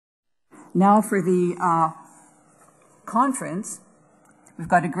Now for the conference. We've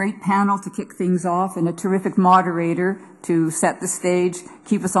got a great panel to kick things off and a terrific moderator to set the stage,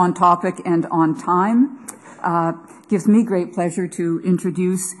 keep us on topic and on time. Gives me great pleasure to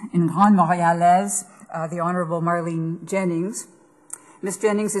introduce une grande Montréalaise, the Honorable Marlene Jennings. Ms.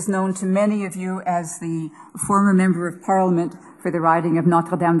 Jennings is known to many of you as the former Member of Parliament for the riding of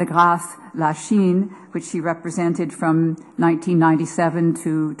Notre-Dame-de-Grâce, La Chine, which she represented from 1997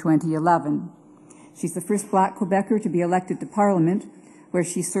 to 2011. She's the first Black Quebecer to be elected to Parliament, where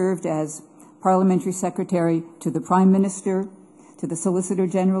she served as Parliamentary Secretary to the Prime Minister, to the Solicitor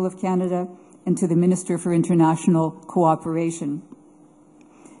General of Canada, and to the Minister for International Cooperation.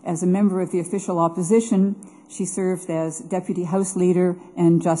 As a member of the official opposition, she served as Deputy House Leader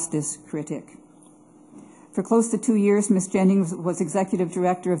and Justice Critic. For close to 2 years, Ms. Jennings was Executive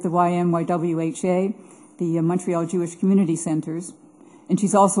Director of the YMYWHA, the Montreal Jewish Community Centres, and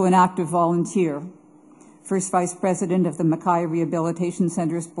she's also an active volunteer. First Vice President of the Mackay Rehabilitation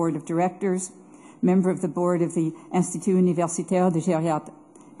Centre's Board of Directors, member of the board of the Institut Universitaire de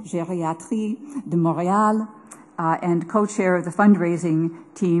Gériatrie de Montréal, and co-chair of the fundraising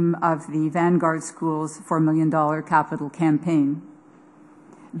team of the Vanguard School's $4 million capital campaign.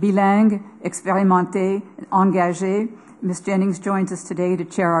 Bilingue, expérimentée, engagée, Ms. Jennings joins us today to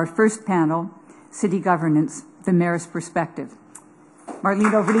chair our first panel, City Governance, the Mayor's Perspective.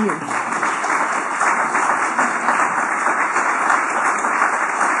 Marlene, over to you.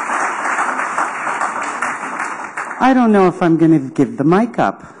 I don't know if I'm going to give the mic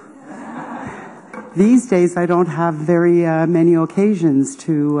up. These days, I don't have very many occasions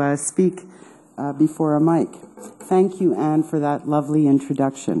to speak before a mic. Thank you, Anne, for that lovely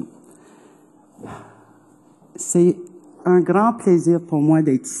introduction. C'est un grand plaisir pour moi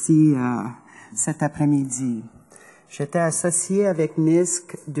d'être ici cet après-midi. J'étais associée avec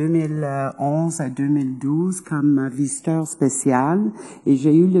MISC 2011 à 2012 comme visiteur spécial et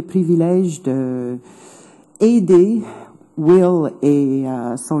j'ai eu le privilège de aider Will et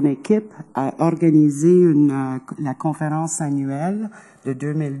son équipe à organiser la conférence annuelle de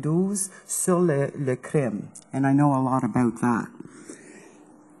 2012 sur le crime. And I know a lot about that,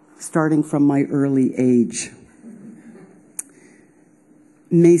 starting from my early age.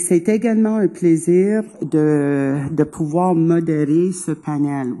 Mais c'est également un plaisir de pouvoir modérer ce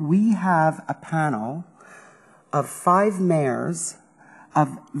panel. We have a panel of 5 mayors of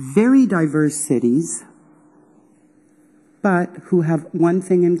very diverse cities, but who have one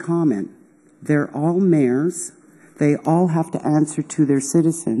thing in common. They're all mayors, they all have to answer to their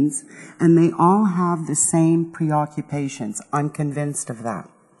citizens, and they all have the same preoccupations. I'm convinced of that.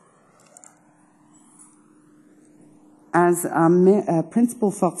 As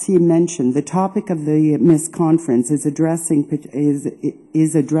Principal Fortier mentioned, the topic of the MISC conference is addressing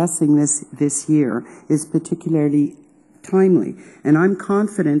this year is particularly timely, and I'm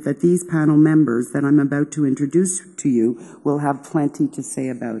confident that these panel members that I'm about to introduce to you will have plenty to say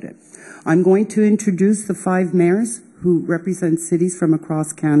about it. I'm going to introduce the 5 mayors who represent cities from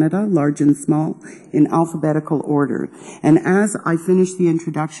across Canada, large and small, in alphabetical order. And as I finish the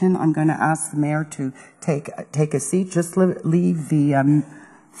introduction, I'm going to ask the mayor to take a seat. Just leave the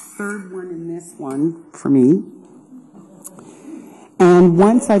third one in this one for me. And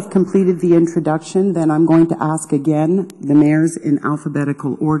once I've completed the introduction, then I'm going to ask again the mayors in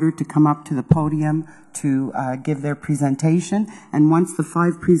alphabetical order to come up to the podium to give their presentation. And once the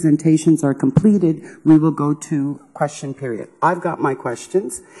 5 presentations are completed, we will go to question period. I've got my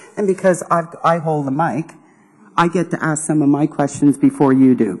questions, and because I hold the mic, I get to ask some of my questions before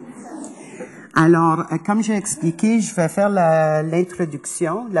you do. Alors, comme j'ai expliqué, je vais faire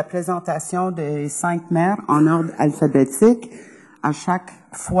l'introduction, la présentation des 5 maires en ordre alphabétique. À chaque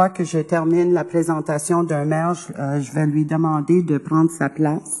fois que je termine la présentation d'un maire, je vais lui demander de prendre sa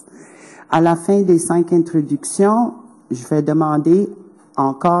place. À la fin des 5 introductions, je vais demander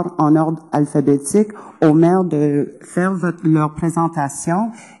encore en ordre alphabétique aux maires de faire leur présentation.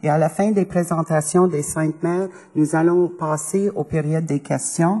 Et à la fin des présentations des 5 maires, nous allons passer aux périodes des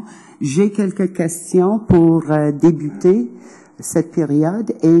questions. J'ai quelques questions pour débuter cette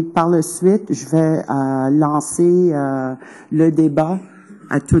période et par la suite, je vais lancer le débat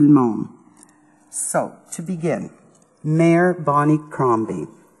à tout le monde. So, to begin, Mayor Bonnie Crombie.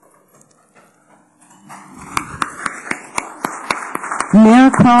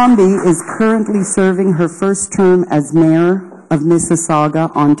 Mayor Crombie is currently serving her first term as mayor of Mississauga,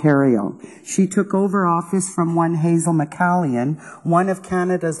 Ontario. She took over office from one Hazel McCallion, one of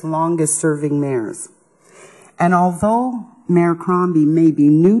Canada's longest-serving mayors. And although Mayor Crombie may be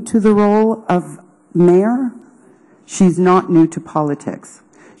new to the role of mayor, she's not new to politics.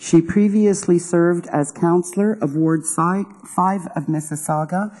 She previously served as councillor of Ward 5 of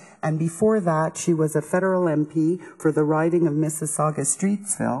Mississauga, and before that she was a federal MP for the riding of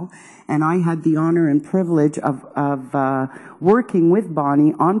Mississauga-Streetsville, and I had the honour and privilege of working with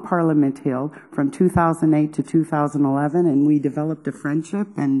Bonnie on Parliament Hill from 2008 to 2011, and we developed a friendship,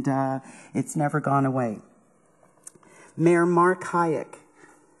 and it's never gone away. Mayor Mark Heyck.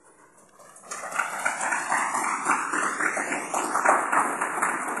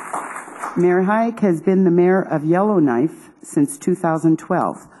 Mayor Heyck has been the mayor of Yellowknife since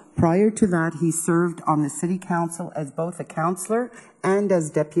 2012. Prior to that, he served on the City Council as both a councillor and as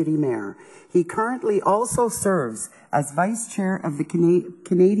deputy mayor. He currently also serves as vice chair of the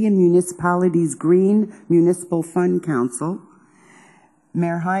Canadian Municipalities Green Municipal Fund Council.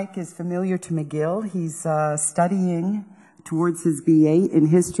 Mayor Heyck is familiar to McGill. He's studying towards his BA in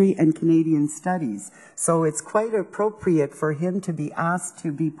History and Canadian Studies. So it's quite appropriate for him to be asked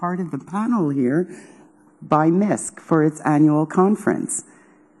to be part of the panel here by MISC for its annual conference.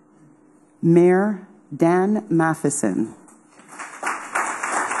 Mayor Dan Mathieson.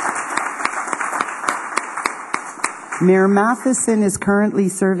 Mayor Mathieson is currently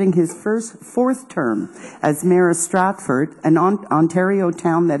serving his fourth term as Mayor of Stratford, an Ontario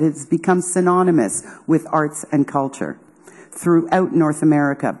town that has become synonymous with arts and culture throughout North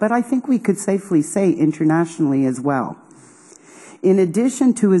America, but I think we could safely say internationally as well. In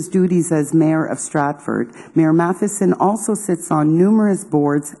addition to his duties as Mayor of Stratford, Mayor Mathieson also sits on numerous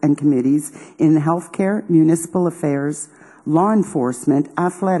boards and committees in healthcare, municipal affairs, law enforcement,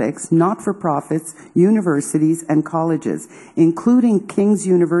 athletics, not-for-profits, universities, and colleges, including King's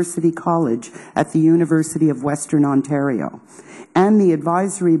University College at the University of Western Ontario, and the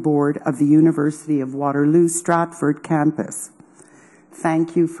advisory board of the University of Waterloo Stratford campus.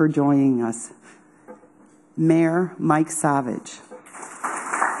 Thank you for joining us. Mayor Mike Savage.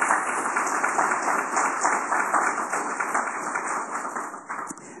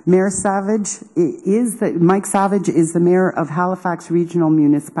 Mike Savage is the mayor of Halifax Regional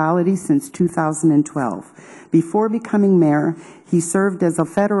Municipality since 2012. Before becoming mayor, he served as a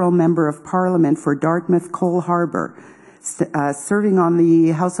federal member of Parliament for Dartmouth Cole Harbour, serving on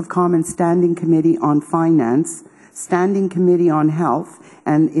the House of Commons Standing Committee on Finance, Standing Committee on Health,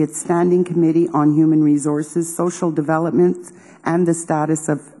 and its Standing Committee on Human Resources, Social Development, and the Status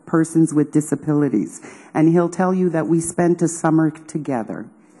of Persons with Disabilities. And he'll tell you that we spent a summer together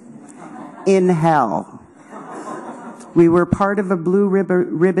in hell. We were part of a blue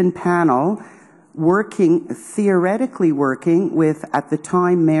ribbon panel theoretically working with, at the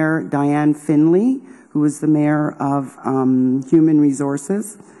time, Mayor Diane Finley, who was the mayor of Human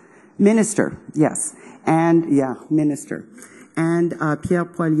Resources. Minister, yes. And, yeah, Minister. And Pierre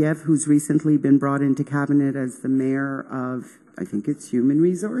Poilievre, who's recently been brought into cabinet as the mayor of, I think it's Human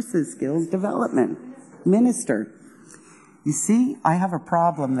Resources, Skills Development. Minister. You see, I have a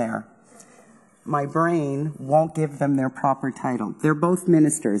problem there. My brain won't give them their proper title. They're both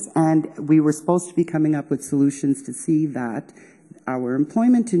ministers, and we were supposed to be coming up with solutions to see that our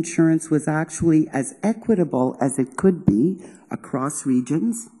employment insurance was actually as equitable as it could be across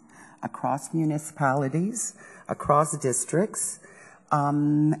regions, across municipalities, across districts,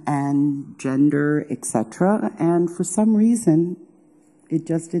 and gender, etc. And for some reason, it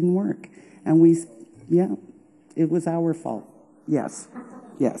just didn't work. And it was our fault. Yes,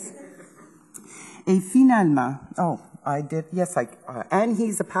 yes. Et finalement, and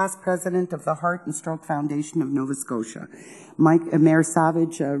he's a past president of the Heart and Stroke Foundation of Nova Scotia. Mayor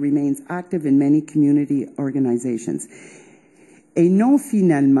Savage remains active in many community organizations. Et non,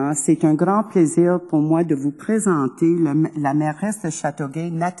 finalement, c'est un grand plaisir pour moi de vous présenter la mairesse de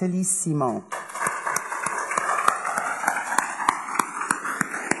Châteauguay, Nathalie Simon.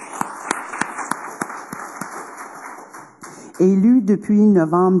 Élue depuis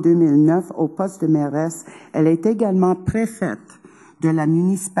novembre 2009 au poste de mairesse, elle est également préfète de la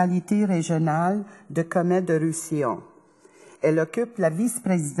municipalité régionale de Comet-de-Roussillon. Elle occupe la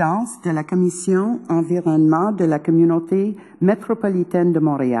vice-présidence de la Commission environnement de la Communauté métropolitaine de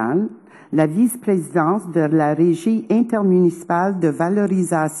Montréal, la vice-présidence de la Régie intermunicipale de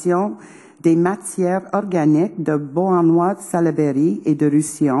valorisation des matières organiques de Beauharnois-Salaberry et de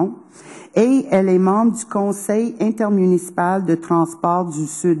Roussillon, et elle est membre du Conseil intermunicipal de transport du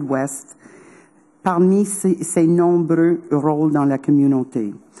Sud-Ouest, parmi ses nombreux rôles dans la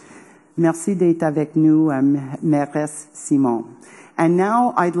communauté. Merci d'être avec nous, Mairesse Simon. And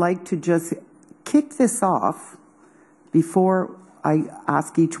now I'd like to just kick this off before I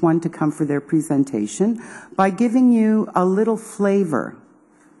ask each one to come for their presentation by giving you a little flavor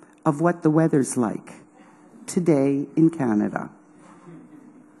of what the weather's like today in Canada.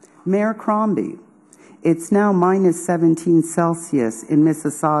 Mayor Crombie, it's now minus 17 Celsius in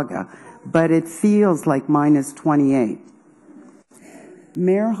Mississauga, but it feels like minus 28.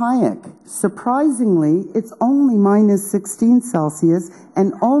 Mayor Heyck, surprisingly, it's only minus 16 Celsius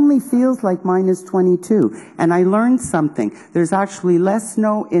and only feels like minus 22. And I learned something. There's actually less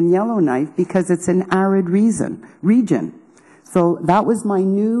snow in Yellowknife because it's an arid region. So that was my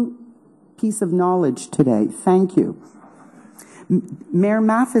new piece of knowledge today. Thank you. Mayor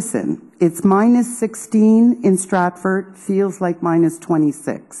Mathieson, it's minus 16 in Stratford, feels like minus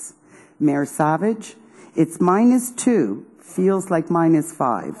 26. Mayor Savage, it's minus 2, feels like minus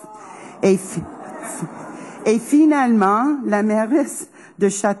 5. Et finalement, la mairesse de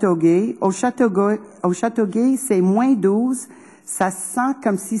Châteauguay, au Châteauguay, c'est moins 12, ça se sent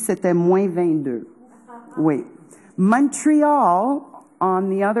comme si c'était moins 22. Oui. Montreal, on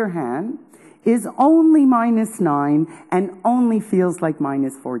the other hand, is only minus 9 and only feels like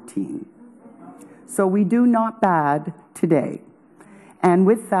minus 14. So we do not bad today. And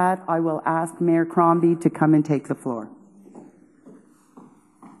with that, I will ask Mayor Crombie to come and take the floor.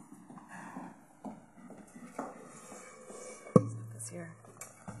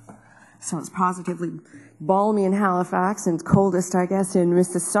 So it's positively balmy in Halifax and coldest, I guess, in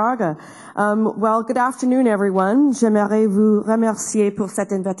Mississauga. Well, good afternoon, everyone. J'aimerais vous remercier pour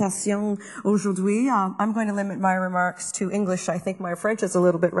cette invitation aujourd'hui. I'm going to limit my remarks to English. I think my French is a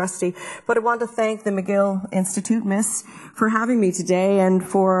little bit rusty. But I want to thank the McGill Institute, Miss, for having me today and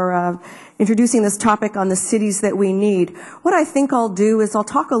for introducing this topic on the cities that we need. What I think I'll do is I'll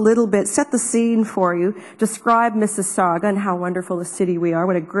talk a little bit, set the scene for you, describe Mississauga and how wonderful a city we are,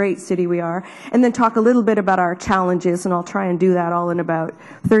 what a great city we are, and then talk a little bit about our challenges, and I'll try and do that all in about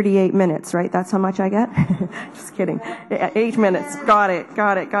 38 minutes, right? That's how much I get? Just kidding. 8 minutes. Got it.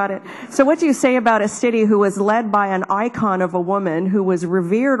 So what do you say about a city who was led by an icon of a woman who was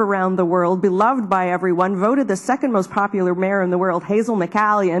revered around the world, beloved by everyone, voted the second most popular mayor in the world, Hazel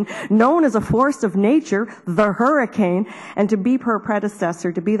McCallion, known as a force of nature, the hurricane, and to be her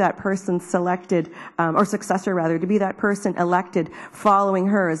predecessor, to be that person selected, or successor rather, to be that person elected following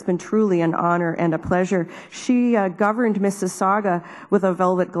her has been truly an honor and a pleasure. She governed Mississauga with a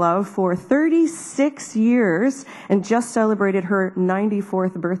velvet glove for 36 years and just celebrated her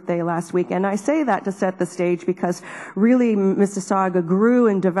 94th birthday last week. And I say that to set the stage because really Mississauga grew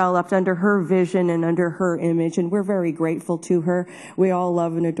and developed under her vision and under her image, and we're very grateful to her. We all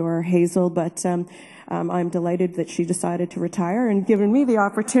love and adore Hazel, but I'm delighted that she decided to retire and given me the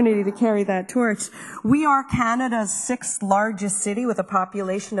opportunity to carry that torch. We are Canada's 6th largest city with a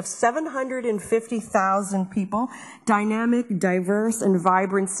population of 750,000 people. Dynamic, diverse, and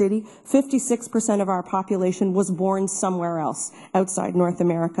vibrant city. 56% of our population was born somewhere else outside North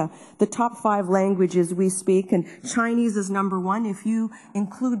America. The top 5 languages we speak, and Chinese is number 1. If you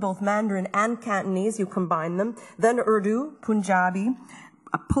include both Mandarin and Cantonese, you combine them. Then Urdu, Punjabi,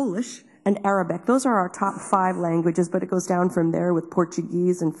 Polish, and Arabic. Those are our top 5 languages, but it goes down from there with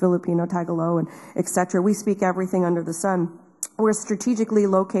Portuguese and Filipino, Tagalog, and etc. We speak everything under the sun. We're strategically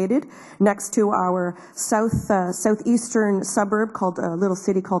located next to our southeastern suburb called a little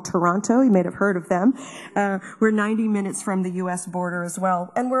city called Toronto. You may have heard of them. We're 90 minutes from the U.S. border as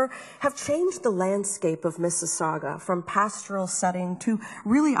well. And have changed the landscape of Mississauga from pastoral setting to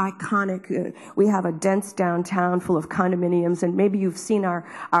really iconic. We have a dense downtown full of condominiums, and maybe you've seen our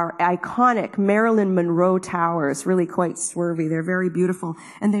iconic Marilyn Monroe towers, really quite swervy. They're very beautiful,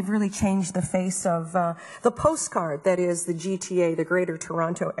 and they've really changed the face of the postcard that is the GTA, the Greater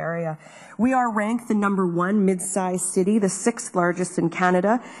Toronto Area. We are ranked the number 1 mid-sized city, the 6th largest in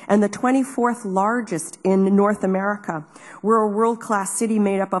Canada, and the 24th largest in North America. We're a world-class city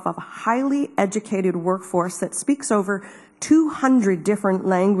made up of a highly educated workforce that speaks over 200 different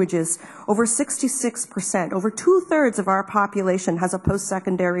languages. Over 66%, over 2/3 of our population has a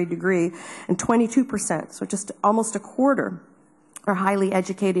post-secondary degree, and 22%, so just almost a quarter, are highly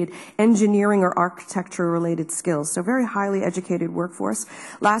educated engineering or architecture-related skills. So very highly educated workforce.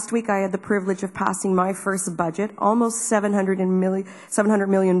 Last week I had the privilege of passing my first budget, almost $700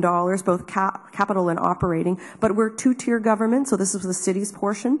 million, both capital and operating. But we're 2-tier government, so this is the city's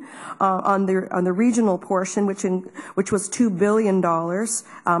portion. On the regional portion, which was $2 billion,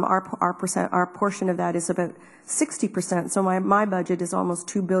 our portion of that is about 60%. So my budget is almost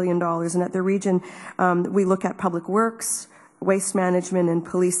 $2 billion. And at the region, we look at public works, waste management, and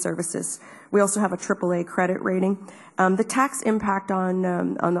police services. We also have a AAA credit rating. The tax impact on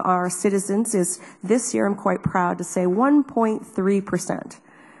our citizens is this year, I'm quite proud to say, 1.3%.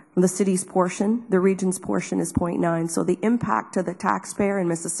 The city's portion, the region's portion is 0.9. So the impact to the taxpayer in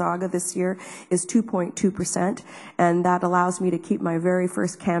Mississauga this year is 2.2%. And that allows me to keep my very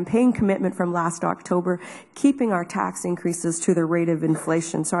first campaign commitment from last October, keeping our tax increases to the rate of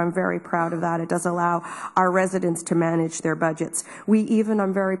inflation. So I'm very proud of that. It does allow our residents to manage their budgets.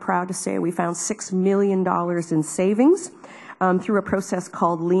 I'm very proud to say, we found $6 million in savings through a process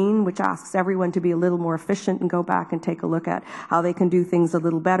called Lean, which asks everyone to be a little more efficient and go back and take a look at how they can do things a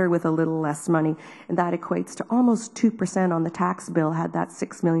little better with a little less money. And that equates to almost 2% on the tax bill had that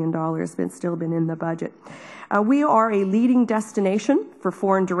 $6 million still been in the budget. We are a leading destination for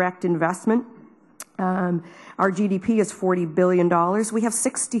foreign direct investment. Our GDP is $40 billion. We have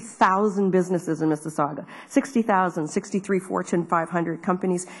 60,000 businesses in Mississauga, 63 Fortune 500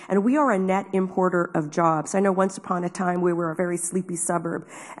 companies, and we are a net importer of jobs. I know once upon a time we were a very sleepy suburb,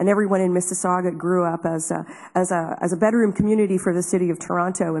 and everyone in Mississauga grew up as a bedroom community for the city of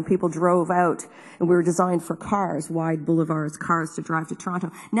Toronto, and people drove out, and we were designed for cars, wide boulevards, cars to drive to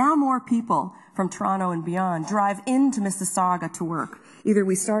Toronto. Now more people from Toronto and beyond drive into Mississauga to work. Either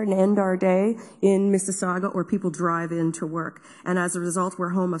we start and end our day in Mississauga, or people drive in to work. And as a result, we're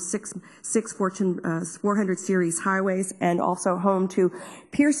home of six Fortune 400 series highways, and also home to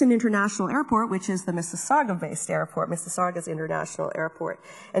Pearson International Airport, which is the Mississauga-based airport, Mississauga's international airport.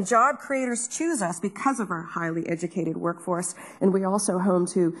 And job creators choose us because of our highly educated workforce. And we're also home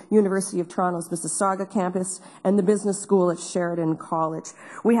to University of Toronto's Mississauga campus and the business school at Sheridan College.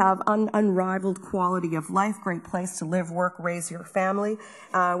 We have unrivaled quality of life, great place to live, work, raise your family.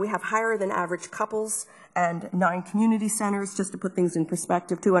 We have higher than average couples and 9 community centers, just to put things in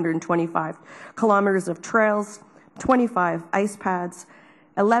perspective, 225 kilometers of trails, 25 ice pads,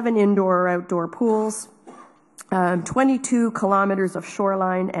 11 indoor or outdoor pools, 22 kilometers of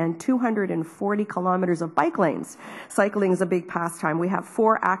shoreline, and 240 kilometers of bike lanes. Cycling is a big pastime. We have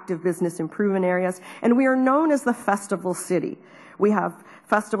 4 active business improvement areas, and we are known as the Festival City. We have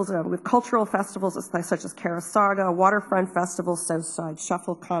festivals, with cultural festivals such as Carasaga, waterfront festivals, Southside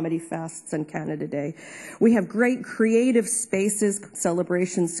Shuffle, comedy fests, and Canada Day. We have great creative spaces,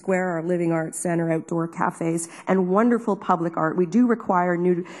 Celebration Square, our Living Arts Center, outdoor cafes, and wonderful public art. We do require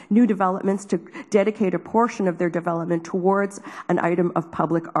new developments to dedicate a portion of their development towards an item of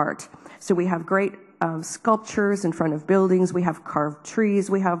public art. So we have great sculptures in front of buildings. We have carved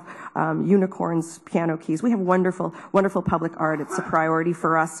trees. We have unicorns, piano keys. We have wonderful, wonderful public art. It's a priority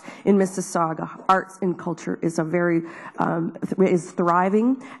for us in Mississauga. Arts and culture is is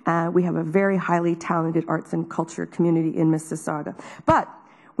thriving. We have a very highly talented arts and culture community in Mississauga. But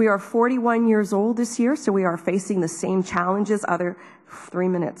we are 41 years old this year, so we are facing the same challenges 3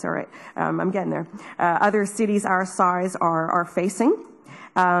 minutes, all right. I'm getting there. Other cities our size are facing.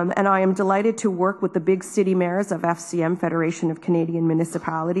 And I am delighted to work with the big city mayors of FCM, Federation of Canadian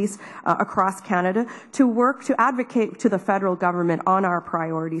Municipalities, across Canada, to advocate to the federal government on our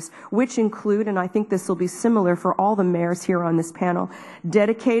priorities, which include, and I think this will be similar for all the mayors here on this panel,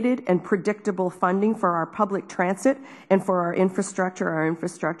 dedicated and predictable funding for our public transit and for our infrastructure,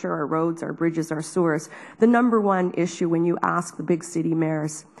 our roads, our bridges, our sewers. The number one issue when you ask the big city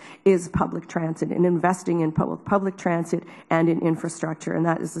mayors is public transit and investing in public transit and in infrastructure. And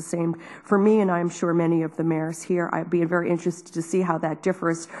that is the same for me, and I'm sure many of the mayors here. I'd be very interested to see how that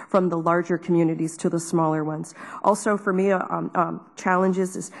differs from the larger communities to the smaller ones. Also for me,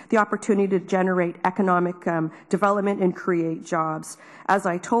 challenges is the opportunity to generate economic development and create jobs. As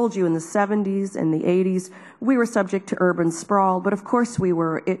I told you, in the 70s and the 80s, we were subject to urban sprawl, but of course we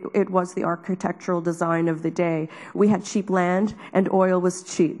were. It was the architectural design of the day. We had cheap land and oil was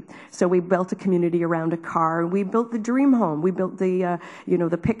cheap. So we built a community around a car. We built the dream home. We built the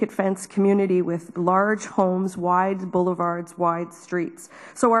picket fence community with large homes, wide boulevards, wide streets.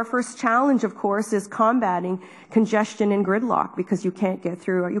 So our first challenge, of course, is combating congestion and gridlock, because you can't get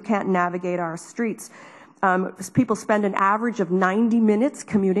through, or you can't navigate our streets. People spend an average of 90 minutes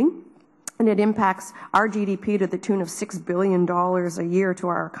commuting, and it impacts our GDP to the tune of $6 billion a year to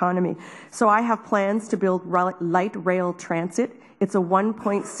our economy. So I have plans to build light rail transit. It's a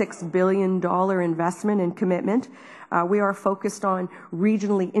 $1.6 billion investment and commitment. We are focused on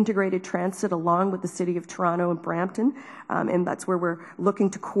regionally integrated transit along with the City of Toronto and Brampton, and that's where we're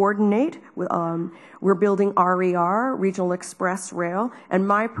looking to coordinate. We're building RER, Regional Express Rail, and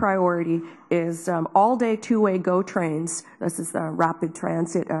my priority is all-day two-way GO trains. This is the rapid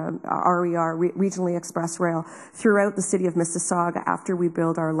transit, RER, Regionally Express Rail, throughout the city of Mississauga after we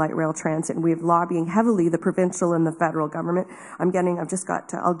build our light rail transit. And we have lobbying heavily the provincial and the federal government.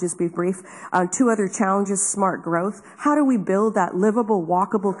 I'll just be brief. Two other challenges: smart growth. How do we build that livable,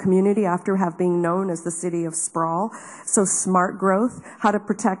 walkable community after being known as the city of sprawl? So smart growth, how to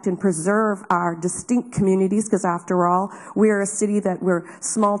protect and preserve our distinct communities, because after all, we are a city where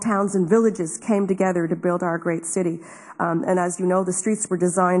small towns and villages came together to build our great city. And as you know, the streets were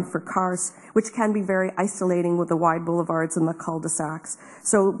designed for cars, which can be very isolating with the wide boulevards and the cul-de-sacs.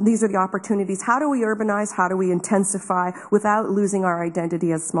 So these are the opportunities. How do we urbanize? How do we intensify without losing our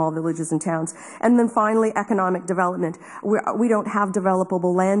identity as small villages and towns? And then finally, economic development. We don't have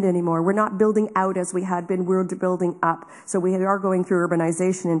developable land anymore. We're not building out as we had been. We're building up. So we are going through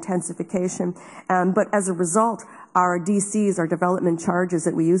urbanization, intensification. But as a result, our DCs, our development charges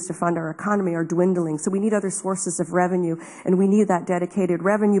that we use to fund our economy, are dwindling. So we need other sources of revenue, and we need that dedicated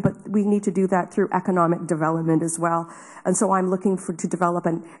revenue, but we need to do that through economic development as well. And so I'm looking to develop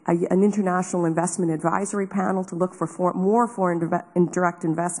an international investment advisory panel to look for more foreign direct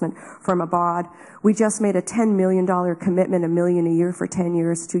investment from abroad. We just made a $10 million commitment, $1 million a year for 10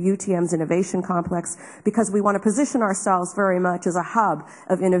 years, to UTM's innovation complex, because we want to position ourselves very much as a hub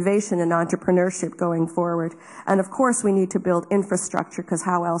of innovation and entrepreneurship going forward. And of course, we need to build infrastructure, because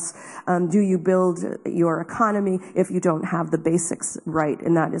how else do you build your economy if you don't have the basics right?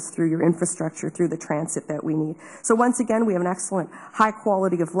 And that is through your infrastructure, through the transit that we need. So once again, we have an excellent high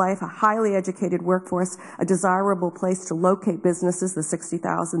quality of life, a highly educated workforce, a desirable place to locate businesses, the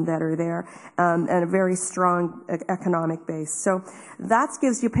 60,000 that are there, and a very strong economic base. So that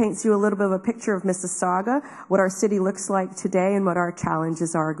paints you a little bit of a picture of Mississauga, what our city looks like today, and what our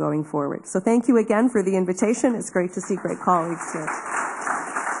challenges are going forward. So thank you again for the invitation. It's great to see great colleagues here.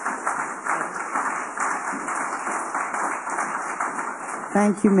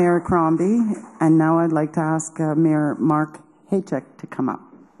 Thank you, Mayor Crombie. And now I'd like to ask Mayor Mark Heyck to come up.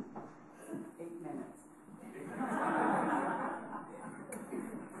 8 minutes.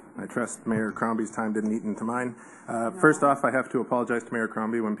 I trust Mayor Crombie's time didn't eat into mine. First off, I have to apologize to Mayor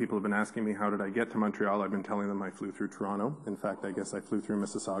Crombie. When people have been asking me how did I get to Montreal, I've been telling them I flew through Toronto. In fact, I guess I flew through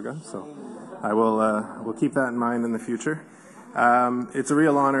Mississauga. So I will keep that in mind in the future. It's a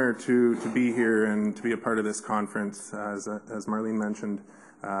real honor to be here and to be a part of this conference. As Marlene mentioned,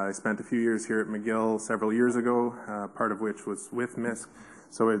 I spent a few years here at McGill several years ago, part of which was with MISC.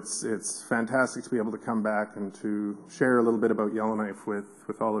 So it's fantastic to be able to come back and to share a little bit about Yellowknife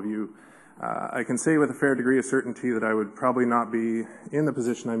with all of you. I can say with a fair degree of certainty that I would probably not be in the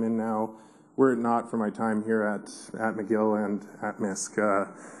position I'm in now were it not for my time here at McGill and at MISC.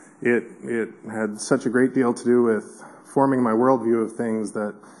 It had such a great deal to do with forming my worldview of things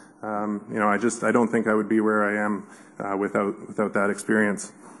that I don't think I would be where I am without that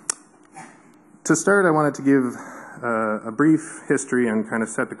experience. To start, I wanted to give a brief history and kind of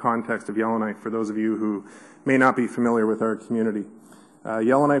set the context of Yellowknife for those of you who may not be familiar with our community.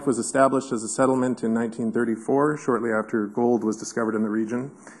 Yellowknife was established as a settlement in 1934, shortly after gold was discovered in the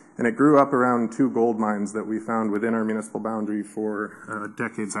region, and it grew up around 2 gold mines that we found within our municipal boundary for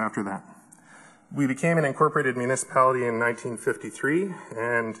decades after that. We became an incorporated municipality in 1953,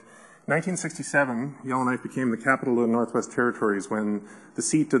 and 1967, Yellowknife became the capital of the Northwest Territories when the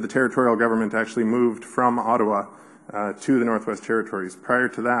seat of the territorial government actually moved from Ottawa to the Northwest Territories. Prior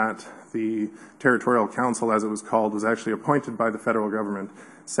to that, the Territorial Council, as it was called, was actually appointed by the federal government,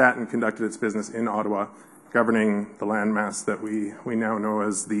 sat and conducted its business in Ottawa, governing the landmass that we now know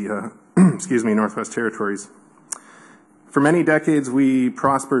as the Northwest Territories. For many decades, we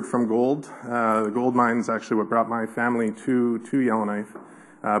prospered from gold. The gold mines actually what brought my family to Yellowknife.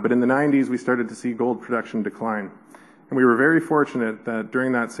 But in the 90s, we started to see gold production decline. And we were very fortunate that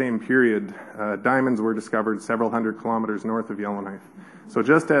during that same period, diamonds were discovered several hundred kilometers north of Yellowknife. So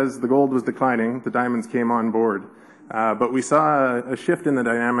just as the gold was declining, the diamonds came on board. But we saw a shift in the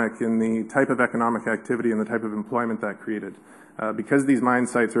dynamic in the type of economic activity and the type of employment that created. Because these mine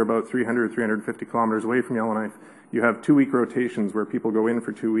sites are about 300, 350 kilometers away from Yellowknife, you have 2-week rotations where people go in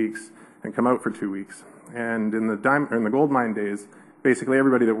for 2 weeks and come out for 2 weeks. And in the gold mine days, basically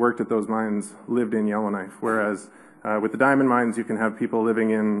everybody that worked at those mines lived in Yellowknife, whereas with the diamond mines, you can have people living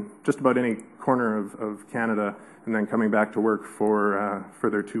in just about any corner of Canada and then coming back to work for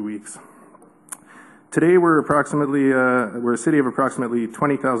their 2 weeks. Today, we're a city of approximately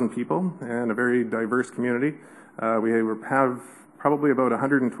 20,000 people and a very diverse community. We have probably about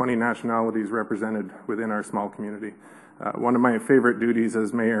 120 nationalities represented within our small community. One of my favorite duties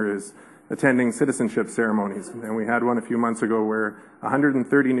as mayor is attending citizenship ceremonies, and we had one a few months ago where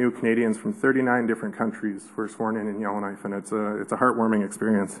 130 new Canadians from 39 different countries were sworn in Yellowknife, and it's a heartwarming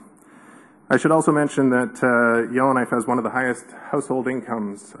experience. I should also mention that Yellowknife has one of the highest household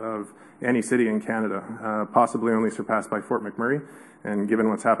incomes of any city in Canada, possibly only surpassed by Fort McMurray, and given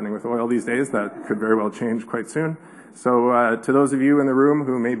what's happening with oil these days, that could very well change quite soon. So to those of you in the room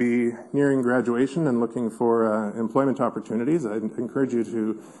who may be nearing graduation and looking for employment opportunities, I encourage you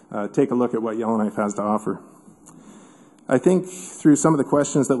to take a look at what Yellowknife has to offer. I think through some of the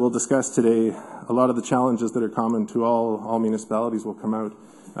questions that we'll discuss today, a lot of the challenges that are common to all municipalities will come out.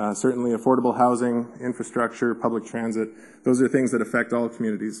 Certainly affordable housing, infrastructure, public transit, those are things that affect all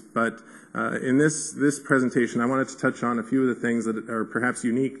communities. But in this presentation, I wanted to touch on a few of the things that are perhaps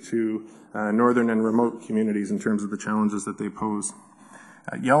unique to northern and remote communities in terms of the challenges that they pose.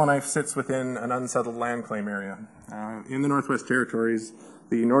 Yellowknife sits within an unsettled land claim area. In the Northwest Territories,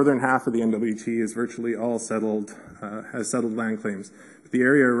 the northern half of the NWT is virtually all settled, has settled land claims. But the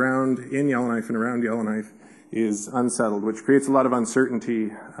area in Yellowknife and around Yellowknife is unsettled, which creates a lot of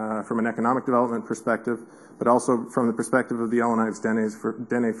uncertainty from an economic development perspective, but also from the perspective of the Yellowknife's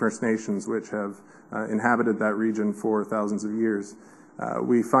Dene First Nations, which have inhabited that region for thousands of years.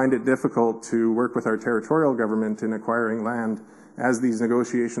 We find it difficult to work with our territorial government in acquiring land as these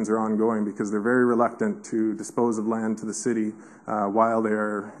negotiations are ongoing, because they're very reluctant to dispose of land to the city while they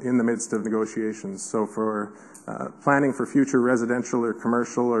are in the midst of negotiations. So for planning for future residential or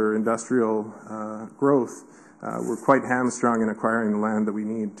commercial or industrial growth, we're quite hamstrung in acquiring the land that we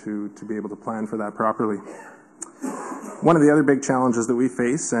need to be able to plan for that properly. One of the other big challenges that we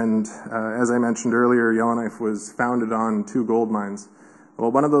face, and as I mentioned earlier, Yellowknife was founded on 2 gold mines.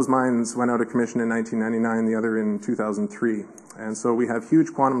 Well, one of those mines went out of commission in 1999, the other in 2003. And so we have huge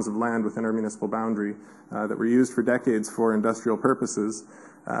quantums of land within our municipal boundary that were used for decades for industrial purposes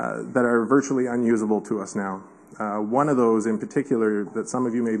that are virtually unusable to us now. One of those in particular that some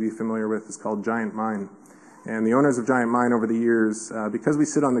of you may be familiar with is called Giant Mine. And the owners of Giant Mine over the years, because we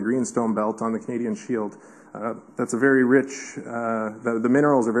sit on the greenstone belt on the Canadian Shield, that's a very rich, the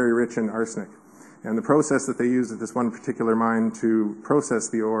minerals are very rich in arsenic. And the process that they used at this one particular mine to process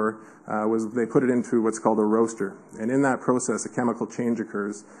the ore was they put it into what's called a roaster. And in that process, a chemical change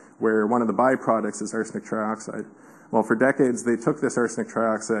occurs where one of the byproducts is arsenic trioxide. Well, for decades, they took this arsenic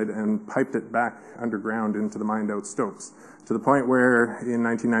trioxide and piped it back underground into the mined-out stopes, to the point where in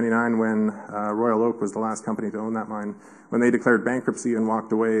 1999, when Royal Oak was the last company to own that mine, when they declared bankruptcy and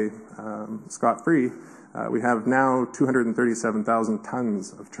walked away scot-free, we have now 237,000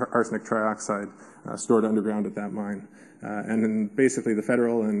 tons of arsenic trioxide stored underground at that mine. And then basically the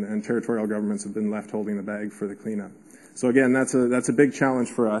federal and territorial governments have been left holding the bag for the cleanup. So again, that's a big challenge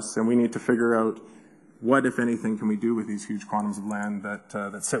for us, and we need to figure out what, if anything, can we do with these huge quantities of land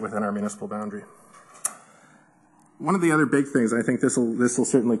that sit within our municipal boundary. One of the other big things, I think this will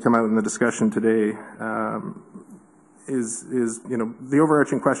certainly come out in the discussion today, is the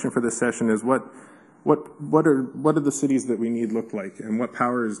overarching question for this session is what do the cities that we need look like, and what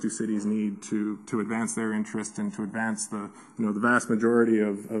powers do cities need to advance their interest and to advance the vast majority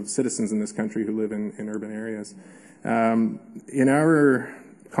of citizens in this country who live in urban areas. In our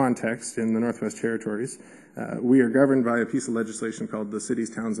context in the Northwest Territories, we are governed by a piece of legislation called the Cities,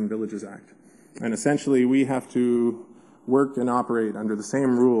 Towns and Villages Act. And essentially we have to work and operate under the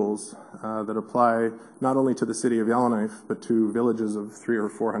same rules that apply not only to the city of Yellowknife, but to villages of 300 or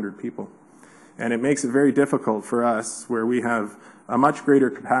 400 people. And it makes it very difficult for us, where we have a much greater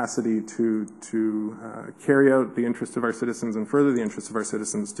capacity to carry out the interests of our citizens and further the interests of our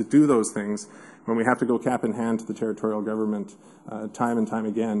citizens, to do those things when we have to go cap in hand to the territorial government time and time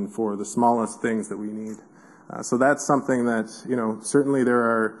again for the smallest things that we need. So that's something that, certainly there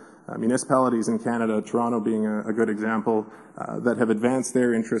are municipalities in Canada, Toronto being a good example, that have advanced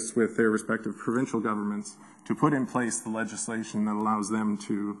their interests with their respective provincial governments to put in place the legislation that allows them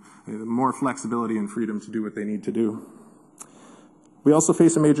to more flexibility and freedom to do what they need to do. We also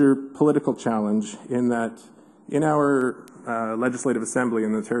face a major political challenge in that in our legislative assembly,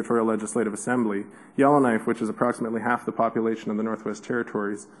 in the Territorial Legislative Assembly, Yellowknife, which is approximately half the population of the Northwest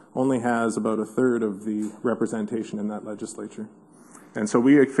Territories, only has about a third of the representation in that legislature. And so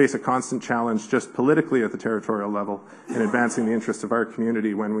we face a constant challenge just politically at the territorial level in advancing the interests of our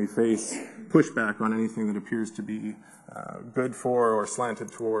community when we face pushback on anything that appears to be good for or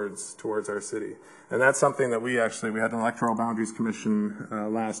slanted towards our city. And that's something that we had an Electoral Boundaries Commission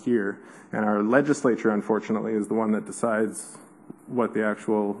last year, and our legislature, unfortunately, is the one that decides what the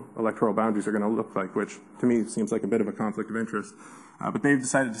actual electoral boundaries are going to look like, which to me seems like a bit of a conflict of interest. But they've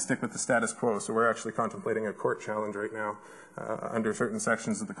decided to stick with the status quo, so we're actually contemplating a court challenge right now under certain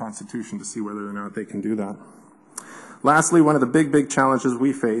sections of the Constitution to see whether or not they can do that. Lastly, one of the big challenges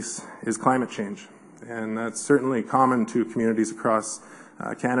we face is climate change, and that's certainly common to communities across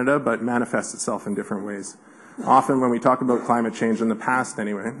Canada, but manifests itself in different ways. Often when we talk about climate change, in the past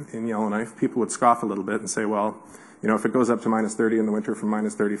anyway, in Yellowknife, people would scoff a little bit and say, well, you know, if it goes up to minus 30 in the winter from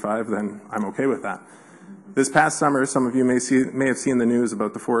minus 35, then I'm okay with that. This past summer, some of you may have seen the news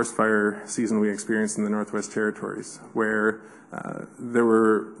about the forest fire season we experienced in the Northwest Territories, where there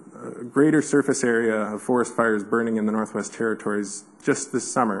were a greater surface area of forest fires burning in the Northwest Territories just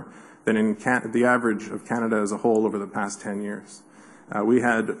this summer than in the average of Canada as a whole over the past 10 years. We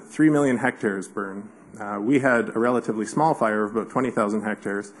had 3 million hectares burn. We had a relatively small fire of about 20,000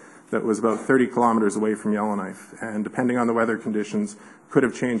 hectares that was about 30 kilometers away from Yellowknife, and depending on the weather conditions, could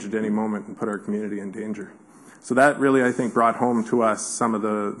have changed at any moment and put our community in danger. So that really, I think, brought home to us some of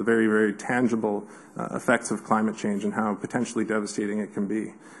the very tangible effects of climate change and how potentially devastating it can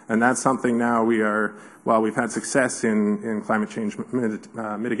be. And that's something now we are, while we've had success in climate change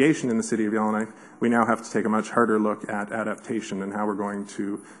mitigation in the city of Yellowknife, we now have to take a much harder look at adaptation and how we're going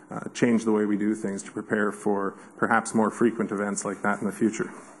to change the way we do things to prepare for perhaps more frequent events like that in the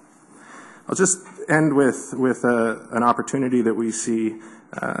future. I'll just end with an opportunity that we see.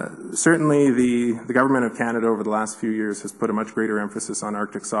 Certainly the Government of Canada over the last few years has put a much greater emphasis on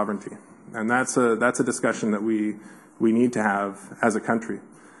Arctic sovereignty. And that's a discussion that we need to have as a country.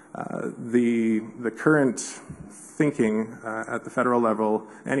 The current thinking at the federal level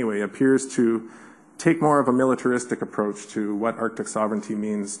anyway appears to take more of a militaristic approach to what Arctic sovereignty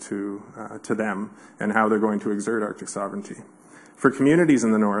means to them and how they're going to exert Arctic sovereignty. For communities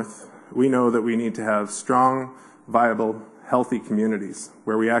in the North, we know that we need to have strong, viable, healthy communities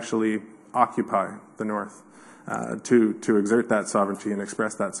where we actually occupy the North to exert that sovereignty and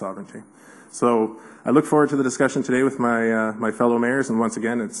express that sovereignty. So I look forward to the discussion today with my fellow mayors, and once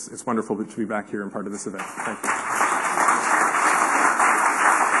again, it's wonderful to be back here and part of this event. Thank you.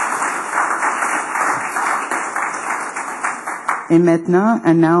 Et maintenant,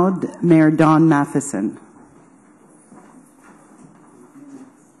 Anaude, Mayor Don Mathieson.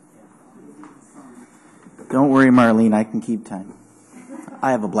 Don't worry, Marlene, I can keep time.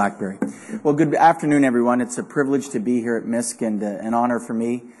 I have a BlackBerry. Well, good afternoon, everyone. It's a privilege to be here at MISC and an honor for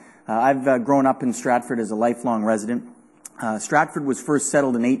me. I've grown up in Stratford as a lifelong resident. Stratford was first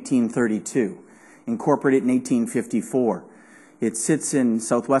settled in 1832, incorporated in 1854. It sits in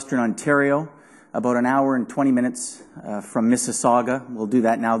southwestern Ontario, about an hour and 20 minutes from Mississauga. We'll do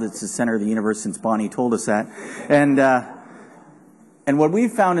that now that it's the center of the universe, since Bonnie told us that. And what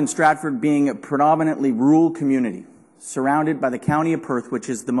we've found in Stratford, being a predominantly rural community, surrounded by the County of Perth, which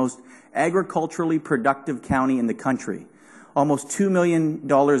is the most agriculturally productive county in the country. Almost $2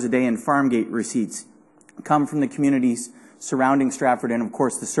 million a day in farm gate receipts come from the communities surrounding Stratford, and of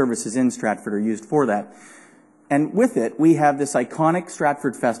course the services in Stratford are used for that. And with it, we have this iconic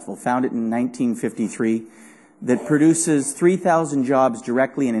Stratford Festival, founded in 1953, that produces 3,000 jobs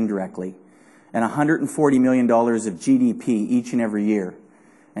directly and indirectly, and $140 million of GDP each and every year.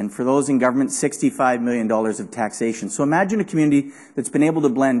 And for those in government, $65 million of taxation. So imagine a community that's been able to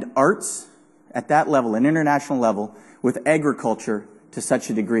blend arts at that level, an international level, with agriculture to such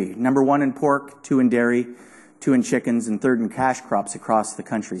a degree. Number 1 in pork, 2 in dairy, 2 in chickens, and 3rd in cash crops across the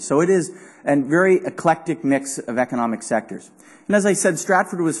country. So it is a very eclectic mix of economic sectors. And as I said,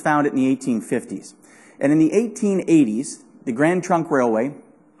 Stratford was founded in the 1850s. And in the 1880s, the Grand Trunk Railway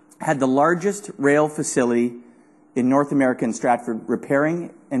had the largest rail facility in North America in Stratford,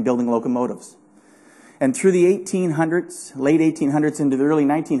 repairing and building locomotives. And through the 1800s, late 1800s into the early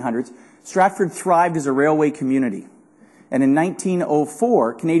 1900s, Stratford thrived as a railway community. And in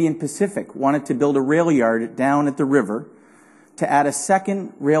 1904, Canadian Pacific wanted to build a rail yard down at the river to add a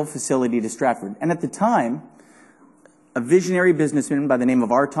second rail facility to Stratford. And at the time, a visionary businessman by the name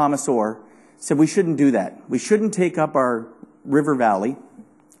of R. Thomas Orr said we shouldn't do that. We shouldn't take up our river valley,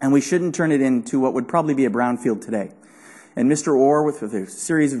 and we shouldn't turn it into what would probably be a brownfield today. And Mr. Orr, with a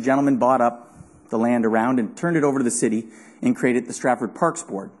series of gentlemen, bought up the land around and turned it over to the city and created the Stratford Parks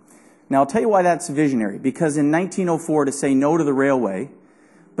Board. Now, I'll tell you why that's visionary, because in 1904, to say no to the railway,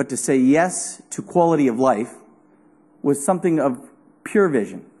 but to say yes to quality of life, was something of pure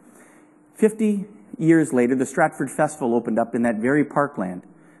vision. 50 years later, the Stratford Festival opened up in that very parkland.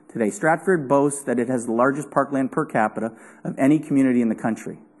 Today, Stratford boasts that it has the largest parkland per capita of any community in the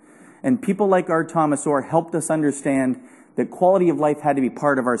country. And people like R. Thomas Orr helped us understand that quality of life had to be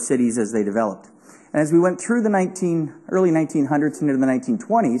part of our cities as they developed. And as we went through the early 1900s and into the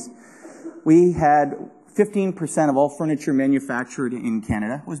 1920s, we had 15% of all furniture manufactured in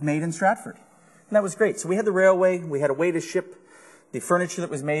Canada was made in Stratford. And that was great. So we had the railway, we had a way to ship the furniture that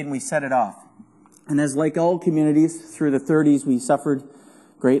was made, and we set it off. And as like all communities, through the 30s, we suffered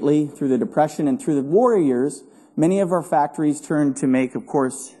greatly through the Depression, and through the war years, many of our factories turned to make, of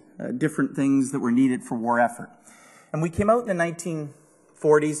course, different things that were needed for war effort. And we came out in the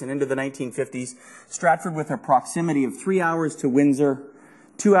 1940s and into the 1950s, Stratford with a proximity of 3 hours to Windsor,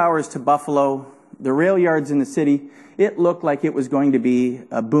 2 hours to Buffalo, the rail yards in the city. It looked like it was going to be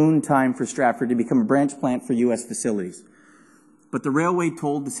a boon time for Stratford to become a branch plant for U.S. facilities. But the railway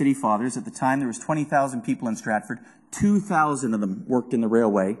told the city fathers, at the time there was 20,000 people in Stratford, 2,000 of them worked in the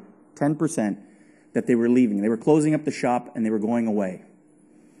railway, 10%, that they were leaving. They were closing up the shop and they were going away.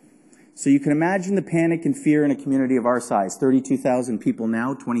 So you can imagine the panic and fear in a community of our size, 32,000 people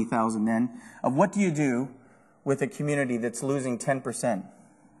now, 20,000 then, of what do you do with a community that's losing 10%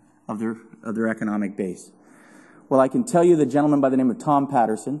 of their economic base? Well, I can tell you the gentleman by the name of Tom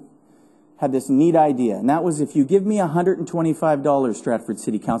Patterson had this neat idea, and that was, if you give me $125, Stratford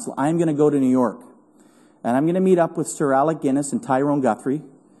City Council, I'm going to go to New York, and I'm going to meet up with Sir Alec Guinness and Tyrone Guthrie.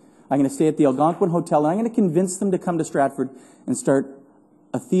 I'm going to stay at the Algonquin Hotel, and I'm going to convince them to come to Stratford and start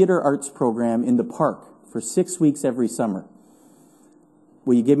a theater arts program in the park for 6 weeks every summer.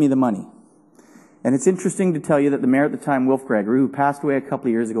 Will you give me the money? And it's interesting to tell you that the mayor at the time, Wilf Gregory, who passed away a couple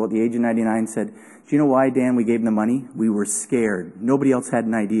of years ago at the age of 99, said, do you know why, Dan, we gave him the money? We were scared. Nobody else had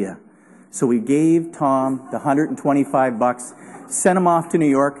an idea. So we gave Tom the $125, sent him off to New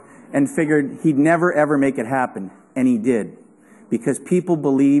York, and figured he'd never ever make it happen. And he did. Because people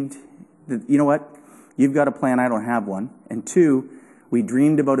believed that, you know what, you've got a plan, I don't have one. And two, we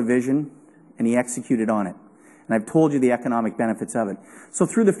dreamed about a vision, and he executed on it. And I've told you the economic benefits of it. So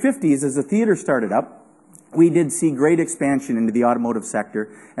through the 50s, as the theater started up, we did see great expansion into the automotive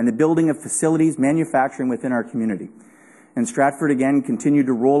sector and the building of facilities, manufacturing within our community. And Stratford, again, continued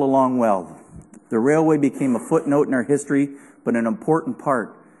to roll along well. The railway became a footnote in our history, but an important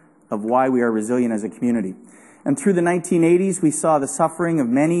part of why we are resilient as a community. And through the 1980s, we saw the suffering of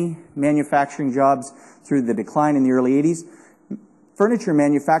many manufacturing jobs through the decline in the early 80s. Furniture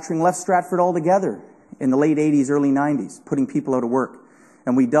manufacturing left Stratford altogether in the late 80s, early 90s, putting people out of work.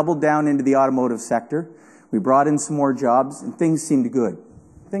 And we doubled down into the automotive sector. We brought in some more jobs, and things seemed good.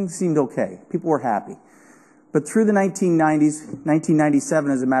 Things seemed okay. People were happy. But through the 1990s,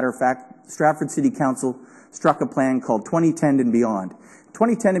 1997, as a matter of fact, Stratford City Council struck a plan called 2010 and Beyond.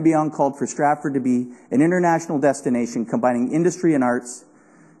 2010 and Beyond called for Stratford to be an international destination combining industry and arts,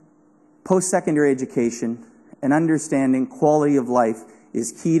 post-secondary education, and understanding quality of life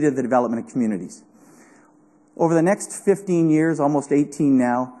is key to the development of communities. Over the next 15 years, almost 18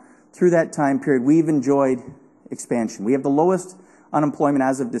 now, through that time period, we've enjoyed expansion. We have the lowest unemployment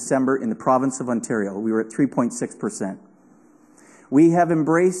as of December in the province of Ontario. We were at 3.6%. We have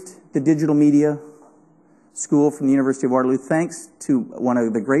embraced the digital media school from the University of Waterloo, thanks to one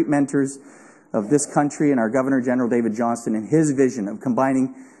of the great mentors of this country and our Governor General, David Johnston, and his vision of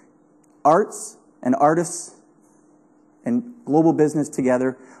combining arts and artists and global business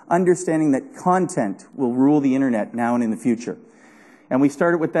together, understanding that content will rule the internet now and in the future. And we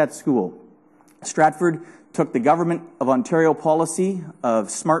started with that school. Stratford took the Government of Ontario policy of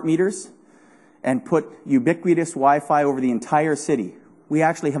smart meters and put ubiquitous Wi-Fi over the entire city. We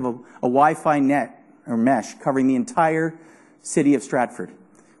actually have a Wi-Fi net or mesh covering the entire city of Stratford.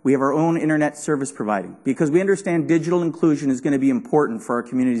 We have our own internet service providing because we understand digital inclusion is going to be important for our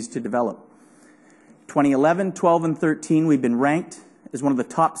communities to develop. 2011, 12, and 13, we've been ranked as one of the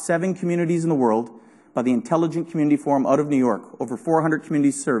top 7 communities in the world by the Intelligent Community Forum out of New York, over 400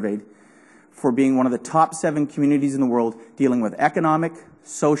 communities surveyed, for being one of the top 7 communities in the world dealing with economic,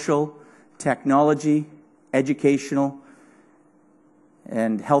 social, technology, educational,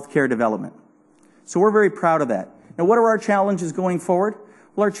 and healthcare development. So we're very proud of that. Now, what are our challenges going forward?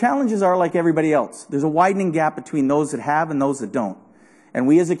 Well, our challenges are like everybody else. There's a widening gap between those that have and those that don't. And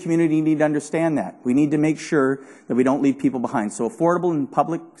we as a community need to understand that. We need to make sure that we don't leave people behind. So affordable and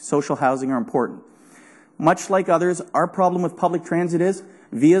public social housing are important. Much like others, our problem with public transit is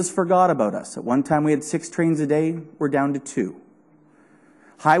Villes forgot about us. At one time we had 6 trains a day, we're down to 2.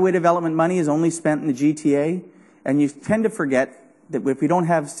 Highway development money is only spent in the GTA, and you tend to forget that if we don't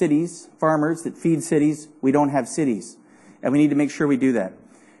have cities, farmers that feed cities, we don't have cities. And we need to make sure we do that.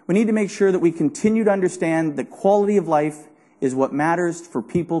 We need to make sure that we continue to understand that quality of life is what matters for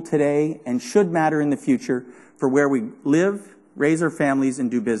people today and should matter in the future for where we live, raise our families, and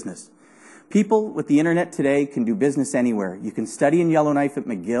do business. People with the internet today can do business anywhere. You can study in Yellowknife at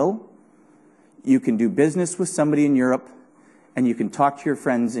McGill, you can do business with somebody in Europe, and you can talk to your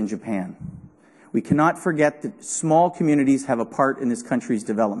friends in Japan. We cannot forget that small communities have a part in this country's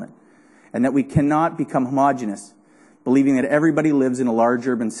development, and that we cannot become homogenous, believing that everybody lives in a large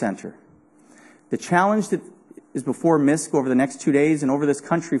urban center. The challenge that is before MISC over the next 2 days and over this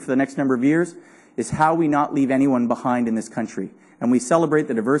country for the next number of years is how we not leave anyone behind in this country. And we celebrate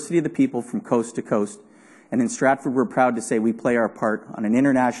the diversity of the people from coast to coast. And in Stratford, we're proud to say we play our part on an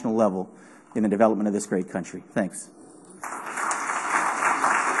international level in the development of this great country. Thanks.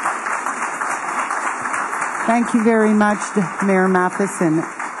 Thank you very much, Mayor Mathieson.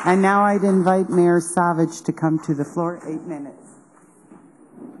 And now I'd invite Mayor Savage to come to the floor. 8 minutes.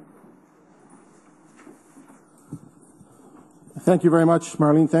 Thank you very much,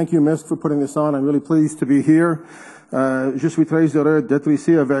 Marlene. Thank you, MISC, for putting this on. I'm really pleased to be here. Je suis très heureux d'être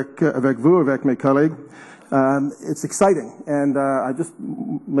ici avec vous, avec mes collègues. It's exciting, and I just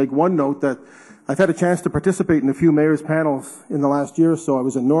make one note that I've had a chance to participate in a few mayors' panels in the last year or so. I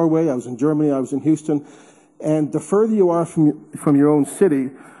was in Norway, I was in Germany, I was in Houston, and the further you are from your own city,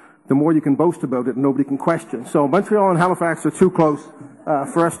 the more you can boast about it and nobody can question. So Montreal and Halifax are too close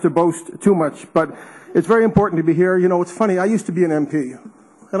for us to boast too much, but it's very important to be here. You know, it's funny, I used to be an MP,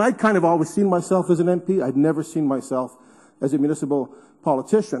 and I'd kind of always seen myself as an MP. I'd never seen myself as a municipal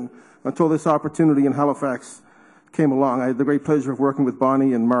politician until this opportunity in Halifax came along. I had the great pleasure of working with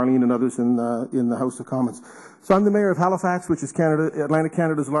Bonnie and Marlene and others in the House of Commons. So I'm the mayor of Halifax, which is Atlantic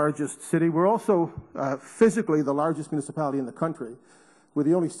Canada's largest city. We're also physically the largest municipality in the country. We're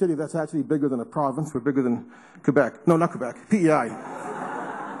the only city that's actually bigger than a province. We're bigger than Quebec. No, not Quebec, PEI.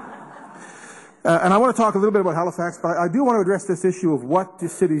 And I want to talk a little bit about Halifax, but I do want to address this issue of what the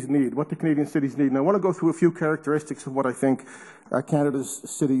cities need, what the Canadian cities need. And I want to go through a few characteristics of what I think Canada's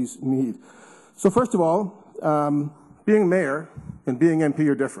cities need. So first of all, being mayor and being MP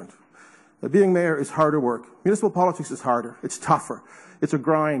are different. Being mayor is harder work. Municipal politics is harder. It's tougher. It's a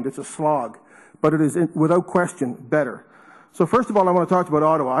grind. It's a slog. But it is, without question, better. So first of all, I want to talk about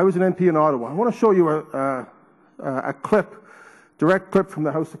Ottawa. I was an MP in Ottawa. I want to show you a clip, direct clip from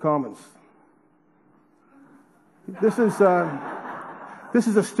the House of Commons. This is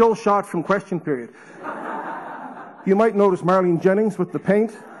a still shot from question period. You might notice Marlene Jennings with the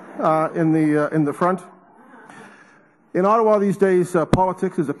paint in the front. In Ottawa these days,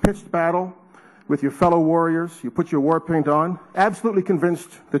 politics is a pitched battle with your fellow warriors. You put your war paint on, absolutely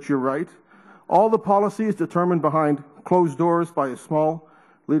convinced that you're right. All the policy is determined behind closed doors by a small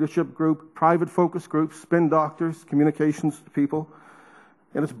leadership group, private focus groups, spin doctors, communications people.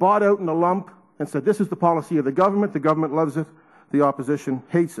 And it's bought out in a lump and said, this is the policy of the government loves it, the opposition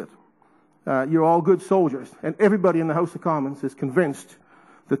hates it. You're all good soldiers, and everybody in the House of Commons is convinced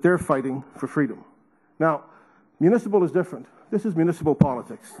that they're fighting for freedom. Now, municipal is different. This is municipal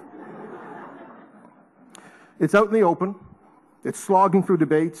politics. It's out in the open, it's slogging through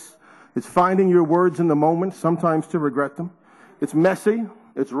debates, it's finding your words in the moment, sometimes to regret them. It's messy,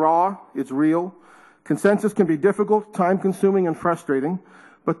 it's raw, it's real. Consensus can be difficult, time-consuming, and frustrating,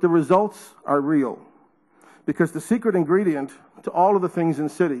 but the results are real. Because the secret ingredient to all of the things in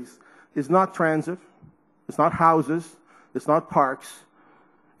cities is not transit, it's not houses, it's not parks,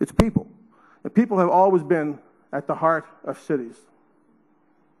 it's people. And people have always been at the heart of cities.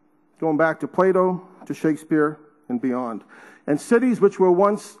 Going back to Plato, to Shakespeare, and beyond. And cities which were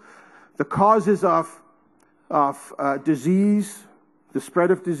once the causes of disease, the spread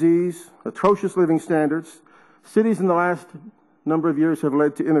of disease, atrocious living standards, cities in the last number of years have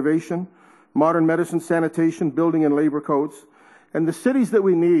led to innovation, modern medicine, sanitation, building and labor codes. And the cities that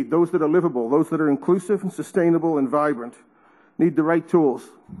we need, those that are livable, those that are inclusive and sustainable and vibrant, need the right tools,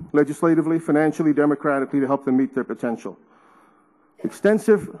 legislatively, financially, democratically, to help them meet their potential.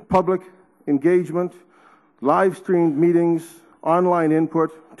 Extensive public engagement, live-streamed meetings, online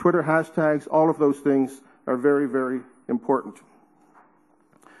input, Twitter hashtags, all of those things are very, very important.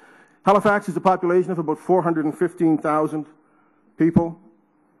 Halifax is a population of about 415,000 people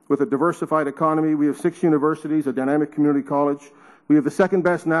with a diversified economy. We have 6 universities, a dynamic community college. We have the second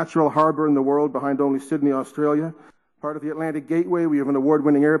best natural harbour in the world behind only Sydney, Australia. Part of the Atlantic Gateway, we have an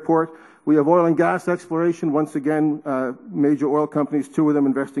award-winning airport. We have oil and gas exploration. Once again, major oil companies, 2 of them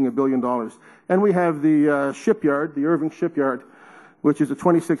investing $1 billion. And we have the shipyard, the Irving Shipyard, which is a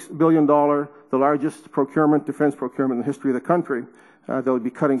 $26 billion, the largest procurement, defense procurement in the history of the country. They'll be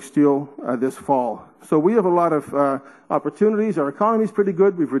cutting steel this fall. So we have a lot of opportunities. Our economy is pretty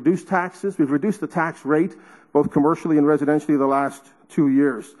good. We've reduced taxes. We've reduced the tax rate, both commercially and residentially, the last 2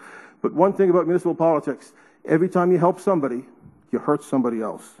 years. But one thing about municipal politics, every time you help somebody, you hurt somebody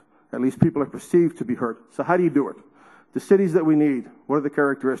else. At least people are perceived to be heard. So how do you do it? The cities that we need, what are the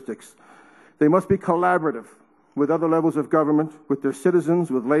characteristics? They must be collaborative with other levels of government, with their citizens,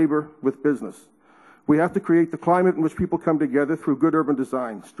 with labor, with business. We have to create the climate in which people come together through good urban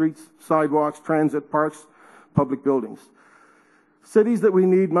design, streets, sidewalks, transit, parks, public buildings. Cities that we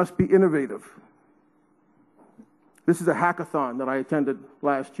need must be innovative. This is a hackathon that I attended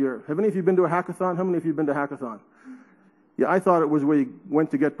last year. Have any of you been to a hackathon? How many of you have been to a hackathon? Yeah, I thought it was where you went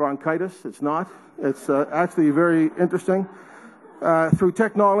to get bronchitis. It's not. It's actually very interesting. Through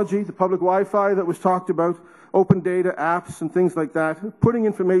technology, the public Wi-Fi that was talked about, open data, apps, and things like that, putting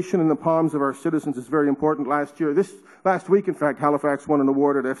information in the palms of our citizens is very important. Last week, in fact, Halifax won an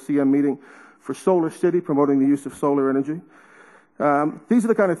award at FCM meeting for Solar City, promoting the use of solar energy. These are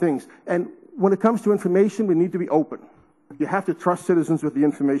the kind of things. And when it comes to information, we need to be open. You have to trust citizens with the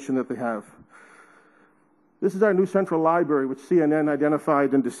information that they have. This is our new central library, which CNN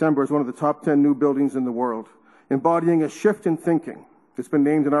identified in December as one of the top 10 new buildings in the world, embodying a shift in thinking. It's been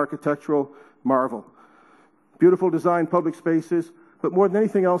named an architectural marvel. Beautiful design, public spaces, but more than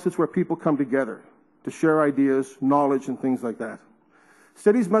anything else, it's where people come together to share ideas, knowledge, and things like that.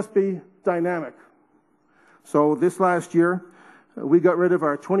 Cities must be dynamic. So this last year, we got rid of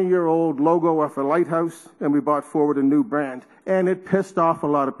our 20-year-old logo of a lighthouse, and we brought forward a new brand. And it pissed off a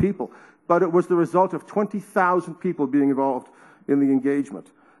lot of people. But it was the result of 20,000 people being involved in the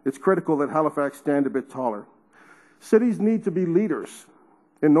engagement. It's critical that Halifax stand a bit taller. Cities need to be leaders.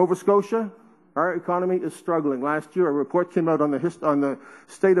 In Nova Scotia, our economy is struggling. Last year, a report came out on the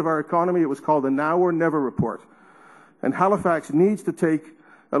state of our economy. It was called the Now or Never report. And Halifax needs to take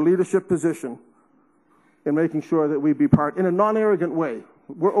a leadership position in making sure that we be part, in a non-arrogant way.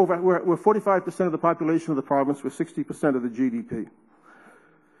 We're 45% of the population of the province, we're 60% of the GDP.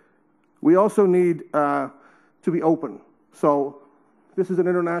 We also need to be open. So this is an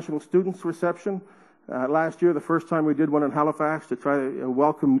international students reception. Last year, the first time we did one in Halifax to try to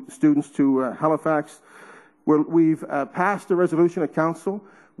welcome students to Halifax, where we've passed a resolution at council.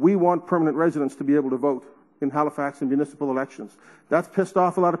 We want permanent residents to be able to vote in Halifax in municipal elections. That's pissed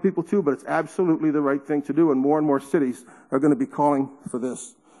off a lot of people too, but it's absolutely the right thing to do, and more cities are going to be calling for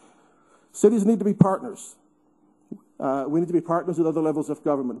this. Cities need to be partners. We need to be partners with other levels of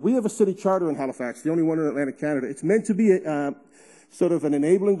government. We have a city charter in Halifax, the only one in Atlantic Canada. It's meant to be sort of an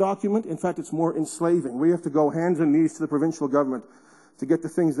enabling document. In fact, it's more enslaving. We have to go hands and knees to the provincial government to get the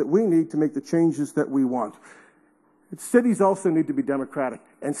things that we need to make the changes that we want. Cities also need to be democratic.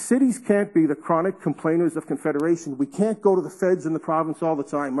 And cities can't be the chronic complainers of Confederation. We can't go to the feds in the province all the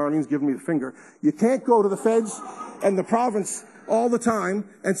time. Marlene's giving me the finger. You can't go to the feds and the province all the time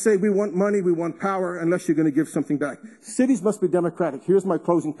and say, we want money, we want power, unless you're going to give something back. Cities must be democratic. Here's my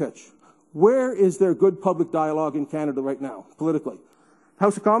closing pitch. Where is there good public dialogue in Canada right now, politically?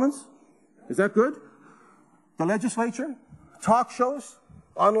 House of Commons? Is that good? The legislature? Talk shows?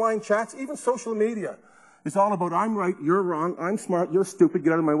 Online chats? Even social media? It's all about, I'm right, you're wrong, I'm smart, you're stupid,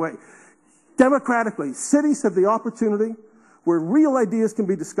 get out of my way. Democratically, cities have the opportunity where real ideas can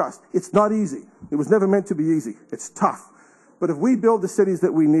be discussed. It's not easy. It was never meant to be easy. It's tough. But if we build the cities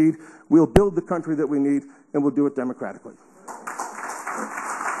that we need, we'll build the country that we need, and we'll do it democratically.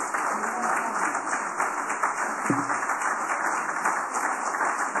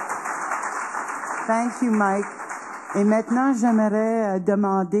 Thank you, Mike. Et maintenant, j'aimerais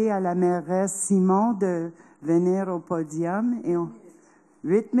demander à la mairesse Simon de venir au podium. Et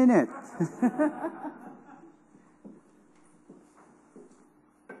 8 minutes.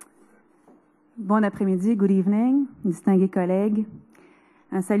 Bon après-midi, good evening, distingués collègues.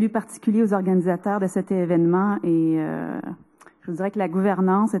 Un salut particulier aux organisateurs de cet événement et je vous dirais que la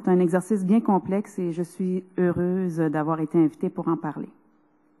gouvernance est un exercice bien complexe et je suis heureuse d'avoir été invitée pour en parler.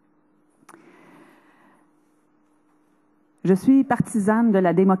 Je suis partisane de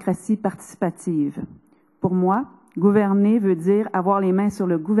la démocratie participative. Pour moi, gouverner veut dire avoir les mains sur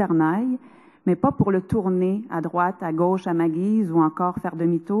le gouvernail, mais pas pour le tourner à droite, à gauche, à ma guise ou encore faire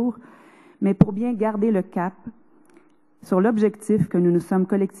demi-tour, mais pour bien garder le cap sur l'objectif que nous nous sommes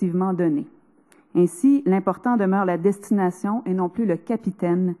collectivement donné. Ainsi, l'important demeure la destination et non plus le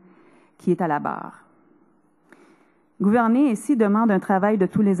capitaine qui est à la barre. Gouverner ici demande un travail de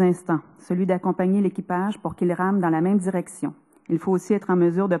tous les instants, celui d'accompagner l'équipage pour qu'il rame dans la même direction. Il faut aussi être en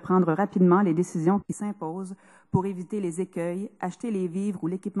mesure de prendre rapidement les décisions qui s'imposent pour éviter les écueils, acheter les vivres ou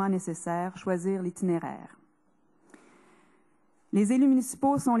l'équipement nécessaire, choisir l'itinéraire. Les élus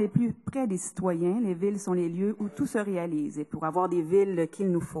municipaux sont les plus près des citoyens, les villes sont les lieux où tout se réalise. Et pour avoir des villes qu'il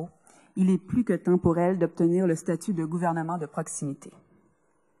nous faut, il est plus que temps pour elles d'obtenir le statut de gouvernement de proximité.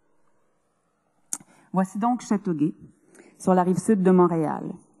 Voici donc Châteauguay, sur la rive sud de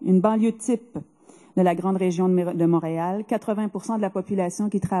Montréal. une banlieue type de la grande région de Montréal, 80% de la population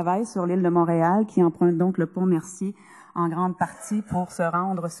qui travaille sur l'île de Montréal, qui emprunte donc le pont Mercier en grande partie pour se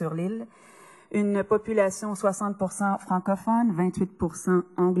rendre sur l'île. Une population 60% francophone, 28%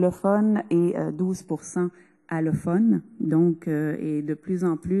 anglophone et 12% allophone. Donc, et de plus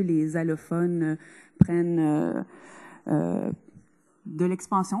en plus, les allophones prennent de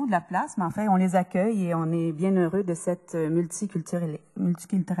l'expansion de la place, mais en fait, on les accueille et on est bien heureux de cette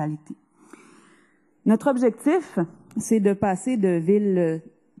multiculturalité. Notre objectif, c'est de passer de ville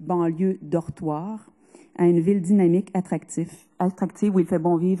banlieue dortoir à une ville dynamique, attractive où il fait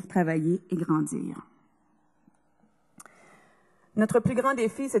bon vivre, travailler et grandir. Notre plus grand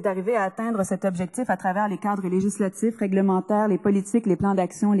défi, c'est d'arriver à atteindre cet objectif à travers les cadres législatifs, réglementaires, les politiques, les plans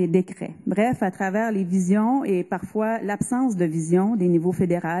d'action, les décrets. Bref, à travers les visions et parfois l'absence de vision des niveaux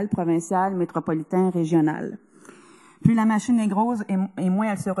fédéral, provincial, métropolitain, régional. Plus la machine est grosse et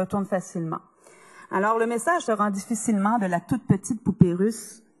moins elle se retourne facilement. Alors, le message se rend difficilement de la toute petite poupée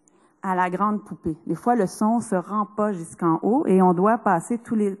russe à la grande poupée. Des fois, le son se rend pas jusqu'en haut et on doit passer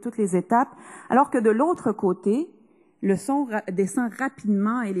toutes les étapes, alors que de l'autre côté, le son descend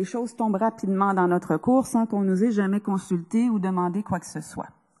rapidement et les choses tombent rapidement dans notre cours sans qu'on nous ait jamais consulté ou demandé quoi que ce soit.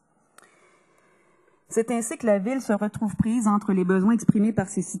 C'est ainsi que la Ville se retrouve prise entre les besoins exprimés par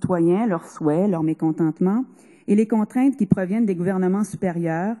ses citoyens, leurs souhaits, leurs mécontentements, et les contraintes qui proviennent des gouvernements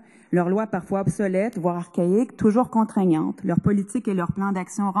supérieurs, leurs lois parfois obsolètes, voire archaïques, toujours contraignantes, leurs politiques et leurs plans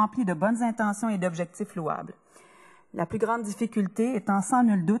d'action remplis de bonnes intentions et d'objectifs louables. La plus grande difficulté étant sans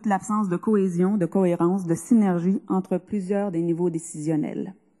nul doute l'absence de cohésion, de cohérence, de synergie entre plusieurs des niveaux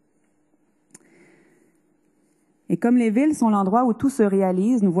décisionnels. Et comme les villes sont l'endroit où tout se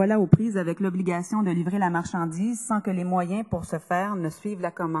réalise, nous voilà aux prises avec l'obligation de livrer la marchandise sans que les moyens pour ce faire ne suivent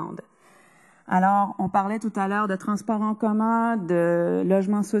la commande. Alors, on parlait tout à l'heure de transports en commun, de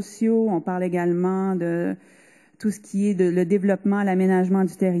logements sociaux, on parle également de tout ce qui est le développement, l'aménagement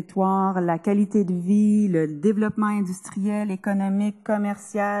du territoire, la qualité de vie, le développement industriel, économique,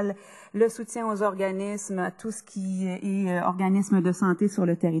 commercial, le soutien aux organismes, tout ce qui est organismes de santé sur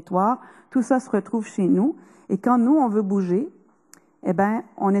le territoire. Tout ça se retrouve chez nous. Et quand nous, on veut bouger, eh bien,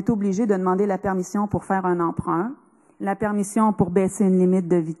 on est obligé de demander la permission pour faire un emprunt, la permission pour baisser une limite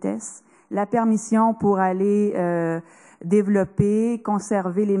de vitesse, la permission pour aller développer,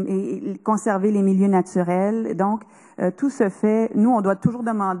 conserver les milieux naturels. Donc, tout se fait, nous, on doit toujours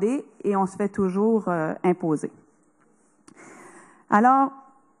demander et on se fait toujours imposer. Alors,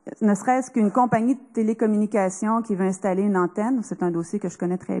 ne serait-ce qu'une compagnie de télécommunications qui veut installer une antenne, c'est un dossier que je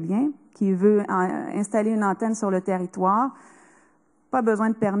connais très bien, qui veut installer une antenne sur le territoire, pas besoin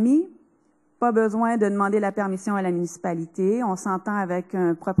de permis, pas besoin de demander la permission à la municipalité. On s'entend avec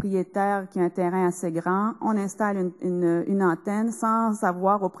un propriétaire qui a un terrain assez grand. On installe une antenne sans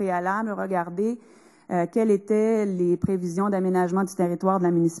savoir au préalable regarder quelles étaient les prévisions d'aménagement du territoire de la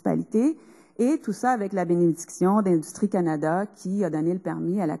municipalité. Et tout ça avec la bénédiction d'Industrie Canada qui a donné le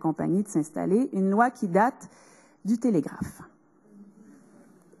permis à la compagnie de s'installer. Une loi qui date du télégraphe.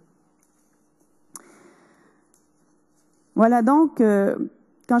 Voilà donc...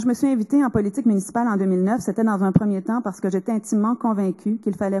 Quand je me suis invitée en politique municipale en 2009, c'était dans un premier temps parce que j'étais intimement convaincue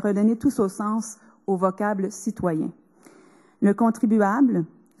qu'il fallait redonner tout son sens au vocable citoyen. Le contribuable,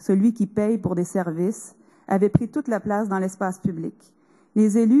 celui qui paye pour des services, avait pris toute la place dans l'espace public.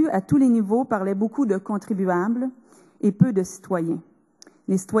 Les élus, à tous les niveaux, parlaient beaucoup de contribuables et peu de citoyens.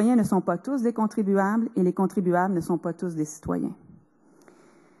 Les citoyens ne sont pas tous des contribuables et les contribuables ne sont pas tous des citoyens.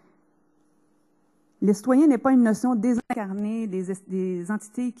 Les citoyens n'est pas une notion désincarnée des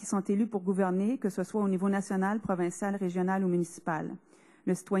entités qui sont élues pour gouverner, que ce soit au niveau national, provincial, régional ou municipal.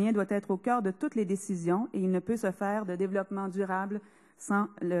 Le citoyen doit être au cœur de toutes les décisions et il ne peut se faire de développement durable sans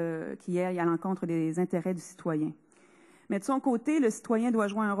qu'il aille à l'encontre des intérêts du citoyen. Mais de son côté, le citoyen doit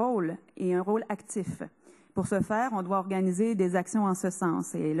jouer un rôle et un rôle actif. Pour ce faire, on doit organiser des actions en ce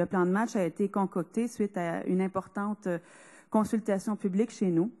sens. Et le plan de match a été concocté suite à une importante consultation publique chez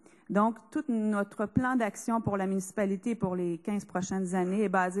nous. Donc, tout notre plan d'action pour la municipalité pour les 15 prochaines années est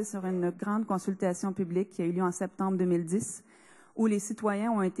basé sur une grande consultation publique qui a eu lieu en septembre 2010, où les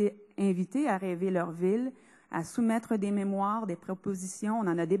citoyens ont été invités à rêver leur ville, à soumettre des mémoires, des propositions. On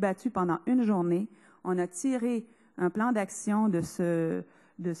en a débattu pendant une journée. On a tiré un plan d'action de cette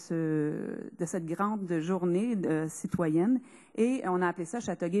grande journée citoyenne et on a appelé ça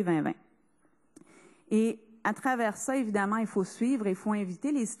Châteauguay 2020. Et à travers ça, évidemment, il faut suivre et il faut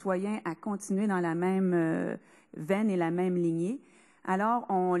inviter les citoyens à continuer dans la même veine et la même lignée. Alors,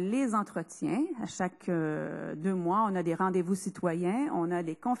 on les entretient à chaque 2 mois. On a des rendez-vous citoyens. On a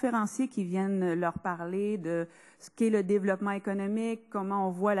des conférenciers qui viennent leur parler de ce qu'est le développement économique, comment on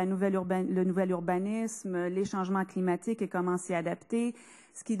voit le nouvel urbanisme, les changements climatiques et comment s'y adapter,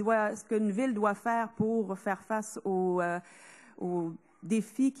 ce qu'une ville doit faire pour faire face aux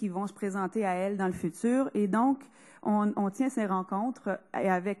défis qui vont se présenter à elle dans le futur. Et donc, on tient ces rencontres et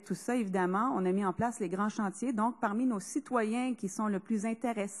avec tout ça, évidemment, on a mis en place les grands chantiers. Donc, parmi nos citoyens qui sont le plus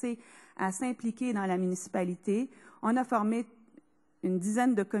intéressés à s'impliquer dans la municipalité, on a formé une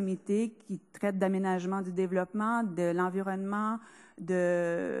dizaine de comités qui traitent d'aménagement du développement, de l'environnement,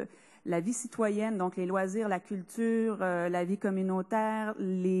 de la vie citoyenne, donc les loisirs, la culture, la vie communautaire,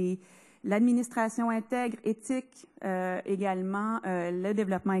 l'administration intègre, éthique, également le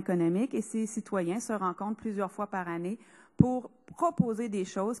développement économique. Et ces citoyens se rencontrent plusieurs fois par année pour proposer des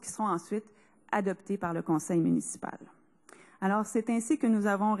choses qui seront ensuite adoptées par le conseil municipal. Alors, c'est ainsi que nous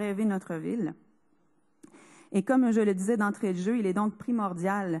avons rêvé notre ville. Et comme je le disais d'entrée de jeu, il est donc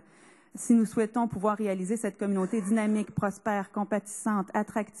primordial, si nous souhaitons pouvoir réaliser cette communauté dynamique, prospère, compatissante,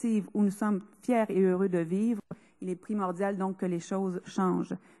 attractive, où nous sommes fiers et heureux de vivre, il est primordial donc que les choses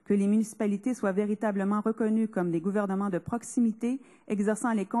changent, que les municipalités soient véritablement reconnues comme des gouvernements de proximité,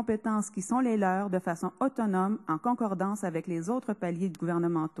 exerçant les compétences qui sont les leurs de façon autonome, en concordance avec les autres paliers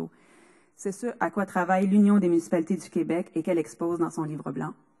gouvernementaux. C'est ce à quoi travaille l'Union des municipalités du Québec et qu'elle expose dans son livre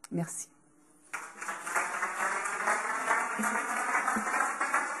blanc. Merci.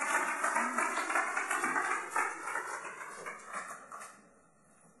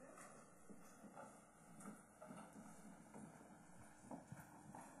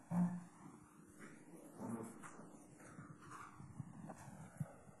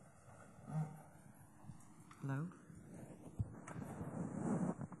 Hello?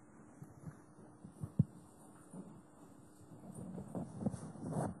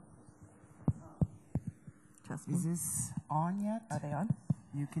 Testing. Is this on yet? Are they on?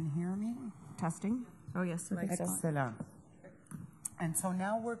 You can hear me? Testing? Oh, yes. Excellent. And so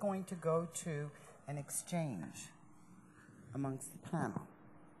now we're going to go to an exchange amongst the panel.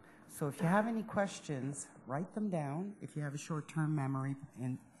 So if you have any questions, write them down if you have a short-term memory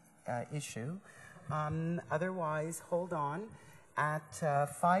issue. Otherwise, hold on. At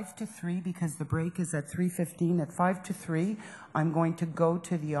 5 to 3, because the break is at 3:15, at 5 to 3, I'm going to go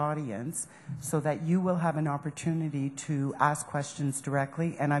to the audience so that you will have an opportunity to ask questions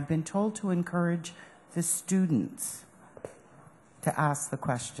directly. And I've been told to encourage the students to ask the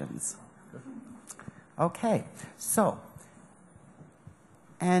questions. Okay, so,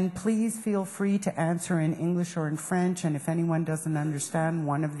 and please feel free to answer in English or in French, and if anyone doesn't understand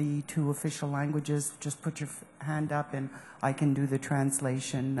one of the 2 official languages, just put your hand up and I can do the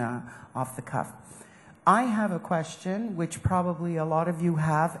translation off the cuff. I have a question, which probably a lot of you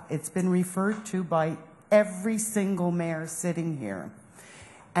have. It's been referred to by every single mayor sitting here,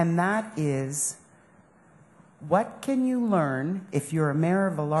 and that is, what can you learn if you're a mayor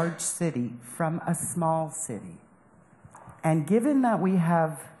of a large city from a small city? And given that we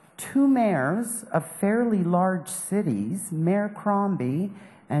have 2 mayors of fairly large cities, Mayor Crombie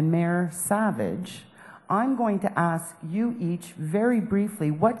and Mayor Savage, I'm going to ask you each very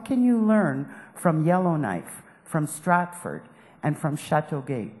briefly, what can you learn from Yellowknife, from Stratford, and from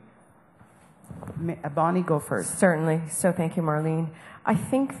Chateauguay? Bonnie, go first. Certainly. So thank you, Marlene. I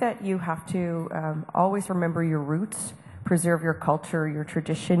think that you have to always remember your roots, preserve your culture, your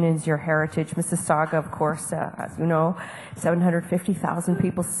traditions, your heritage. Mississauga, of course, as you know, 750,000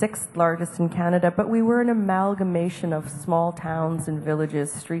 people, 6th largest in Canada, but we were an amalgamation of small towns and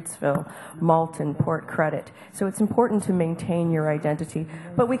villages, Streetsville, Malton, Port Credit. So it's important to maintain your identity,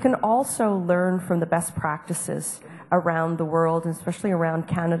 but we can also learn from the best practices around the world, and especially around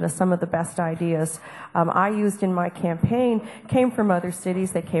Canada. Some of the best ideas I used in my campaign came from other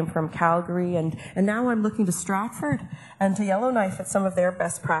cities. They came from Calgary, and now I'm looking to Stratford and to Yellowknife at some of their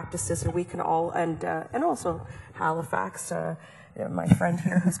best practices, and we can all, and also Halifax. My friend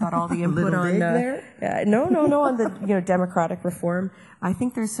here who's got all the input on on the democratic reform. I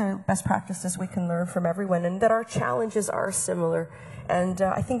think there's best practices we can learn from everyone, and that our challenges are similar. And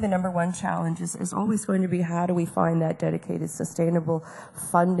I think the number one challenge is always going to be, how do we find that dedicated, sustainable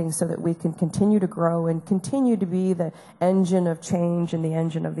funding so that we can continue to grow and continue to be the engine of change and the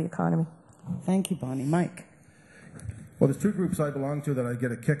engine of the economy? Thank you, Bonnie. Mike? Well, there's 2 groups I belong to that I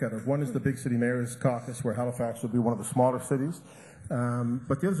get a kick out of. One is the Big City Mayors Caucus, where Halifax would be one of the smaller cities.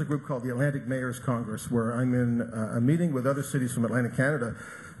 But the other is a group called the Atlantic Mayors Congress, where I'm in a meeting with other cities from Atlantic Canada,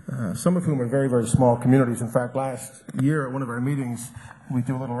 some of whom are very, very small communities. In fact, last year at one of our meetings, we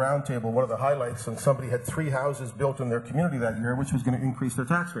do a little round table, what are the highlights, and somebody had 3 houses built in their community that year, which was going to increase their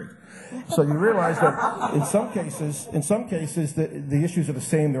tax rate. So you realize that in some cases, the issues are the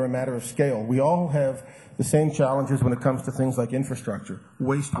same, they're a matter of scale. We all have the same challenges when it comes to things like infrastructure,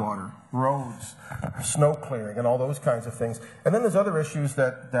 wastewater, roads, snow clearing, and all those kinds of things. And then there's other issues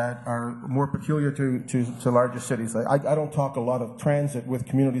that are more peculiar to larger cities. I don't talk a lot of transit with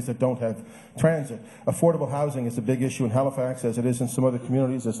communities that don't have transit. Affordable housing is a big issue in Halifax, as it is in some other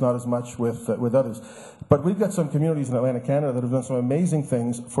communities. It's not as much with others. But we've got some communities in Atlantic Canada that have done some amazing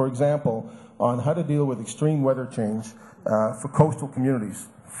things, for example, on how to deal with extreme weather change for coastal communities,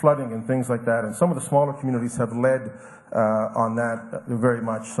 flooding and things like that. And some of the smaller communities have led on that very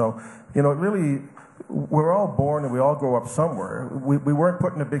much. So, you know, really, we're all born and we all grow up somewhere. We weren't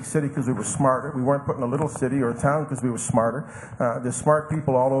put in a big city because we were smarter. We weren't put in a little city or a town because we were smarter. There's smart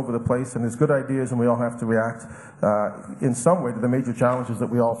people all over the place, and there's good ideas, and we all have to react in some way to the major challenges that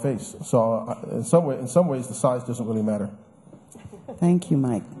we all face. So in some ways, the size doesn't really matter. Thank you,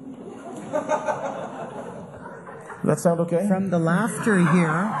 Mike. Does that sound okay? From the laughter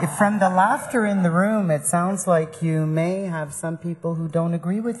here, from the laughter in the room, it sounds like you may have some people who don't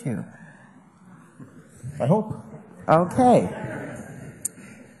agree with you. I hope. Okay.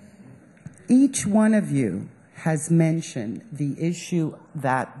 Each one of you has mentioned the issue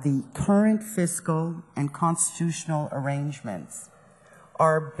that the current fiscal and constitutional arrangements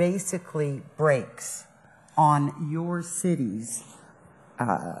are basically brakes on your city's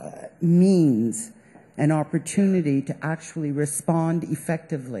means an opportunity to actually respond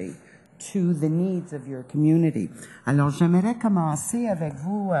effectively to the needs of your community. Alors, j'aimerais commencer avec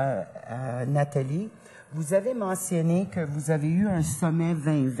vous, Nathalie. Vous avez mentionné que vous avez eu un sommet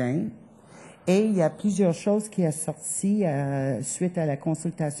 2020 et il y a plusieurs choses qui sont sorties suite à la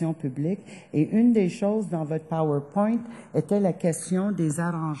consultation publique. Et une des choses dans votre PowerPoint était la question des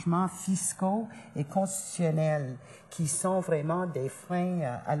arrangements fiscaux et constitutionnels qui sont vraiment des freins.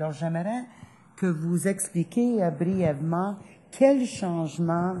 Alors, j'aimerais que vous expliquiez brièvement quels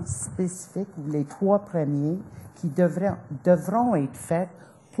changements spécifiques, ou les 3 premiers, qui devront être faits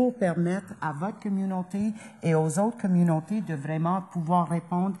pour permettre à votre communauté et aux autres communautés de vraiment pouvoir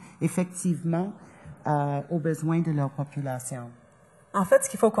répondre effectivement aux besoins de leur population. En fait, ce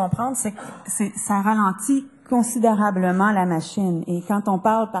qu'il faut comprendre, c'est que ça ralentit considérablement la machine. Et quand on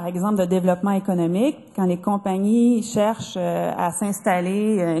parle, par exemple, de développement économique, quand les compagnies cherchent à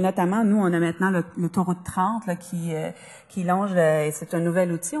s'installer, notamment, nous, on a maintenant l'autoroute 30 là, qui longe, et c'est un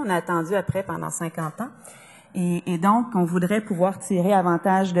nouvel outil. On a attendu après pendant 50 ans. Et donc, on voudrait pouvoir tirer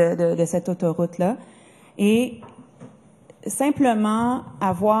avantage de cette autoroute-là. Et simplement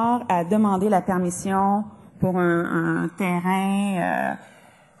avoir à demander la permission pour un terrain,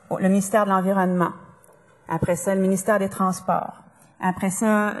 le ministère de l'Environnement. Après ça, le ministère des Transports. Après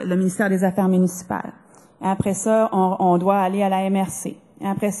ça, le ministère des Affaires municipales. Après ça, on doit aller à la MRC.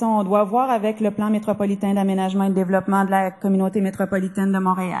 Après ça, on doit voir avec le plan métropolitain d'aménagement et de développement de la communauté métropolitaine de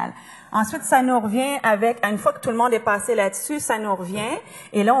Montréal. Ensuite, ça nous revient avec, une fois que tout le monde est passé là-dessus, ça nous revient.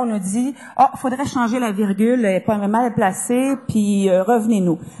 Et là, on nous dit, faudrait changer la virgule, elle est pas mal placée, puis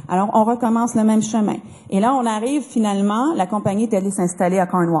revenez-nous. Alors, on recommence le même chemin. Et là, on arrive finalement, la compagnie est allée s'installer à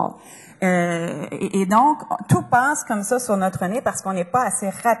Cornwall. Et donc, tout passe comme ça sur notre nez parce qu'on n'est pas assez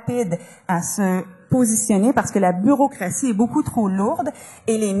rapide à se positionner, parce que la bureaucratie est beaucoup trop lourde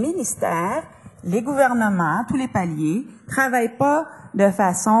et les ministères, les gouvernements, tous les paliers, travaillent pas de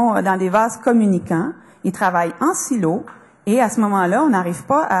façon dans des vases communicants. Ils travaillent en silo et à ce moment-là, on n'arrive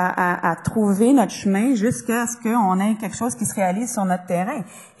pas à trouver notre chemin jusqu'à ce qu'on ait quelque chose qui se réalise sur notre terrain.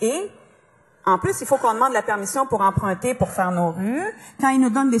 Et en plus, il faut qu'on demande la permission pour emprunter, pour faire nos rues. Quand ils nous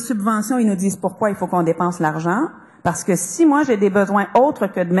donnent des subventions, ils nous disent pourquoi il faut qu'on dépense l'argent. Parce que si moi, j'ai des besoins autres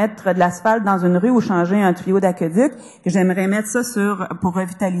que de mettre de l'asphalte dans une rue ou changer un tuyau d'aqueduc, que j'aimerais mettre ça pour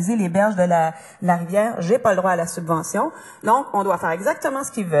revitaliser les berges de la rivière, j'ai pas le droit à la subvention. Donc, on doit faire exactement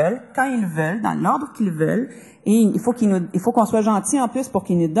ce qu'ils veulent, quand ils veulent, dans l'ordre qu'ils veulent. Et il faut qu'on soit gentil en plus pour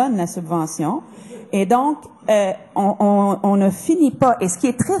qu'ils nous donnent la subvention. Et donc, on ne finit pas. Et ce qui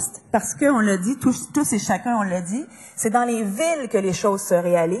est triste, parce qu'on l'a dit, tous et chacun, on l'a dit, c'est dans les villes que les choses se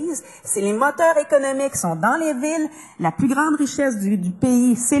réalisent. C'est les moteurs économiques sont dans les villes. La plus grande richesse du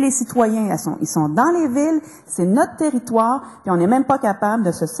pays, c'est les citoyens. Ils sont dans les villes. C'est notre territoire. Puis on n'est même pas capable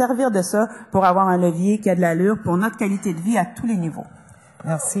de se servir de ça pour avoir un levier qui a de l'allure pour notre qualité de vie à tous les niveaux.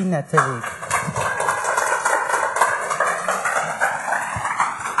 Merci, Nathalie.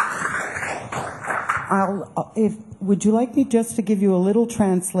 Would you like me just to give you a little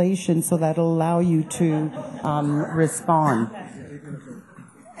translation so that'll allow you to respond?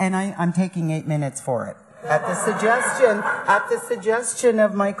 And I'm taking 8 minutes for it. at the suggestion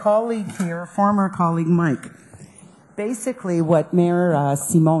of my colleague here, former colleague Mike. Basically, what Mayor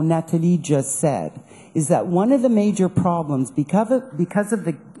Nathalie just said is that one of the major problems, because of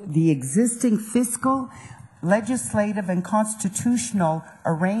the existing fiscal, legislative, and constitutional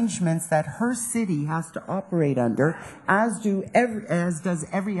arrangements that her city has to operate under, as does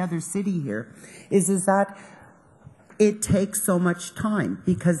every other city here, is that it takes so much time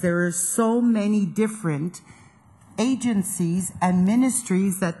because there are so many different agencies and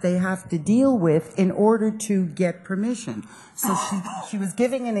ministries that they have to deal with in order to get permission. So she was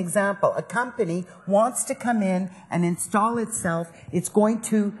giving an example. A company wants to come in and install itself. It's going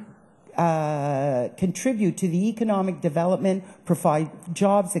to contribute to the economic development, provide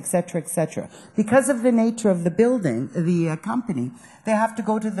jobs, etc., etc. Because of the nature of the building, the company, they have to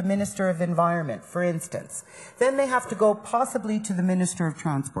go to the Minister of Environment, for instance. Then they have to go possibly to the Minister of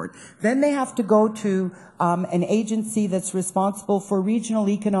Transport. Then they have to go to an agency that's responsible for regional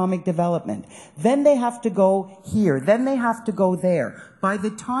economic development. Then they have to go here. Then they have to go there. By the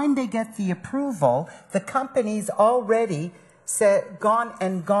time they get the approval, the company's already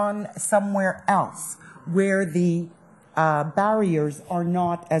gone somewhere else where the barriers are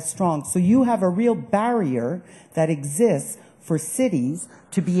not as strong. So you have a real barrier that exists for cities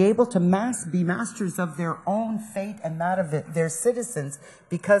to be able to be masters of their own fate and that of their citizens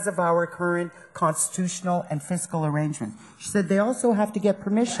because of our current constitutional and fiscal arrangements. She said they also have to get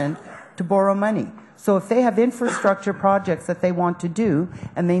permission to borrow money. So if they have infrastructure projects that they want to do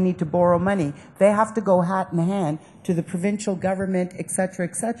and they need to borrow money, they have to go hat in hand to the provincial government, et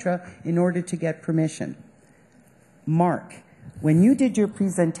cetera, in order to get permission. Mark, when you did your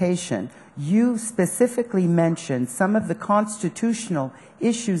presentation, you specifically mentioned some of the constitutional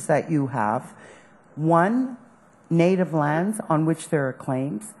issues that you have. One, native lands on which there are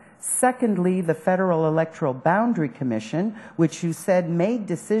claims. Secondly, the Federal Electoral Boundary Commission, which you said made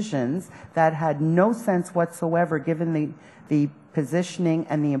decisions that had no sense whatsoever given the positioning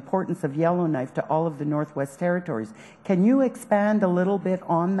and the importance of Yellowknife to all of the Northwest Territories. Can you expand a little bit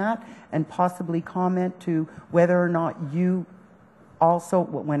on that and possibly comment to whether or not you also,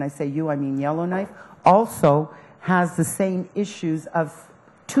 when I say you, I mean Yellowknife, also has the same issues of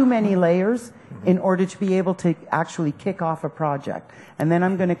too many layers in order to be able to actually kick off a project. And then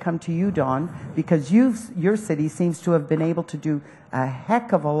I'm going to come to you, Don, because your city seems to have been able to do a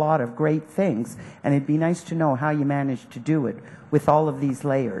heck of a lot of great things, and it'd be nice to know how you managed to do it with all of these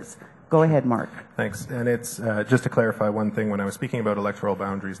layers. Go ahead, Mark. Thanks. And it's just to clarify one thing. When I was speaking about electoral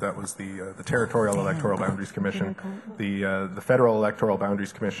boundaries, that was the Territorial Electoral Boundaries Commission. The Federal Electoral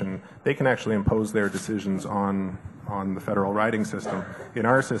Boundaries Commission, they can actually impose their decisions on the federal riding system. In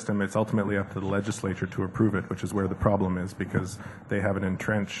our system, it's ultimately up to the legislature to approve it, which is where the problem is, because they have an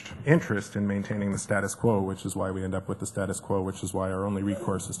entrenched interest in maintaining the status quo, which is why we end up with the status quo, which is why our only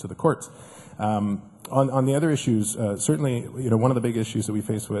recourse is to the courts. On the other issues, certainly, one of the big issues that we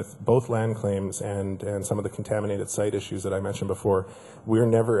face with both land claims and some of the contaminated site issues that I mentioned before, we're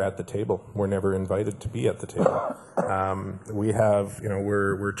never at the table. We're never invited to be at the table. We have,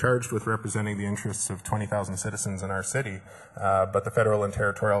 we're charged with representing the interests of 20,000 citizens in our city, but the federal and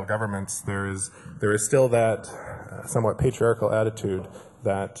territorial governments, there is still that somewhat patriarchal attitude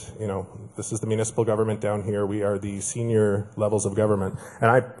that, this is the municipal government down here, we are the senior levels of government.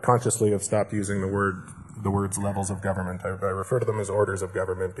 And I consciously have stopped using the words levels of government. I refer to them as orders of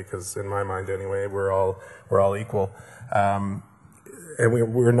government because in my mind anyway, we're all equal. And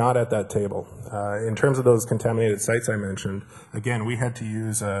we're not at that table. In terms of those contaminated sites I mentioned, again, we had to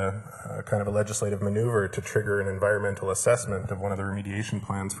use a kind of a legislative maneuver to trigger an environmental assessment of one of the remediation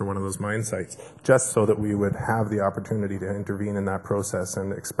plans for one of those mine sites, just so that we would have the opportunity to intervene in that process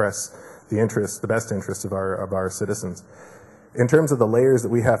and express the best interests of our citizens. In terms of the layers that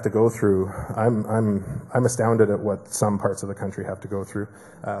we have to go through, I'm astounded at what some parts of the country have to go through.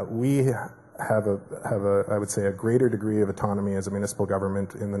 We have I would say, a greater degree of autonomy as a municipal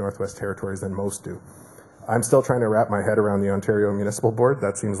government in the Northwest Territories than most do. I'm still trying to wrap my head around the Ontario Municipal Board.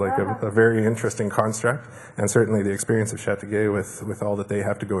 That seems like a very interesting construct, and certainly the experience of Chateauguay with all that they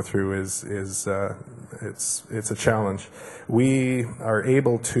have to go through is it's a challenge. We are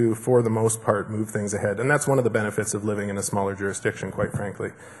able to, for the most part, move things ahead, and that's one of the benefits of living in a smaller jurisdiction, quite frankly.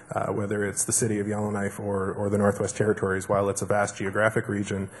 Whether it's the city of Yellowknife or the Northwest Territories, while it's a vast geographic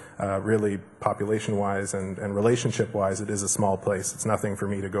region, really population-wise and relationship-wise, it is a small place. It's nothing for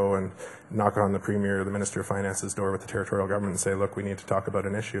me to go and knock on the Premier or the Minister Minister of Finance's door with the territorial government and say, look, we need to talk about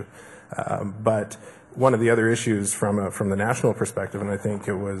an issue. But one of the other issues from the national perspective, and I think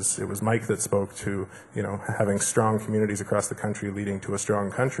it was Mike that spoke to, having strong communities across the country leading to a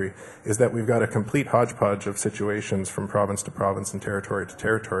strong country, is that we've got a complete hodgepodge of situations from province to province and territory to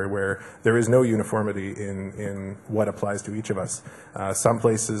territory where there is no uniformity in what applies to each of us. Some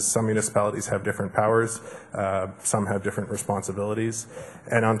places, some municipalities have different powers, some have different responsibilities,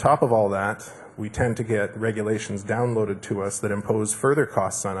 and on top of all that, we tend to get regulations downloaded to us that impose further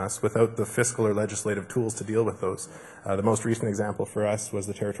costs on us without the fiscal or legislative tools to deal with those. The most recent example for us was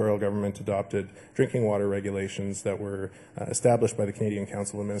the territorial government adopted drinking water regulations that were established by the Canadian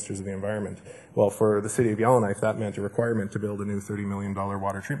Council of Ministers of the Environment. Well, for the City of Yellowknife, that meant a requirement to build a new $30 million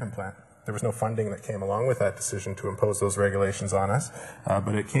water treatment plant. There was no funding that came along with that decision to impose those regulations on us,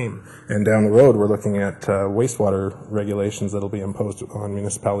 but it came. And down the road, we're looking at wastewater regulations that will be imposed on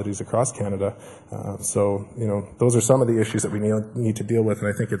municipalities across Canada. So, those are some of the issues that we need to deal with, and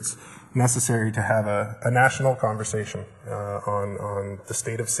I think it's necessary to have a national conversation on the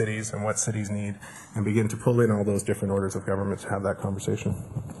state of cities and what cities need, and begin to pull in all those different orders of government to have that conversation.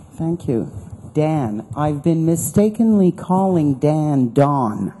 Thank you. Dan, I've been mistakenly calling Dan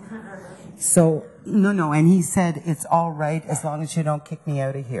Don. So, no, and he said it's all right as long as you don't kick me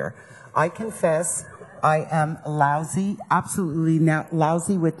out of here. I confess I am lousy, absolutely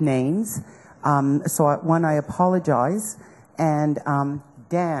lousy with names. So, I apologize. And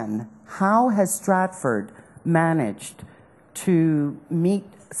Dan, how has Stratford managed to meet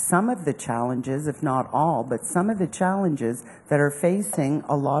some of the challenges, if not all, but some of the challenges that are facing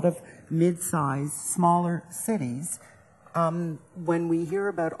a lot of mid-sized, smaller cities? When we hear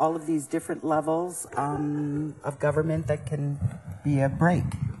about all of these different levels of government that can be a break.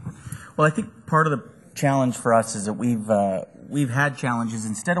 Well, I think part of the challenge for us is that we've had challenges.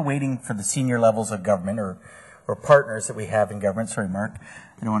 Instead of waiting for the senior levels of government or partners that we have in government, sorry, Mark,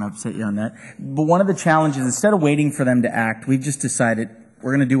 I don't want to upset you on that. But one of the challenges, instead of waiting for them to act, we've just decided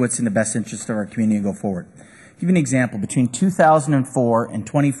we're going to do what's in the best interest of our community and go forward. I'll give you an example. Between 2004 and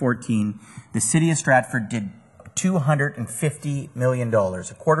 2014, the City of Stratford did $250 million,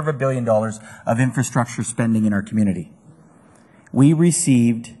 $250 million of infrastructure spending in our community. We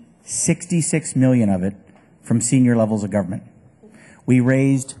received $66 million of it from senior levels of government. We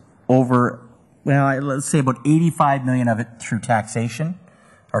raised over, let's say about $85 million of it through taxation,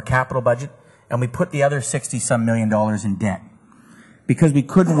 our capital budget, and we put the other $60-some million in debt because we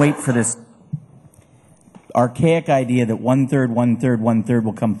couldn't wait for this archaic idea that one-third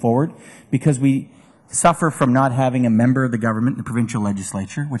will come forward, because we suffer from not having a member of the government in the provincial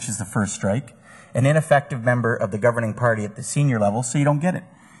legislature, which is the first strike, an ineffective member of the governing party at the senior level, so you don't get it.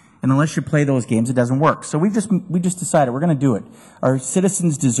 And unless you play those games, it doesn't work. So we just decided we're going to do it. Our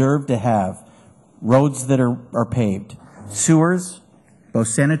citizens deserve to have roads that are paved, sewers, both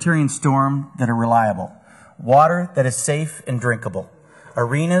sanitary and storm, that are reliable, water that is safe and drinkable,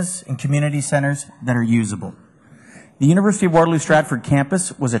 arenas and community centers that are usable. The University of Waterloo Stratford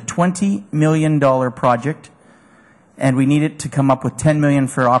campus was a $20 million project, and we needed to come up with $10 million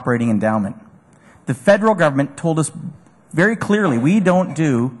for operating endowment. The federal government told us very clearly we don't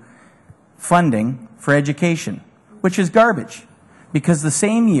do funding for education, which is garbage, because the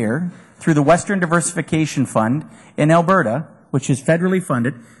same year, through the Western Diversification Fund in Alberta, which is federally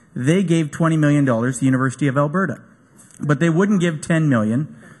funded, they gave $20 million to the University of Alberta. But they wouldn't give $10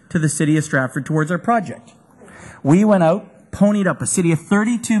 million to the City of Stratford towards our project. We went out, ponied up a city of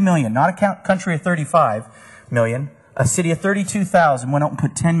 32 million, not a country of 35 million, a city of 32,000, went out and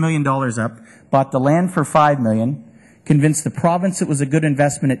put $10 million up, bought the land for $5 million, convinced the province it was a good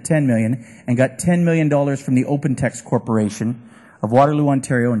investment at $10 million, and got $10 million from the OpenText Corporation of Waterloo,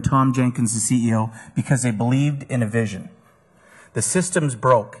 Ontario, and Tom Jenkins, the CEO, because they believed in a vision. The system's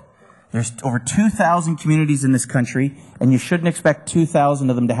broke. There's over 2,000 communities in this country, and you shouldn't expect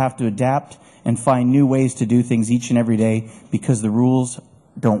 2,000 of them to have to adapt and find new ways to do things each and every day, because the rules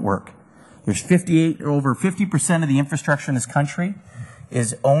don't work. There's over 50% of the infrastructure in this country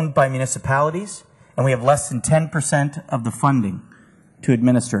is owned by municipalities, and we have less than 10% of the funding to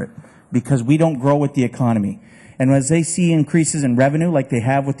administer it, because we don't grow with the economy. And as they see increases in revenue, like they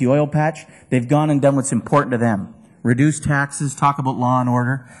have with the oil patch, they've gone and done what's important to them. Reduce taxes, talk about law and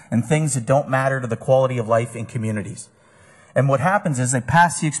order, and things that don't matter to the quality of life in communities. And what happens is they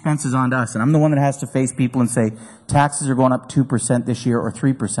pass the expenses on to us. And I'm the one that has to face people and say, taxes are going up 2% this year or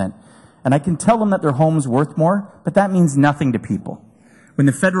 3%. And I can tell them that their home's worth more, but that means nothing to people. When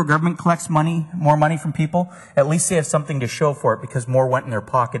the federal government collects more money from people, at least they have something to show for it, because more went in their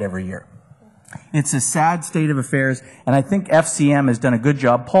pocket every year. It's a sad state of affairs, and I think FCM has done a good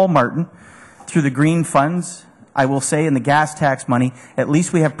job. Paul Martin, through the green funds, I will say, in the gas tax money, at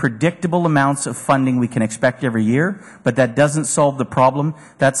least we have predictable amounts of funding we can expect every year, but that doesn't solve the problem.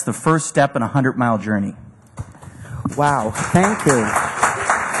 That's the first step in a 100-mile journey. Wow, thank you.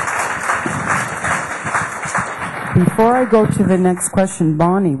 Before I go to the next question,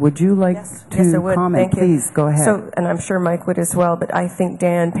 Bonnie, would you like to comment? Please, go ahead. So, and I'm sure Mike would as well, but I think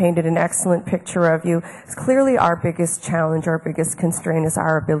Dan painted an excellent picture of you. It's clearly our biggest challenge, our biggest constraint is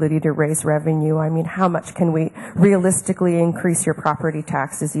our ability to raise revenue. I mean, how much can we realistically increase your property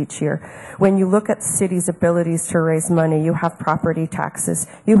taxes each year? When you look at cities' abilities to raise money, you have property taxes,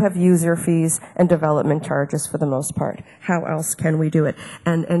 you have user fees and development charges for the most part. How else can we do it?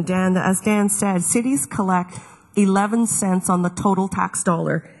 And Dan, as Dan said, cities collect 11 cents on the total tax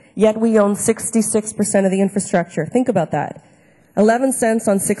dollar, yet we own 66% of the infrastructure. Think about that. 11 cents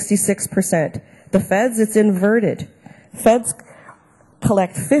on 66%. The feds, it's inverted. Feds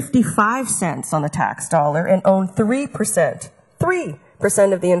collect 55 cents on the tax dollar and own 3%.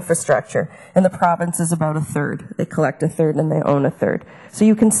 3% of the infrastructure. And the province is about a third. They collect a third and they own a third. So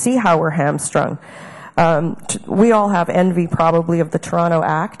you can see how we're hamstrung. We all have envy probably of the Toronto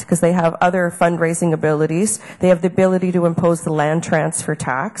Act because they have other fundraising abilities. They have the ability to impose the land transfer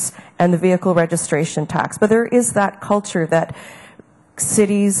tax and the vehicle registration tax. But there is that culture that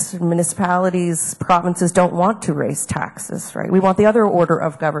cities, municipalities, provinces don't want to raise taxes, right? We want the other order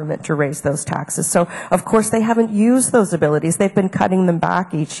of government to raise those taxes. So, of course, they haven't used those abilities. They've been cutting them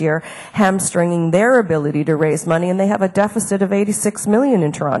back each year, hamstringing their ability to raise money, and they have a deficit of 86 million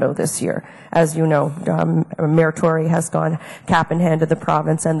in Toronto this year. As you know, Mayor Tory has gone cap in hand to the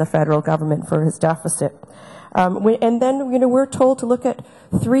province and the federal government for his deficit. And then, we're told to look at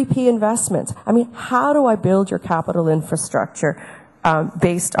 3P investments. I mean, how do I build your capital infrastructure?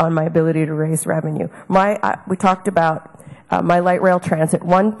 Based on my ability to raise revenue. We talked about my light rail transit,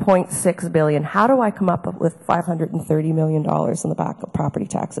 $1.6 billion. How do I come up with $530 million in the back of property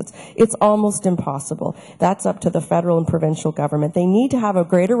taxes? It's almost impossible. That's up to the federal and provincial government. They need to have a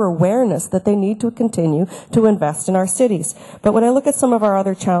greater awareness that they need to continue to invest in our cities. But when I look at some of our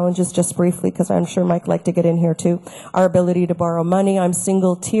other challenges, just briefly, because I'm sure Mike would like to get in here too, our ability to borrow money, I'm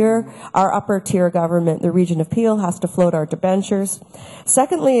single tier. Our upper tier government, the region of Peel, has to float our debentures.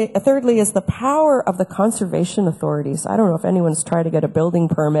 Thirdly is the power of the conservation authorities. I don't know if anyone's tried to get a building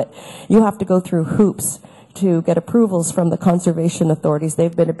permit. You have to go through hoops to get approvals from the conservation authorities.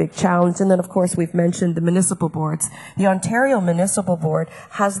 They've been a big challenge. And then, of course, we've mentioned the municipal boards. The Ontario Municipal Board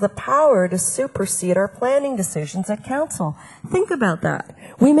has the power to supersede our planning decisions at council. Think about that.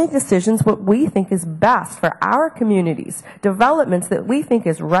 We make decisions what we think is best for our communities, developments that we think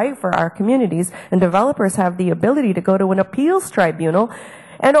is right for our communities, and developers have the ability to go to an appeals tribunal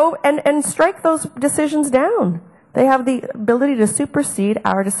and strike those decisions down. They have the ability to supersede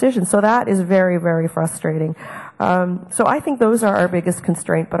our decisions. So that is very, very frustrating. So I think those are our biggest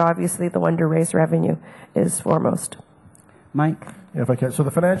constraint, but obviously the one to raise revenue is foremost. Mike? Yeah, if I can. So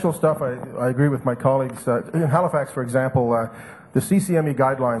the financial stuff, I agree with my colleagues. In Halifax, for example, the CCME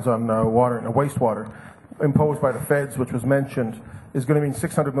guidelines on water and wastewater imposed by the feds, which was mentioned, is going to mean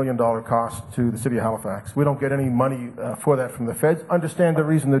 $600 million cost to the city of Halifax. We don't get any money for that from the feds. Understand the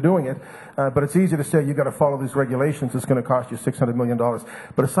reason they're doing it, but it's easy to say you've got to follow these regulations. It's going to cost you $600 million.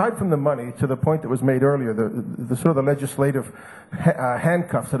 But aside from the money, to the point that was made earlier, the sort of the legislative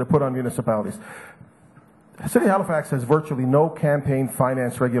handcuffs that are put on municipalities. The City of Halifax has virtually no campaign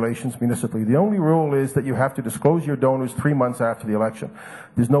finance regulations municipally. The only rule is that you have to disclose your donors 3 months after the election.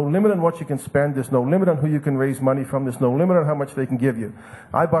 There's no limit on what you can spend. There's no limit on who you can raise money from. There's no limit on how much they can give you.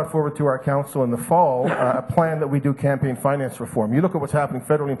 I brought forward to our council in the fall a plan that we do campaign finance reform. You look at what's happening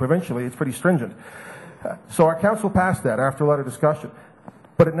federally and provincially, it's pretty stringent. So our council passed that after a lot of discussion.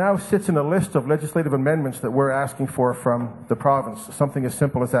 But it now sits in a list of legislative amendments that we're asking for from the province. Something as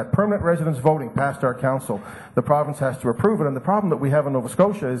simple as that. Permanent residence voting passed our council. The province has to approve it. And the problem that we have in Nova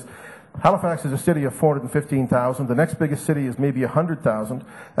Scotia is Halifax is a city of 415,000. The next biggest city is maybe 100,000.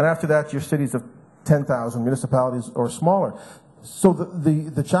 And after that, your cities of 10,000, municipalities or smaller. So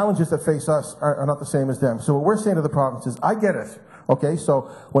the challenges that face us are not the same as them. So what we're saying to the province is, I get it. Okay, so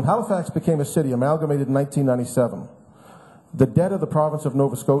when Halifax became a city, amalgamated in 1997, the debt of the province of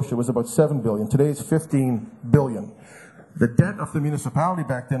Nova Scotia was about $7 billion. Today it's $15 billion. The debt of the municipality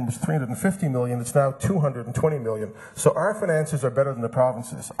back then was $350 million. It's now $220 million. So our finances are better than the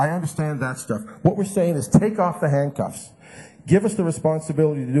provinces. I understand that stuff. What we're saying is take off the handcuffs. Give us the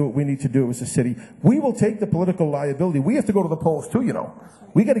responsibility to do what we need to do as a city. We will take the political liability. We have to go to the polls too, you know.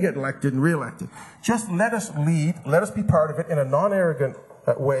 We got to get elected and re-elected. Just let us lead. Let us be part of it in a non-arrogant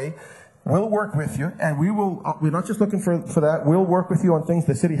way. We'll work with you, and we're not just looking for that. We'll work with you on things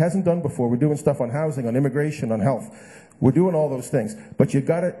the city hasn't done before. We're doing stuff on housing, on immigration, on health. We're doing all those things. But you've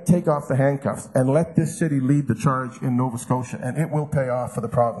got to take off the handcuffs and let this city lead the charge in Nova Scotia, and it will pay off for the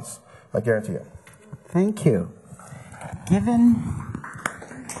province. I guarantee you. Thank you.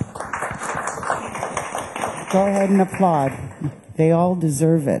 Go ahead and applaud. They all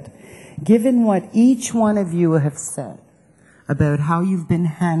deserve it. Given what each one of you have said about how you've been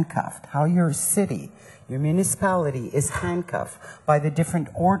handcuffed, how your city, your municipality is handcuffed by the different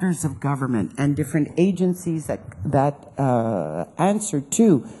orders of government and different agencies that answer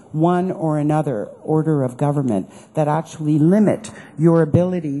to one or another order of government that actually limit your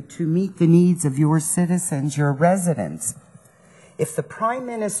ability to meet the needs of your citizens, your residents. If the Prime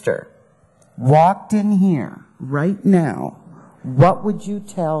Minister walked in here right now, what would you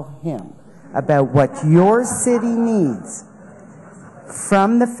tell him about what your city needs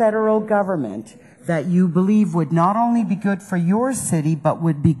from the federal government that you believe would not only be good for your city, but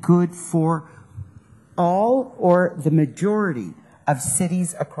would be good for all or the majority of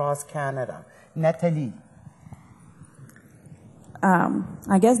cities across Canada? Nathalie.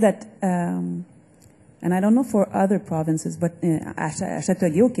 I guess that, and I don't know for other provinces, but à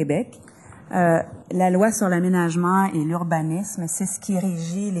Châteauguay au Québec, la loi sur l'aménagement et l'urbanisme, c'est ce qui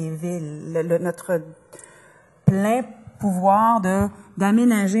régit les villes. Notre plein pouvoir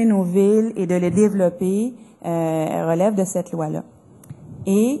d'aménager nos villes et de les développer relève de cette loi-là.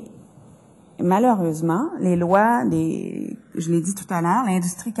 Et malheureusement, les lois, je l'ai dit tout à l'heure,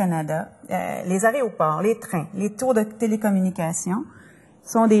 l'Industrie Canada, les aéroports, les trains, les tours de télécommunications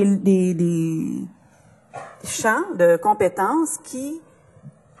sont des champs de compétences qui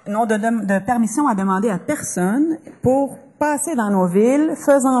n'ont de permission à demander à personne pour passer dans nos villes,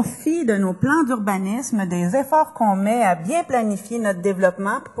 faisant fi de nos plans d'urbanisme, des efforts qu'on met à bien planifier notre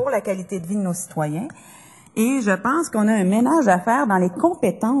développement pour la qualité de vie de nos citoyens. Et je pense qu'on a un ménage à faire dans les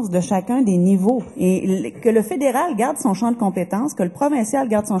compétences de chacun des niveaux. Et que le fédéral garde son champ de compétences, que le provincial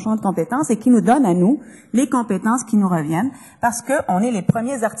garde son champ de compétences et qui nous donne à nous les compétences qui nous reviennent parce qu'on est les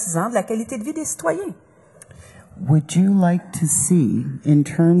premiers artisans de la qualité de vie des citoyens. Would you like to see, in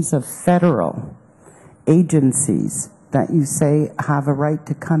terms of federal agencies that you say have a right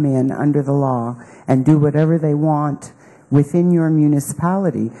to come in under the law and do whatever they want within your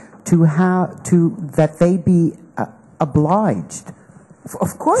municipality, that they be obliged,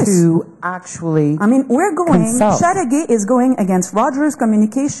 of course, to actually we're going, Châteauguay is going against Rogers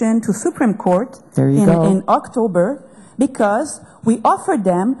Communication to Supreme Court in October because we offered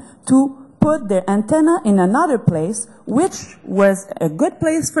them to put their antenna in another place, which was a good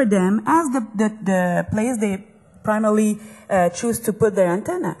place for them as the place they primarily choose to put their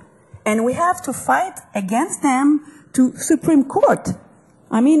antenna. And we have to fight against them to Supreme Court.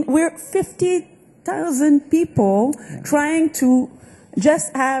 We're 50,000 people trying to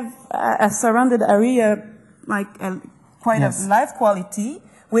just have a surrounded area, like quite a life quality,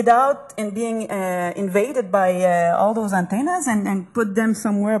 without being invaded by all those antennas and put them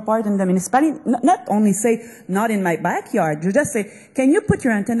somewhere apart in the municipality. Not only say, not in my backyard, you just say, can you put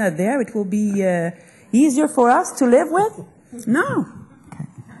your antenna there? It will be easier for us to live with? No.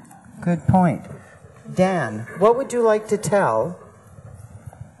 Good point. Dan, what would you like to tell?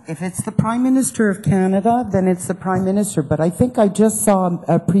 If it's the Prime Minister of Canada, then it's the Prime Minister. But I think I just saw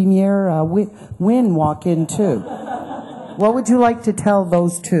a Premier Wynne walk in too. What would you like to tell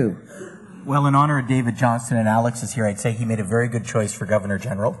those two? Well, in honor of David Johnston and Alex is here, I'd say he made a very good choice for Governor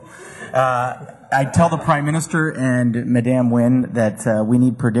General. I'd tell the Prime Minister and Madame Wynne that we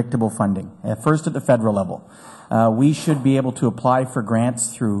need predictable funding, first at the federal level. We should be able to apply for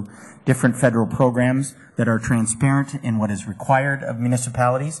grants through different federal programs that are transparent in what is required of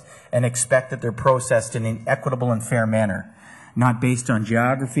municipalities and expect that they're processed in an equitable and fair manner, not based on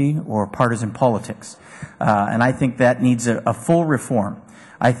geography or partisan politics. And I think that needs a full reform.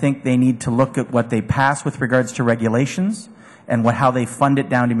 I think they need to look at what they pass with regards to regulations and how they fund it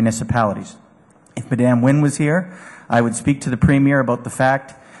down to municipalities. If Madame Wynne was here, I would speak to the Premier about the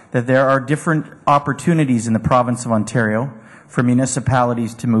fact that there are different opportunities in the province of Ontario for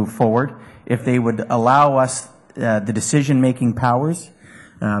municipalities to move forward if they would allow us the decision-making powers.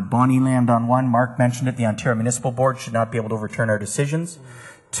 Bonnie Land on one, Mark mentioned it, the Ontario Municipal Board should not be able to overturn our decisions.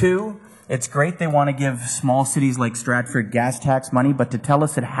 Two, it's great they want to give small cities like Stratford gas tax money, but to tell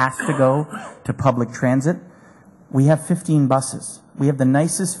us it has to go to public transit, we have 15 buses. We have the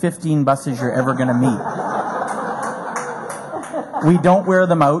nicest 15 buses you're ever going to meet. We don't wear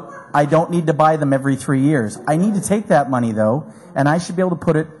them out. I don't need to buy them every 3 years. I need to take that money, though, and I should be able to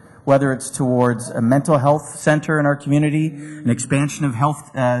put it whether it's towards a mental health center in our community, an expansion of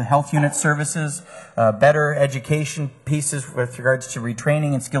health unit services, better education pieces with regards to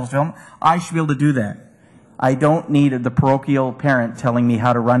retraining and skills development. I should be able to do that. I don't need the parochial parent telling me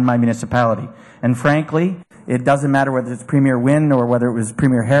how to run my municipality. And frankly, it doesn't matter whether it's Premier Wynne or whether it was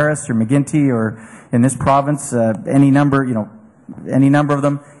Premier Harris or McGuinty or in this province, any number of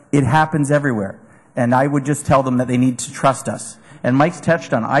them. It happens everywhere. And I would just tell them that they need to trust us. And Mike's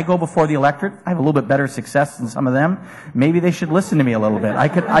touched on, I go before the electorate. I have a little bit better success than some of them. Maybe they should listen to me a little bit. I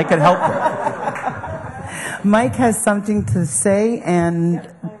could help them. Mike has something to say,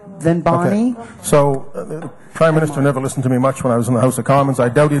 and then Bonnie. Okay. So, the Prime Minister never listened to me much when I was in the House of Commons. I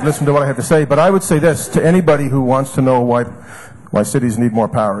doubt he'd listen to what I had to say. But I would say this to anybody who wants to know why cities need more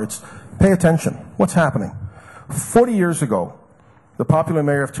power. It's pay attention. What's happening? 40 years ago, the popular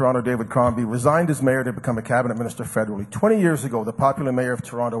mayor of Toronto, David Crombie, resigned as mayor to become a cabinet minister federally. 20 years ago, the popular mayor of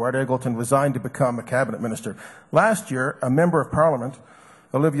Toronto, Art Eggleton, resigned to become a cabinet minister. Last year, a member of parliament,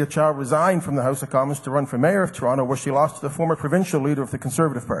 Olivia Chow, resigned from the House of Commons to run for mayor of Toronto, where she lost to the former provincial leader of the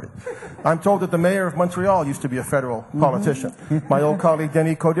Conservative Party. I'm told that the mayor of Montreal used to be a federal politician. My old colleague,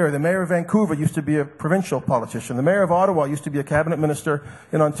 Denis Coderre. The mayor of Vancouver used to be a provincial politician. The mayor of Ottawa used to be a cabinet minister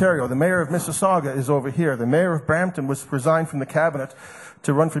in Ontario. The mayor of Mississauga is over here. The mayor of Brampton was resigned from the cabinet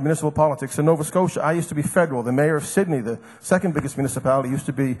to run for municipal politics. In Nova Scotia, I used to be federal. The mayor of Sydney, the second biggest municipality, used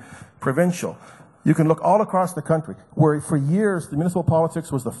to be provincial. You can look all across the country, where for years the municipal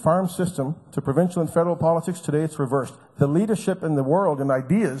politics was the farm system to provincial and federal politics. Today it's reversed. The leadership in the world and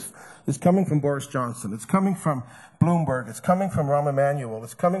ideas is coming from Boris Johnson. It's coming from Bloomberg. It's coming from Rahm Emanuel.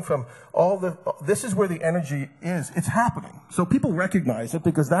 It's coming from this is where the energy is. It's happening. So people recognize it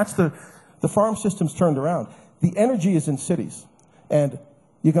because that's the farm system's turned around. The energy is in cities. And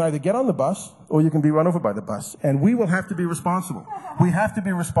you can either get on the bus or you can be run over by the bus. And we will have to be responsible. We have to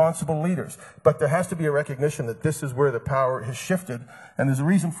be responsible leaders. But there has to be a recognition that this is where the power has shifted, and there's a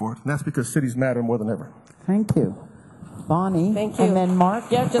reason for it, and that's because cities matter more than ever. Thank you. Bonnie. Thank you. And then Mark.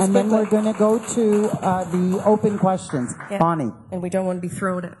 Yeah, just and then quickly. we're going to go to the open questions. Yeah. Bonnie. And we don't want to be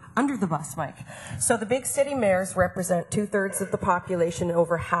thrown under the bus, Mike. So the big city mayors represent 2/3 of the population and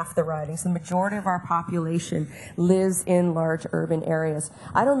over half the ridings. The majority of our population lives in large urban areas.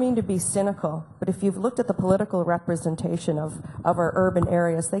 I don't mean to be cynical, but if you've looked at the political representation of our urban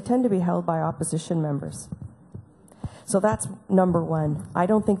areas, they tend to be held by opposition members. So that's number one. I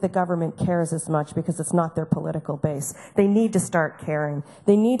don't think the government cares as much because it's not their political base. They need to start caring.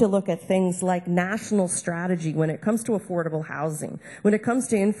 They need to look at things like national strategy when it comes to affordable housing, when it comes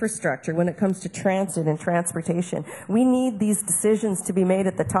to infrastructure, when it comes to transit and transportation. We need these decisions to be made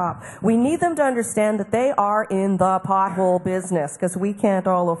at the top. We need them to understand that they are in the pothole business because we can't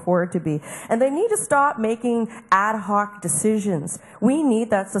all afford to be. And they need to stop making ad hoc decisions. We need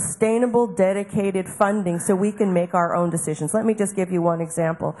that sustainable, dedicated funding so we can make our own decisions. Let me just give you one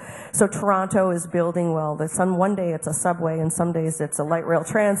example. So Toronto is building, one day it's a subway and some days it's a light rail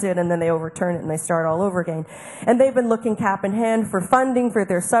transit, and then they overturn it and they start all over again. And they've been looking cap in hand for funding for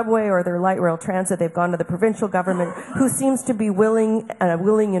their subway or their light rail transit. They've gone to the provincial government, who seems to be a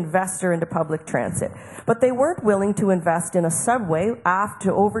willing investor into public transit. But they weren't willing to invest in a subway after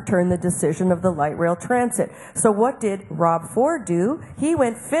to overturn the decision of the light rail transit. So what did Rob Ford do? He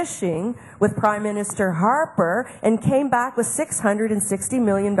went fishing with Prime Minister Harper and came back with $660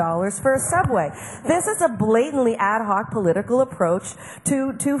 million for a subway. This is a blatantly ad hoc political approach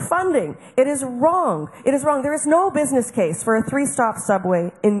to funding. It is wrong. It is wrong. There is no business case for a 3-stop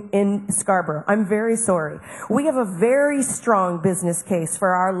subway in Scarborough. I'm very sorry. We have a very strong business case for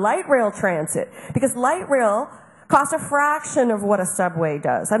our light rail transit because light rail costs a fraction of what a subway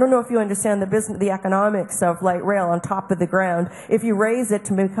does. I don't know if you understand the economics of light rail on top of the ground. If you raise it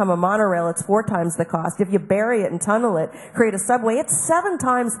to become a monorail, it's 4 times the cost. If you bury it and tunnel it, create a subway, it's 7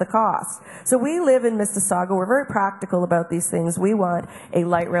 times the cost. So we live in Mississauga. We're very practical about these things. We want a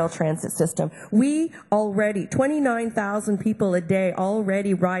light rail transit system. We already, 29,000 people a day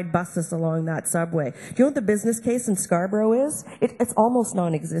already ride buses along that subway. Do you know what the business case in Scarborough is? It's almost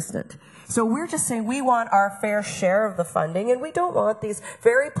non-existent. So we're just saying we want our fair share of the funding, and we don't want these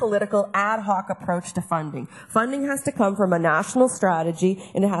very political ad hoc approach to funding. Funding has to come from a national strategy,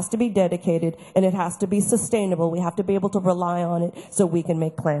 and it has to be dedicated, and it has to be sustainable. We have to be able to rely on it so we can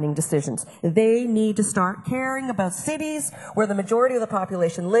make planning decisions. They need to start caring about cities where the majority of the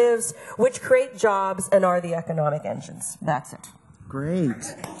population lives, which create jobs and are the economic engines. That's it.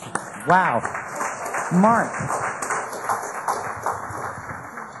 Great. Wow. Mark.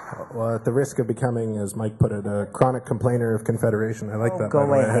 Well, at the risk of becoming, as Mike put it, a chronic complainer of Confederation, I like that. Go by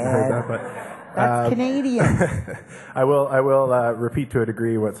the way. I hadn't ahead. heard that, That's Canadian. I will repeat to a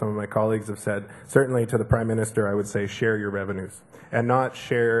degree what some of my colleagues have said. Certainly to the Prime Minister, I would say share your revenues. And not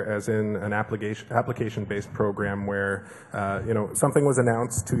share as in an application-based program where, something was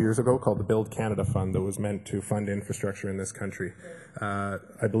announced 2 years ago called the Build Canada Fund that was meant to fund infrastructure in this country.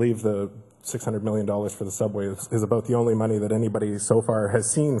 I believe the $600 million for the subway is about the only money that anybody so far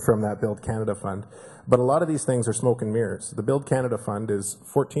has seen from that Build Canada Fund. But a lot of these things are smoke and mirrors. The Build Canada Fund is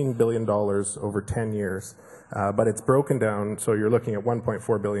 $14 billion over 10 years. But it's broken down, so you're looking at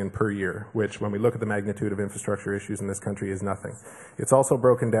 $1.4 billion per year, which, when we look at the magnitude of infrastructure issues in this country, is nothing. It's also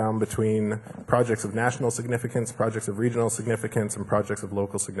broken down between projects of national significance, projects of regional significance, and projects of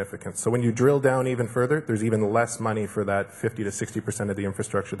local significance. So when you drill down even further, there's even less money for that 50 to 60% of the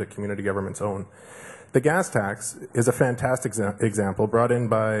infrastructure that community governments own. The gas tax is a fantastic example brought in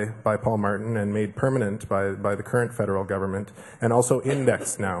by Paul Martin and made permanent by the current federal government, and also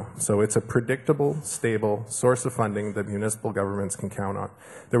indexed now. So it's a predictable, stable source of funding that municipal governments can count on.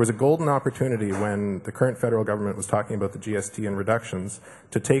 There was a golden opportunity when the current federal government was talking about the GST and reductions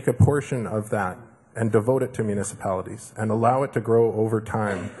to take a portion of that and devote it to municipalities and allow it to grow over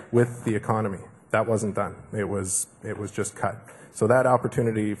time with the economy. That wasn't done. It was just cut. So that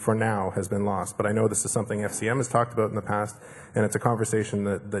opportunity for now has been lost. But I know this is something FCM has talked about in the past, and it's a conversation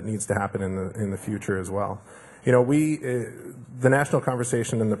that needs to happen in the future as well. You know, the national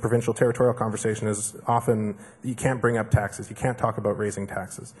conversation and the provincial territorial conversation is often, you can't bring up taxes. You can't talk about raising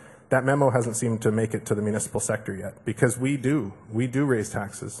taxes. That memo hasn't seemed to make it to the municipal sector yet, because we do raise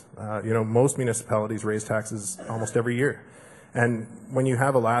taxes. Most municipalities raise taxes almost every year. And when you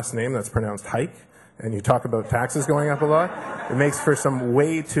have a last name that's pronounced Heyck, and you talk about taxes going up a lot, it makes for some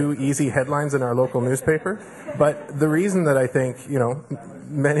way too easy headlines in our local newspaper. But the reason that I think,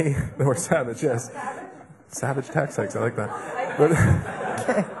 many, or savage, yes, savage tax hikes, I like that.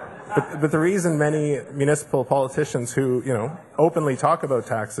 But the reason many municipal politicians who, openly talk about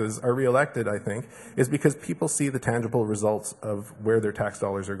taxes are reelected, I think, is because people see the tangible results of where their tax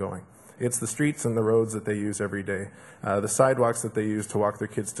dollars are going. It's the streets and the roads that they use every day, the sidewalks that they use to walk their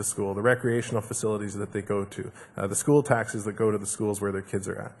kids to school, the recreational facilities that they go to, the school taxes that go to the schools where their kids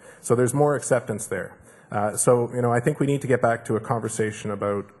are at. So there's more acceptance there. I think we need to get back to a conversation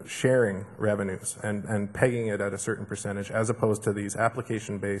about sharing revenues and pegging it at a certain percentage, as opposed to these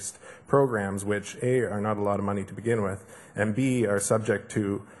application-based programs, which A, are not a lot of money to begin with, and B, are subject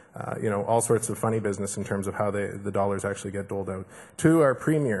to all sorts of funny business in terms of how the dollars actually get doled out. To our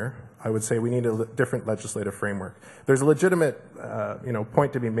premier, I would say we need a different legislative framework. There's a legitimate,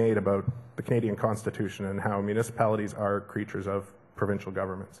 point to be made about the Canadian Constitution and how municipalities are creatures of provincial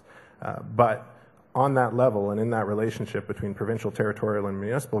governments. But on that level and in that relationship between provincial, territorial, and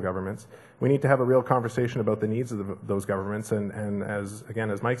municipal governments, we need to have a real conversation about the needs of those governments. And as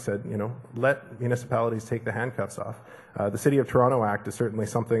Mike said, let municipalities take the handcuffs off. The City of Toronto Act is certainly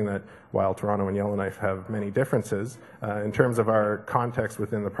something that, while Toronto and Yellowknife have many differences, in terms of our context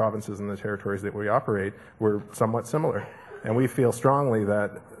within the provinces and the territories that we operate, we're somewhat similar. And we feel strongly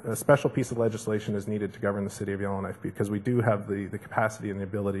that a special piece of legislation is needed to govern the City of Yellowknife, because we do have the capacity and the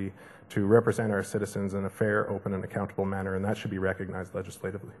ability to represent our citizens in a fair, open, and accountable manner, and that should be recognized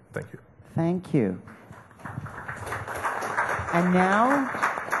legislatively. Thank you. Thank you. And now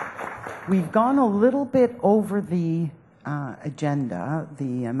we've gone a little bit over the agenda,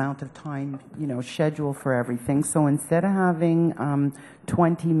 the amount of time, schedule for everything. So instead of having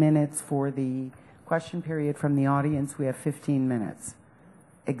 20 minutes for the question period from the audience, we have 15 minutes.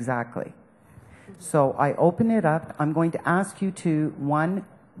 Exactly. So I open it up. I'm going to ask you to, one,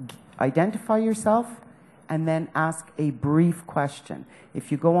 identify yourself, and then ask a brief question.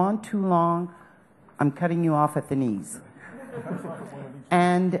 If you go on too long, I'm cutting you off at the knees.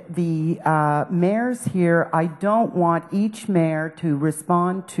 And the mayors here, I don't want each mayor to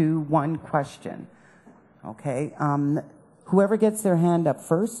respond to one question. Okay? Whoever gets their hand up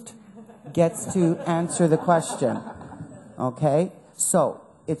first gets to answer the question. Okay? So,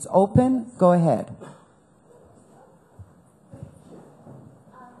 it's open. Go ahead.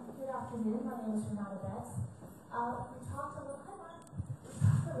 Good afternoon. My name is Mairesse. We talked a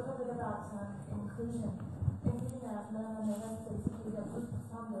little bit about inclusion. Madame la Mairesse a dit qu'il y a 12%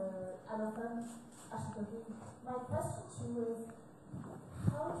 d'allophones à Châteauguay. My question to you is,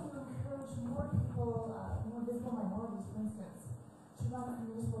 how do you encourage more people, more visible minorities, for instance, to run for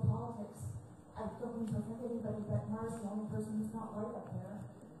municipal politics? I don't mean to offend anybody, but Mara's the only person who's not white up there.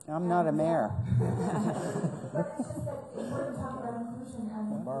 I'm not a mayor. But it's just that if we're talking about inclusion and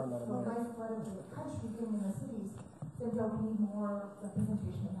the lifeblood of the country being in the cities, then don't we need more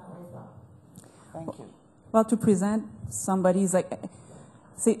representation in that way as well? Thank you. Well, to present somebody's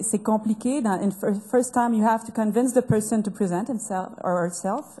c'est compliqué. First time you have to convince the person to present himself or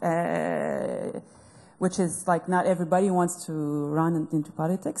herself, which is like not everybody wants to run into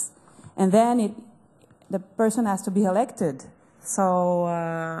politics. And then the person has to be elected. So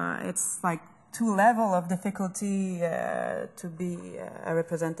it's like 2 levels of difficulty to be a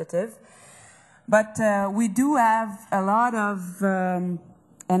representative. But we do have a lot of, and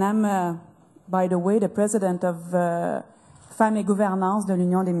I'm, by the way, the president of Femmes et Gouvernance de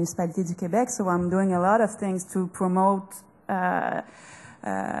l'Union des Municipalités du Québec, so I'm doing a lot of things to promote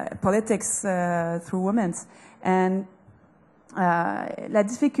politics through women. And la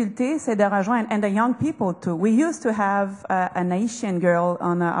difficulté, c'est de rejoindre, and the young people too. We used to have an Haitian girl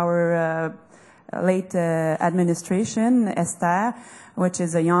on our late administration, Esther, which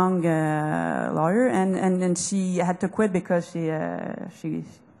is a young lawyer, and she had to quit because she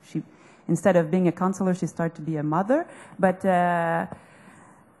instead of being a counselor, she started to be a mother. But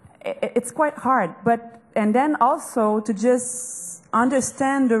it's quite hard. And then also to just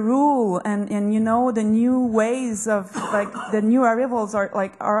understand the rule and you know the new ways of like the new arrivals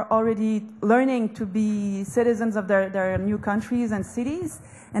are already learning to be citizens of their new countries and cities,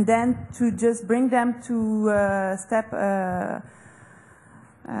 and then to just bring them to step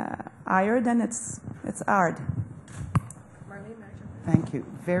higher, then it's hard. Thank you.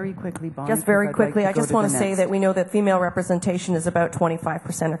 Very quickly, Bonnie. Just very quickly, I just want to say that we know that female representation is about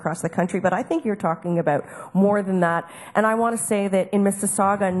 25% across the country, but I think you're talking about more than that. And I want to say that in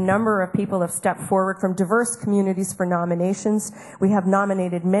Mississauga, a number of people have stepped forward from diverse communities for nominations. We have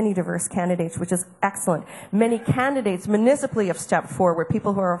nominated many diverse candidates, which is excellent. Many candidates municipally have stepped forward.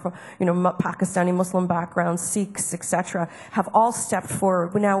 People who are from, Pakistani Muslim backgrounds, Sikhs, etc., have all stepped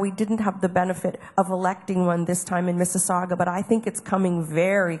forward. Now, we didn't have the benefit of electing one this time in Mississauga, but I think it's coming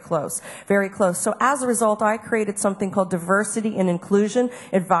very close, very close. So as a result, I created something called Diversity and Inclusion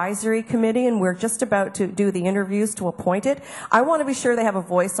Advisory Committee, and we're just about to do the interviews to appoint it. I want to be sure they have a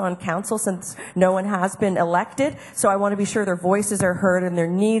voice on council since no one has been elected, so I want to be sure their voices are heard and their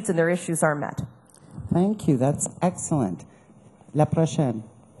needs and their issues are met. Thank you. That's excellent. La prochaine.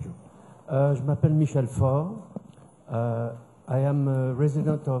 Je m'appelle Michel Faure. I am a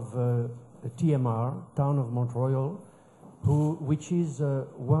resident of TMR, Town of Montreal, which is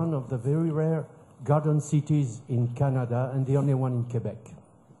one of the very rare garden cities in Canada and the only one in Quebec.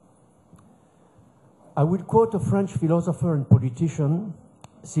 I will quote a French philosopher and politician,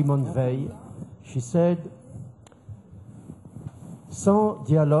 Simone Weil. She said, sans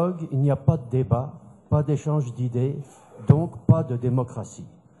dialogue, il n'y a pas de débat, pas d'échange d'idées, donc pas de démocratie.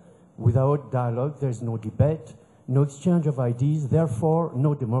 Without dialogue, there's no debate, no exchange of ideas, therefore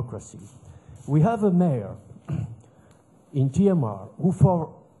no democracy. We have a mayor in TMR, who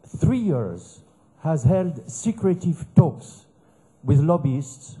for 3 years has held secretive talks with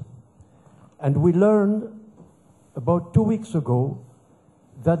lobbyists, and we learned about 2 weeks ago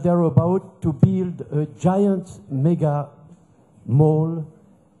that they're about to build a giant mega mall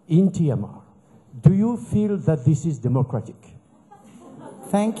in TMR. Do you feel that this is democratic?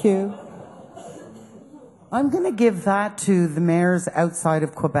 Thank you. I'm going to give that to the mayors outside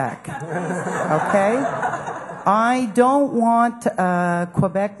of Quebec. Okay? I don't want a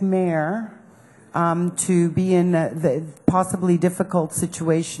Quebec mayor to be in the possibly difficult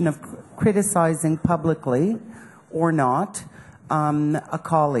situation of criticizing publicly or not a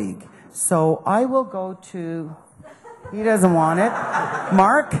colleague. So I will go to, he doesn't want it,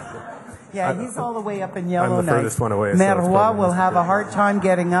 Mark. Yeah, he's all the way up in Yellowknife. I'm the furthest one away. Marois will have a hard time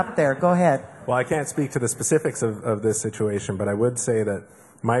getting up there. Go ahead. Well, I can't speak to the specifics of this situation, but I would say that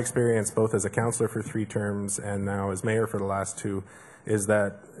my experience, both as a councillor for 3 terms and now as mayor for the last 2, is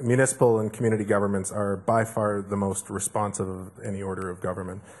that municipal and community governments are by far the most responsive of any order of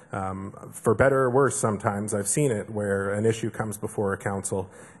government. For better or worse, sometimes I've seen it where an issue comes before a council,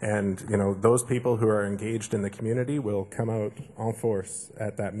 and those people who are engaged in the community will come out en force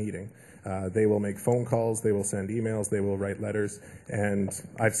at that meeting. They will make phone calls, they will send emails, they will write letters, and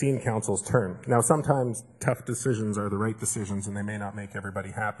I've seen councils turn. Now, sometimes tough decisions are the right decisions, and they may not make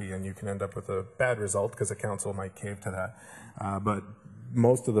everybody happy, and you can end up with a bad result because a council might cave to that. But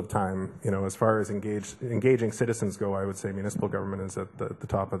most of the time, as far as engaging citizens go, I would say municipal government is at the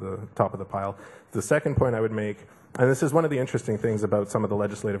top of the pile. The second point I would make, and this is one of the interesting things about some of the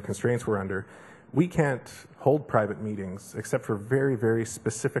legislative constraints we're under, we can't hold private meetings except for very, very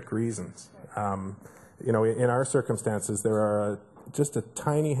specific reasons. In our circumstances, there are just a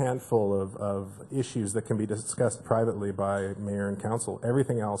tiny handful of issues that can be discussed privately by mayor and council.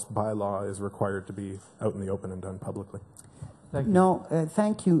 Everything else, by law, is required to be out in the open and done publicly. Thank you. No,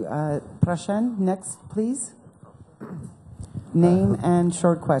 thank you. Prashan, next, please. Name and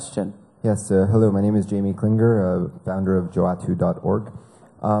short question. Yes, hello, my name is Jamie Klinger, founder of joatu.org.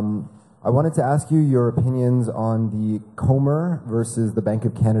 I wanted to ask you your opinions on the Comer versus the Bank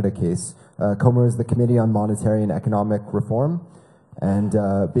of Canada case. Comer is the Committee on Monetary and Economic Reform, and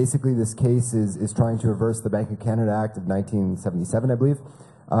basically this case is trying to reverse the Bank of Canada Act of 1977, I believe,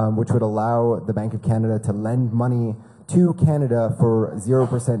 which would allow the Bank of Canada to lend money to Canada for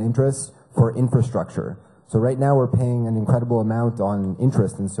 0% interest for infrastructure. So right now we're paying an incredible amount on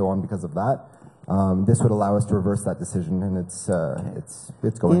interest and so on because of that. This would allow us to reverse that decision, and it's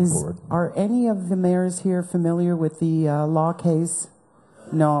going forward. Are any of the mayors here familiar with the law case?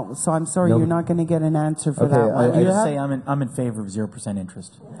 No, so I'm sorry, you're not going to get an answer for that one. I just say I'm in favor of 0%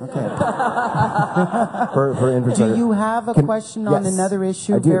 interest. Okay. for infrastructure. Do you have a question on another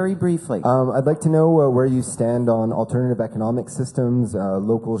issue, very briefly? I'd like to know where you stand on alternative economic systems,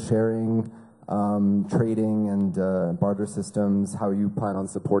 local sharing, trading, and barter systems. How you plan on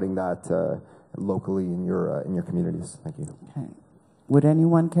supporting that locally in your communities? Thank you. Okay. Would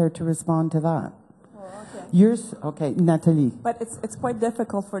anyone care to respond to that? Yours, okay, Nathalie. But it's quite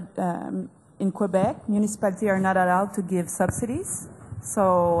difficult for in Quebec. Municipalities are not allowed to give subsidies,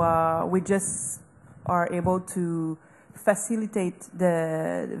 so we just are able to facilitate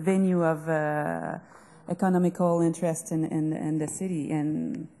the venue of economical interest in the city,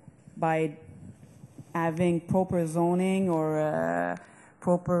 and by having proper zoning or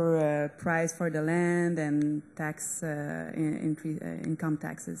proper price for the land and tax income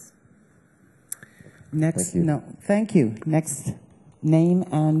taxes. Next, thank you. Next, name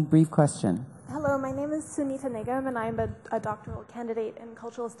and brief question. Hello, my name is Sunita Nigam, and I'm a doctoral candidate in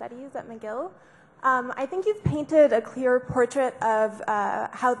cultural studies at McGill. I think you've painted a clear portrait of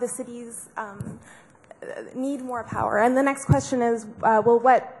how the cities need more power. And the next question is, well,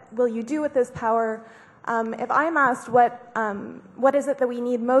 what will you do with this power? If I'm asked what is it that we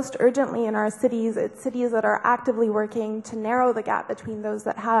need most urgently in our cities, it's cities that are actively working to narrow the gap between those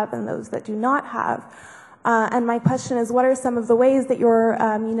that have and those that do not have. And my question is, what are some of the ways that your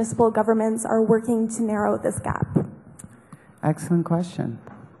municipal governments are working to narrow this gap? Excellent question.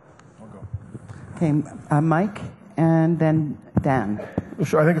 Okay, Mike, and then Dan.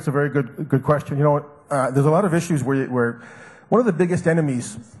 Sure, I think it's a very good question. You know what? There's a lot of issues where one of the biggest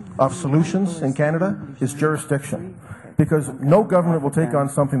enemies of solutions in Canada is jurisdiction, because no government will take on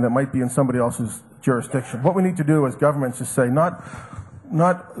something that might be in somebody else's jurisdiction. What we need to do as governments is say not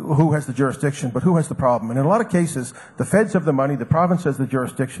who has the jurisdiction, but who has the problem. And in a lot of cases, the feds have the money, the province has the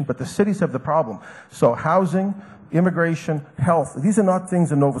jurisdiction, but the cities have the problem. So housing, immigration, health, these are not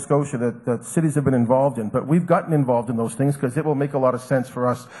things in Nova Scotia that cities have been involved in, but we've gotten involved in those things because it will make a lot of sense for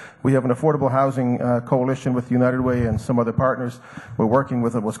us. We have an affordable housing coalition with United Way and some other partners. We're working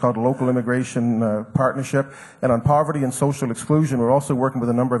with what's called a local immigration partnership. And on poverty and social exclusion, we're also working with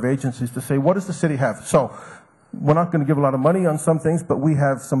a number of agencies to say, what does the city have? So we're not going to give a lot of money on some things, but we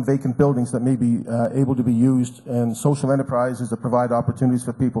have some vacant buildings that may be able to be used, and social enterprises that provide opportunities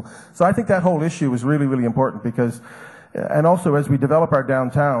for people. So I think that whole issue is really, really important because, and also as we develop our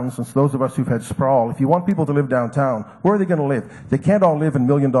downtowns, and so those of us who've had sprawl, if you want people to live downtown, where are they going to live? They can't all live in $1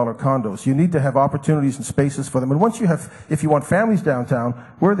 million condos. You need to have opportunities and spaces for them. And once you have, if you want families downtown,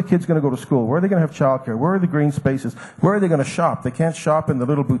 where are the kids going to go to school? Where are they going to have childcare? Where are the green spaces? Where are they going to shop? They can't shop in the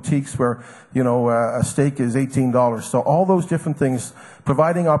little boutiques where, you know, a steak is $18. So all those different things,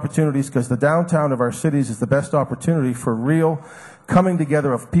 providing opportunities, because the downtown of our cities is the best opportunity for real coming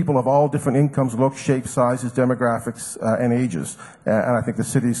together of people of all different incomes, looks, shapes, sizes, demographics, and ages. And I think the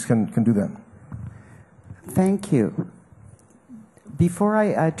cities can do that. Thank you. Before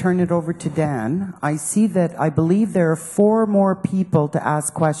I turn it over to Dan, I see that I believe there are 4 more people to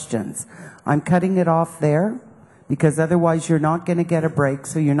ask questions. I'm cutting it off there because otherwise you're not going to get a break,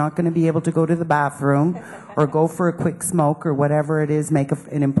 so you're not going to be able to go to the bathroom or go for a quick smoke or whatever it is, make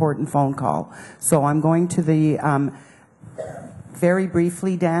an important phone call. So I'm going to the... very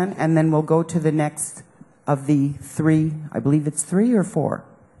briefly, Dan, and then we'll go to the next of the 3, I believe it's 3 or 4?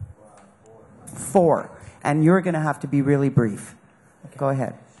 4. And you're going to have to be really brief. Okay. Go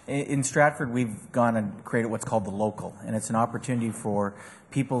ahead. In Stratford, we've gone and created what's called the local, and it's an opportunity for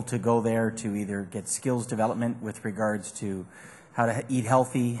people to go there to either get skills development with regards to how to eat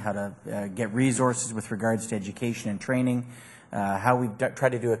healthy, how to get resources with regards to education and training, how we've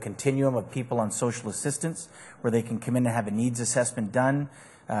tried to do a continuum of people on social assistance where they can come in and have a needs assessment done,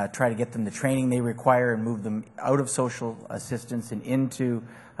 try to get them the training they require and move them out of social assistance and into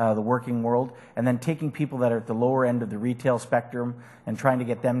the working world, and then taking people that are at the lower end of the retail spectrum and trying to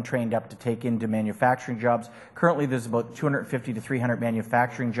get them trained up to take into manufacturing jobs. Currently, there's about 250 to 300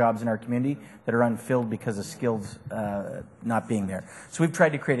 manufacturing jobs in our community that are unfilled because of skills not being there. So we've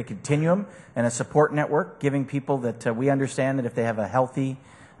tried to create a continuum and a support network, giving people that we understand that if they have a healthy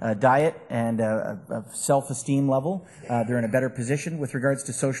diet and a self-esteem level, they're in a better position. With regards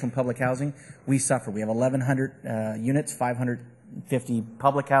to social and public housing, we suffer. We have 1,100 units, 550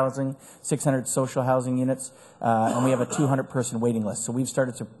 public housing, 600 social housing units, and we have a 200-person waiting list. So we've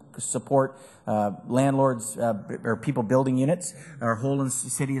started to support landlords or people building units. Our whole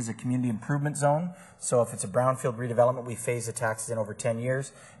city is a community improvement zone. So if it's a brownfield redevelopment, we phase the taxes in over 10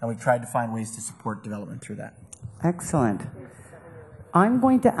 years, and we've tried to find ways to support development through that. Excellent. I'm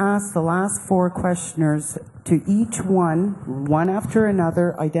going to ask the last 4 questioners to each one after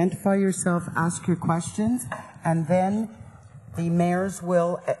another, identify yourself, ask your questions, and then the mayors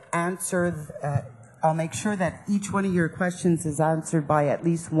will answer. I'll make sure that each one of your questions is answered by at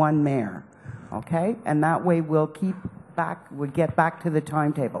least one mayor, okay? And that way we'll get back to the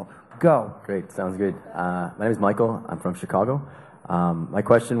timetable. Go. Great, sounds good. My name is Michael. I'm from Chicago. My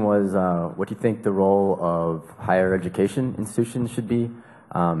question was, what do you think the role of higher education institutions should be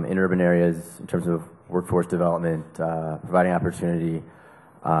in urban areas in terms of workforce development, providing opportunity,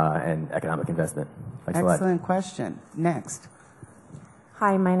 and economic investment? Thanks a lot. Excellent question. Next.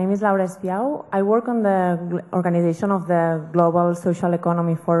 Hi, my name is Laura Espiau. I work on the organization of the Global Social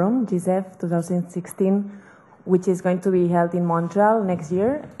Economy Forum, GSEF 2016, which is going to be held in Montreal next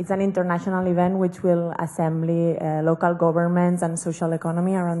year. It's an international event which will assemble local governments and social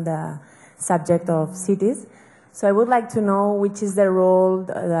economy around the subject of cities. So I would like to know which is the role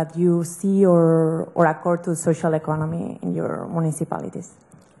that you see or accord to social economy in your municipalities.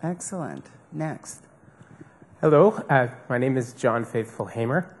 Excellent. Next. Hello, my name is John Faithful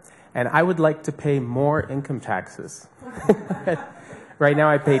Hamer, and I would like to pay more income taxes. Right now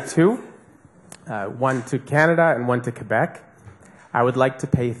I pay 2. One to Canada and one to Quebec. I would like to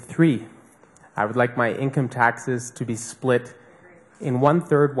pay 3. I would like my income taxes to be split in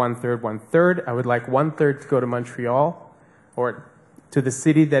 1/3, 1/3, 1/3. I would like 1/3 to go to Montreal or to the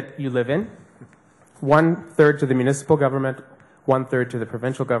city that you live in, 1/3 to the municipal government, 1/3 to the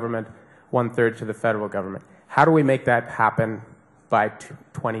provincial government, 1/3 to the federal government. How do we make that happen by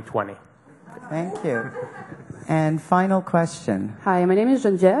 2020? Thank you. And final question. Hi, my name is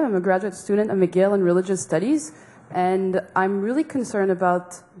Geneviève. I'm a graduate student at McGill in Religious Studies, and I'm really concerned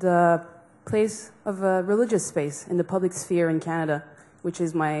about the place of a religious space in the public sphere in Canada, which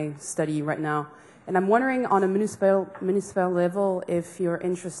is my study right now. And I'm wondering on a municipal level if you're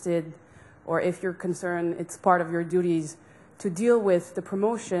interested or if you're concerned it's part of your duties to deal with the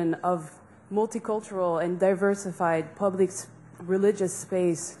promotion of multicultural and diversified public religious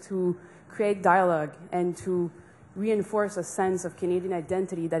space to create dialogue and to reinforce a sense of Canadian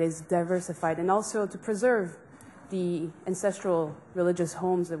identity that is diversified, and also to preserve the ancestral religious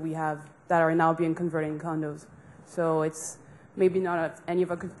homes that we have that are now being converted in condos. So it's maybe not any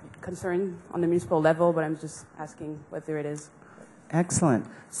of a concern on the municipal level, but I'm just asking whether it is. Excellent.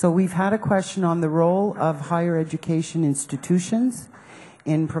 So we've had a question on the role of higher education institutions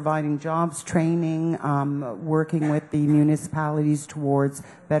in providing jobs, training, working with the municipalities towards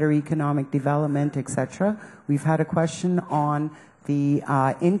better economic development, etc. We've had a question on the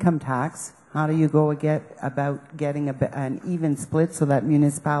income tax. How do you go about getting an even split so that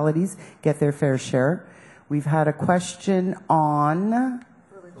municipalities get their fair share? We've had a question on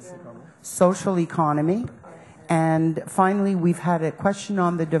social economy. And finally, we've had a question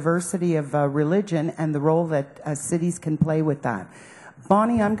on the diversity of religion and the role that cities can play with that.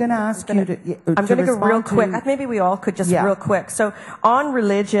 Bonnie, I'm going to ask you to I'm going to go real quick. Maybe we all could just real quick. So on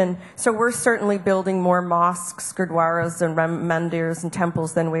religion, so we're certainly building more mosques, gurdwaras, and mandirs and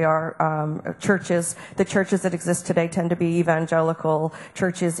temples than we are churches. The churches that exist today tend to be evangelical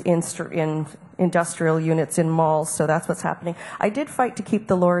churches in industrial units in malls. So that's what's happening. I did fight to keep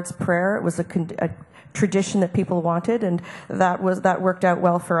the Lord's Prayer. It was a tradition that people wanted, and that worked out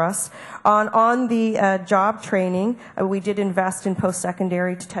well for us. On the job training, we did invest in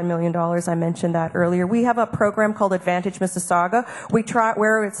post-secondary to $10 million. I mentioned that earlier. We have a program called Advantage Mississauga.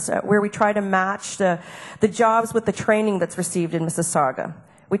 Where we try to match the jobs with the training that's received in Mississauga.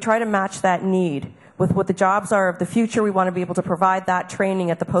 We try to match that need with what the jobs are of the future. We want to be able to provide that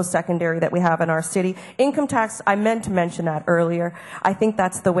training at the post-secondary that we have in our city. Income tax, I meant to mention that earlier. I think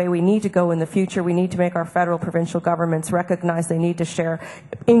that's the way we need to go in the future. We need to make our federal, provincial governments recognize they need to share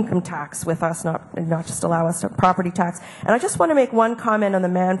income tax with us, not just allow us property tax. And I just want to make one comment on the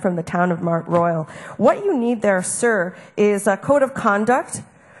man from the town of Mount Royal. What you need there, sir, is a code of conduct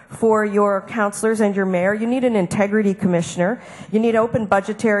for your councillors and your mayor. You need an integrity commissioner. You need open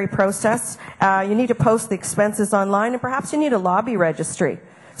budgetary process. You need to post the expenses online, and perhaps you need a lobby registry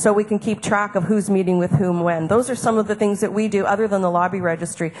so we can keep track of who's meeting with whom when. Those are some of the things that we do other than the lobby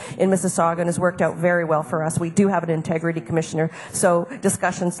registry in Mississauga, and has worked out very well for us. We do have an integrity commissioner, so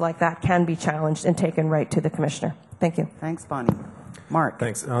discussions like that can be challenged and taken right to the commissioner. Thank you. Thanks, Bonnie. Mark.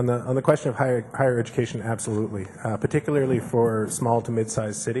 Thanks. On the question of higher education, absolutely. Particularly for small to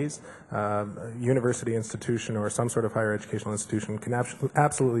mid-sized cities, a university institution or some sort of higher educational institution can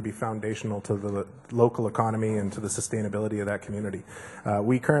absolutely be foundational to the local economy and to the sustainability of that community.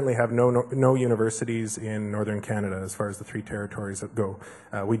 We currently have no universities in Northern Canada as far as the 3 territories that go.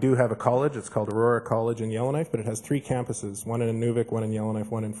 We do have a college. It's called Aurora College in Yellowknife, but it has 3 campuses, one in Inuvik, one in Yellowknife,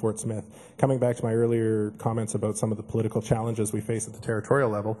 one in Fort Smith. Coming back to my earlier comments about some of the political challenges we face at the territorial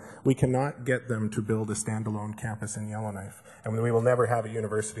level, we cannot get them to build a standalone campus in Yellowknife, and we will never have a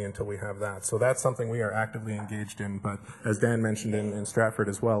university until we have that. So that's something we are actively engaged in, but as Dan mentioned in Stratford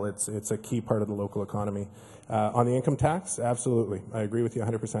as well, it's a key part of the local economy. On the income tax, absolutely. I agree with you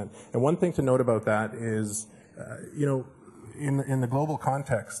 100%. And one thing to note about that is, you know, in the global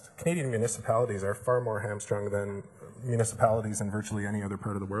context, Canadian municipalities are far more hamstrung than municipalities in virtually any other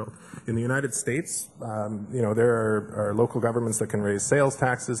part of the world. In the United States, you know, there are local governments that can raise sales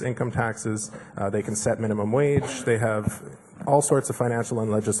taxes, income taxes, they can set minimum wage, they have all sorts of financial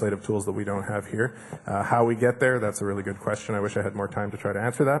and legislative tools that we don't have here. How we get there, that's a really good question. I wish I had more time to try to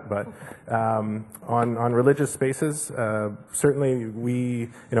answer that, but on religious spaces, certainly we,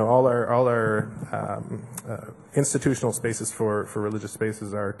 you know, all our institutional spaces for religious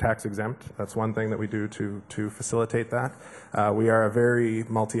spaces are tax exempt. That's one thing that we do to facilitate that. We are a very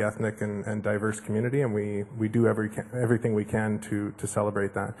multi-ethnic and diverse community, and we do everything we can to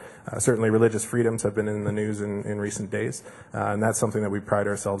celebrate that. Certainly religious freedoms have been in the news in recent days, and that's something that we pride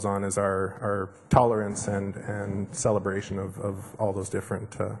ourselves on, is our tolerance and celebration of all those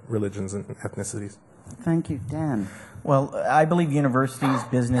different religions and ethnicities. Thank you. Dan. Well, I believe universities,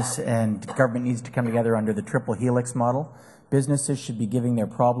 business, and government needs to come together under the triple helix model. Businesses should be giving their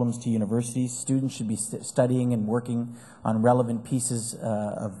problems to universities. Students should be studying and working on relevant pieces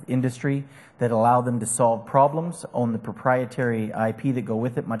of industry that allow them to solve problems, own the proprietary IP that go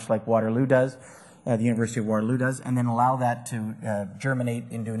with it, much like Waterloo does, the University of Waterloo does, and then allow that to germinate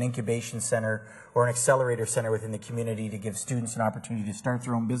into an incubation center or an accelerator center within the community to give students an opportunity to start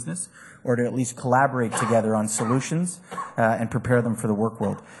their own business or to at least collaborate together on solutions and prepare them for the work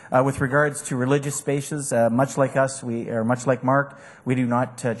world. With regards to religious spaces, much like us, much like Mark, we do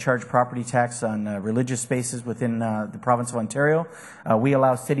not charge property tax on religious spaces within the province of Ontario. We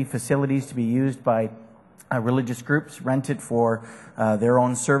allow city facilities to be used by religious groups, rent it for their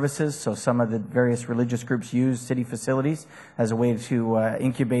own services. So some of the various religious groups use city facilities as a way to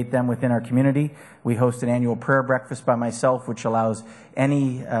incubate them within our community. We host an annual prayer breakfast by myself, which allows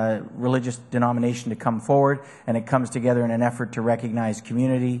any religious denomination to come forward, and it comes together in an effort to recognize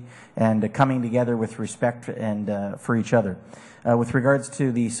community and coming together with respect and for each other. With regards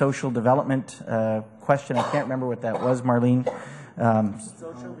to the social development question, I can't remember what that was, Marlene.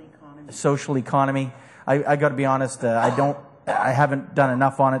 Social economy. I got to be honest, I haven't done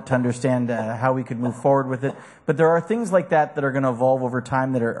enough on it to understand how we could move forward with it. But there are things like that that are going to evolve over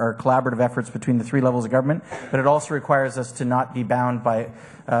time that are collaborative efforts between the 3 levels of government. But it also requires us to not be bound by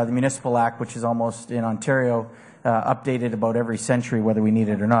the Municipal Act, which is almost in Ontario updated about every century, whether we need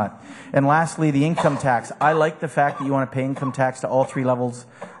it or not. And lastly, the income tax. I like the fact that you want to pay income tax to all 3 levels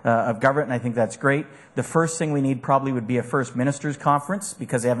of government, and I think that's great. The first thing we need probably would be a first ministers conference,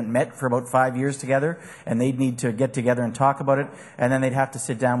 because they haven't met for about 5 years together, and they'd need to get together and talk about it. And then they'd have to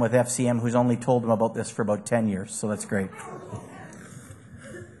sit down with FCM, who's only told them about this for about 10 years. So that's great.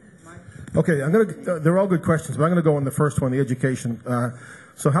 Okay, they're all good questions, but I'm going to go on the first one, the education.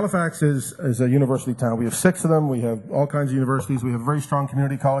 So Halifax is a university town. We have 6 of them. We have all kinds of universities. We have a very strong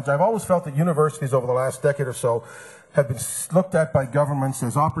community college. I've always felt that universities over the last decade or so have been looked at by governments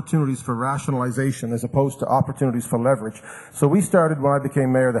as opportunities for rationalization as opposed to opportunities for leverage. So we started, when I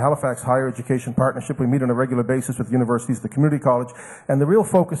became mayor, the Halifax Higher Education Partnership. We meet on a regular basis with universities, the community college, and the real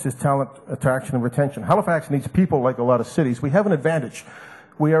focus is talent attraction and retention. Halifax needs people like a lot of cities. We have an advantage.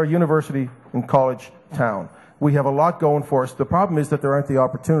 We are a university and college town. We have a lot going for us. The problem is that there aren't the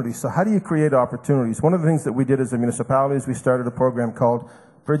opportunities. So how do you create opportunities? One of the things that we did as a municipality is we started a program called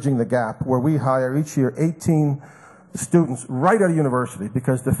Bridging the Gap, where we hire each year 18 students right out of university,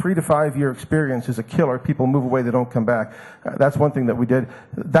 because the 3 to 5 year experience is a killer. People move away, they don't come back. That's one thing that we did.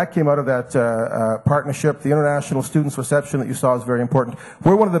 That came out of that partnership. The International Students Reception that you saw is very important.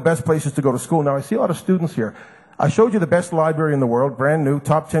 We're one of the best places to go to school. Now, I see a lot of students here. I showed you the best library in the world, brand new,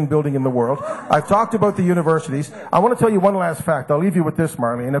 top 10 building in the world. I've talked about the universities. I want to tell you one last fact. I'll leave you with this,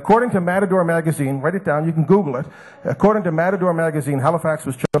 Marlene. According to Matador magazine, write it down, you can Google it. According to Matador magazine, Halifax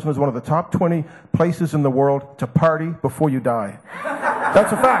was chosen as one of the top 20 places in the world to party before you die.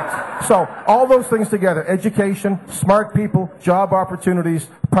 That's a fact. So, all those things together, education, smart people, job opportunities,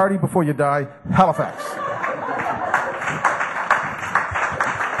 party before you die, Halifax.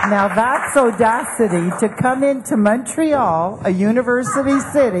 Now that's audacity to come into Montreal, a university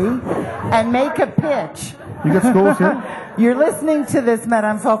city, and make a pitch. You get schools here? You're listening to this,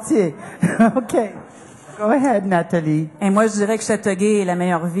 Madame Fortier. Okay. Go ahead, Nathalie. Et moi, je dirais que Châteauguay est la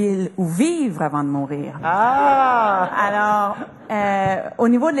meilleure ville où vivre avant de mourir. Alors, au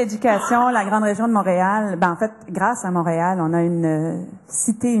niveau de l'éducation, la grande région de Montréal, en fait, grâce à Montréal, on a une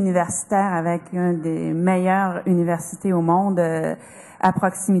cité universitaire avec une des meilleures universités au monde à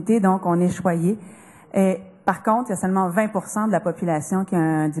proximité, donc on est choyé. Et par contre, il y a seulement 20% de la population qui a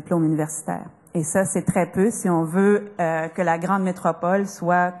un diplôme universitaire. Et ça, c'est très peu si on veut que la grande métropole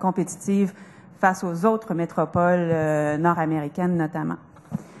soit compétitive face aux autres métropoles nord-américaines notamment.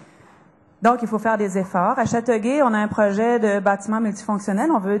 Donc, il faut faire des efforts. À Châteauguay, on a un projet de bâtiment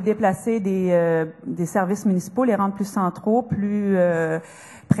multifonctionnel. On veut déplacer des services municipaux, les rendre plus centraux, plus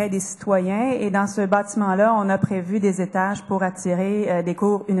près des citoyens. Et dans ce bâtiment-là, on a prévu des étages pour attirer des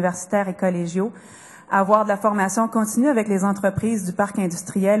cours universitaires et collégiaux, avoir de la formation continue avec les entreprises du parc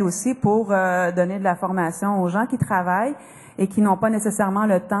industriel aussi pour donner de la formation aux gens qui travaillent et qui n'ont pas nécessairement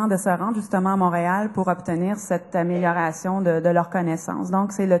le temps de se rendre justement à Montréal pour obtenir cette amélioration de leurs connaissances.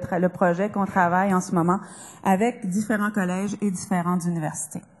 Donc, c'est le projet qu'on travaille en ce moment avec différents collèges et différentes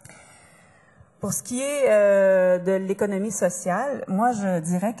universités. Pour ce qui est de l'économie sociale, moi, je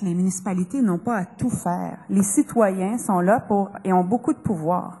dirais que les municipalités n'ont pas à tout faire. Les citoyens sont là et ont beaucoup de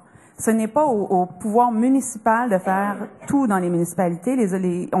pouvoir. Ce n'est pas au pouvoir municipal de faire tout dans les municipalités.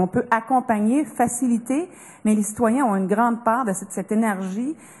 On peut accompagner, faciliter, mais les citoyens ont une grande part de cette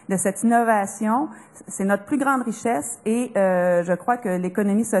énergie, de cette innovation. C'est notre plus grande richesse et je crois que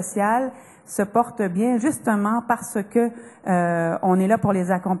l'économie sociale se porte bien justement parce que on est là pour les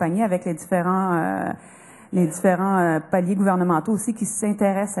accompagner avec les différents paliers gouvernementaux aussi qui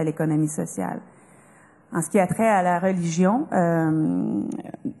s'intéressent à l'économie sociale. En ce qui a trait à la religion, on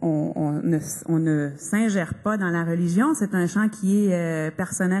ne s'ingère pas dans la religion. C'est un champ qui est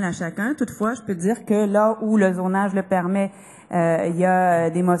personnel à chacun. Toutefois, je peux dire que là où le zonage le permet, il y a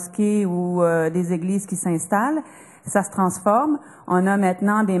des mosquées ou des églises qui s'installent. Ça se transforme. On a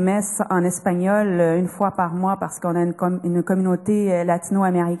maintenant des messes en espagnol une fois par mois parce qu'on a une communauté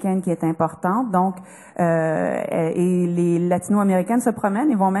latino-américaine qui est importante. Donc, et les latino-américaines se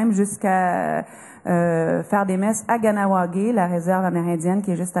promènent. Ils vont même jusqu'à faire des messes à Ganawagé, la réserve amérindienne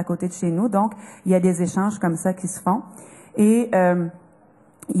qui est juste à côté de chez nous. Donc, il y a des échanges comme ça qui se font. Et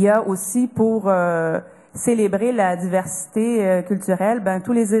il y a aussi pour célébrer la diversité culturelle,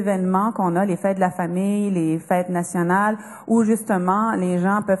 tous les événements qu'on a, les fêtes de la famille, les fêtes nationales, où justement les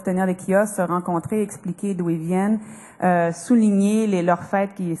gens peuvent tenir des kiosques, se rencontrer, expliquer d'où ils viennent, souligner leurs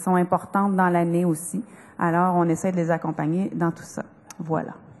fêtes qui sont importantes dans l'année aussi. Alors, on essaie de les accompagner dans tout ça.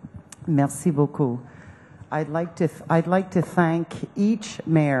 Voilà. Merci beaucoup. I'd like to thank each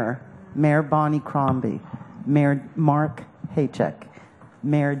mayor, Mayor Bonnie Crombie, Mayor Mark Heyck,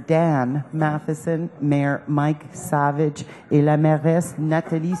 Mayor Dan Mathieson, Mayor Mike Savage, et la mairesse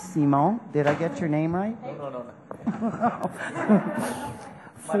Nathalie Simon. Did I get your name right? No.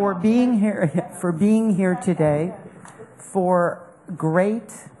 For being here today, for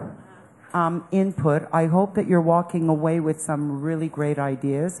great input. I hope that you're walking away with some really great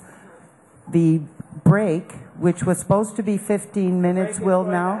ideas. The break, which was supposed to be 15 minutes, will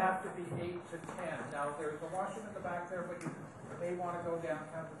now. Have to be 8 to 10. Now there's a washroom in the back there, but you may want to go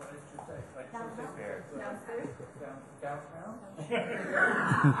downtown to what did you say? Like downstairs. Downtown?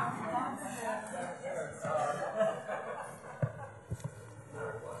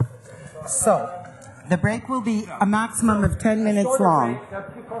 So, the break will be a maximum of 10 minutes long.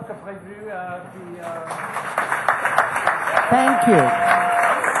 Thank you.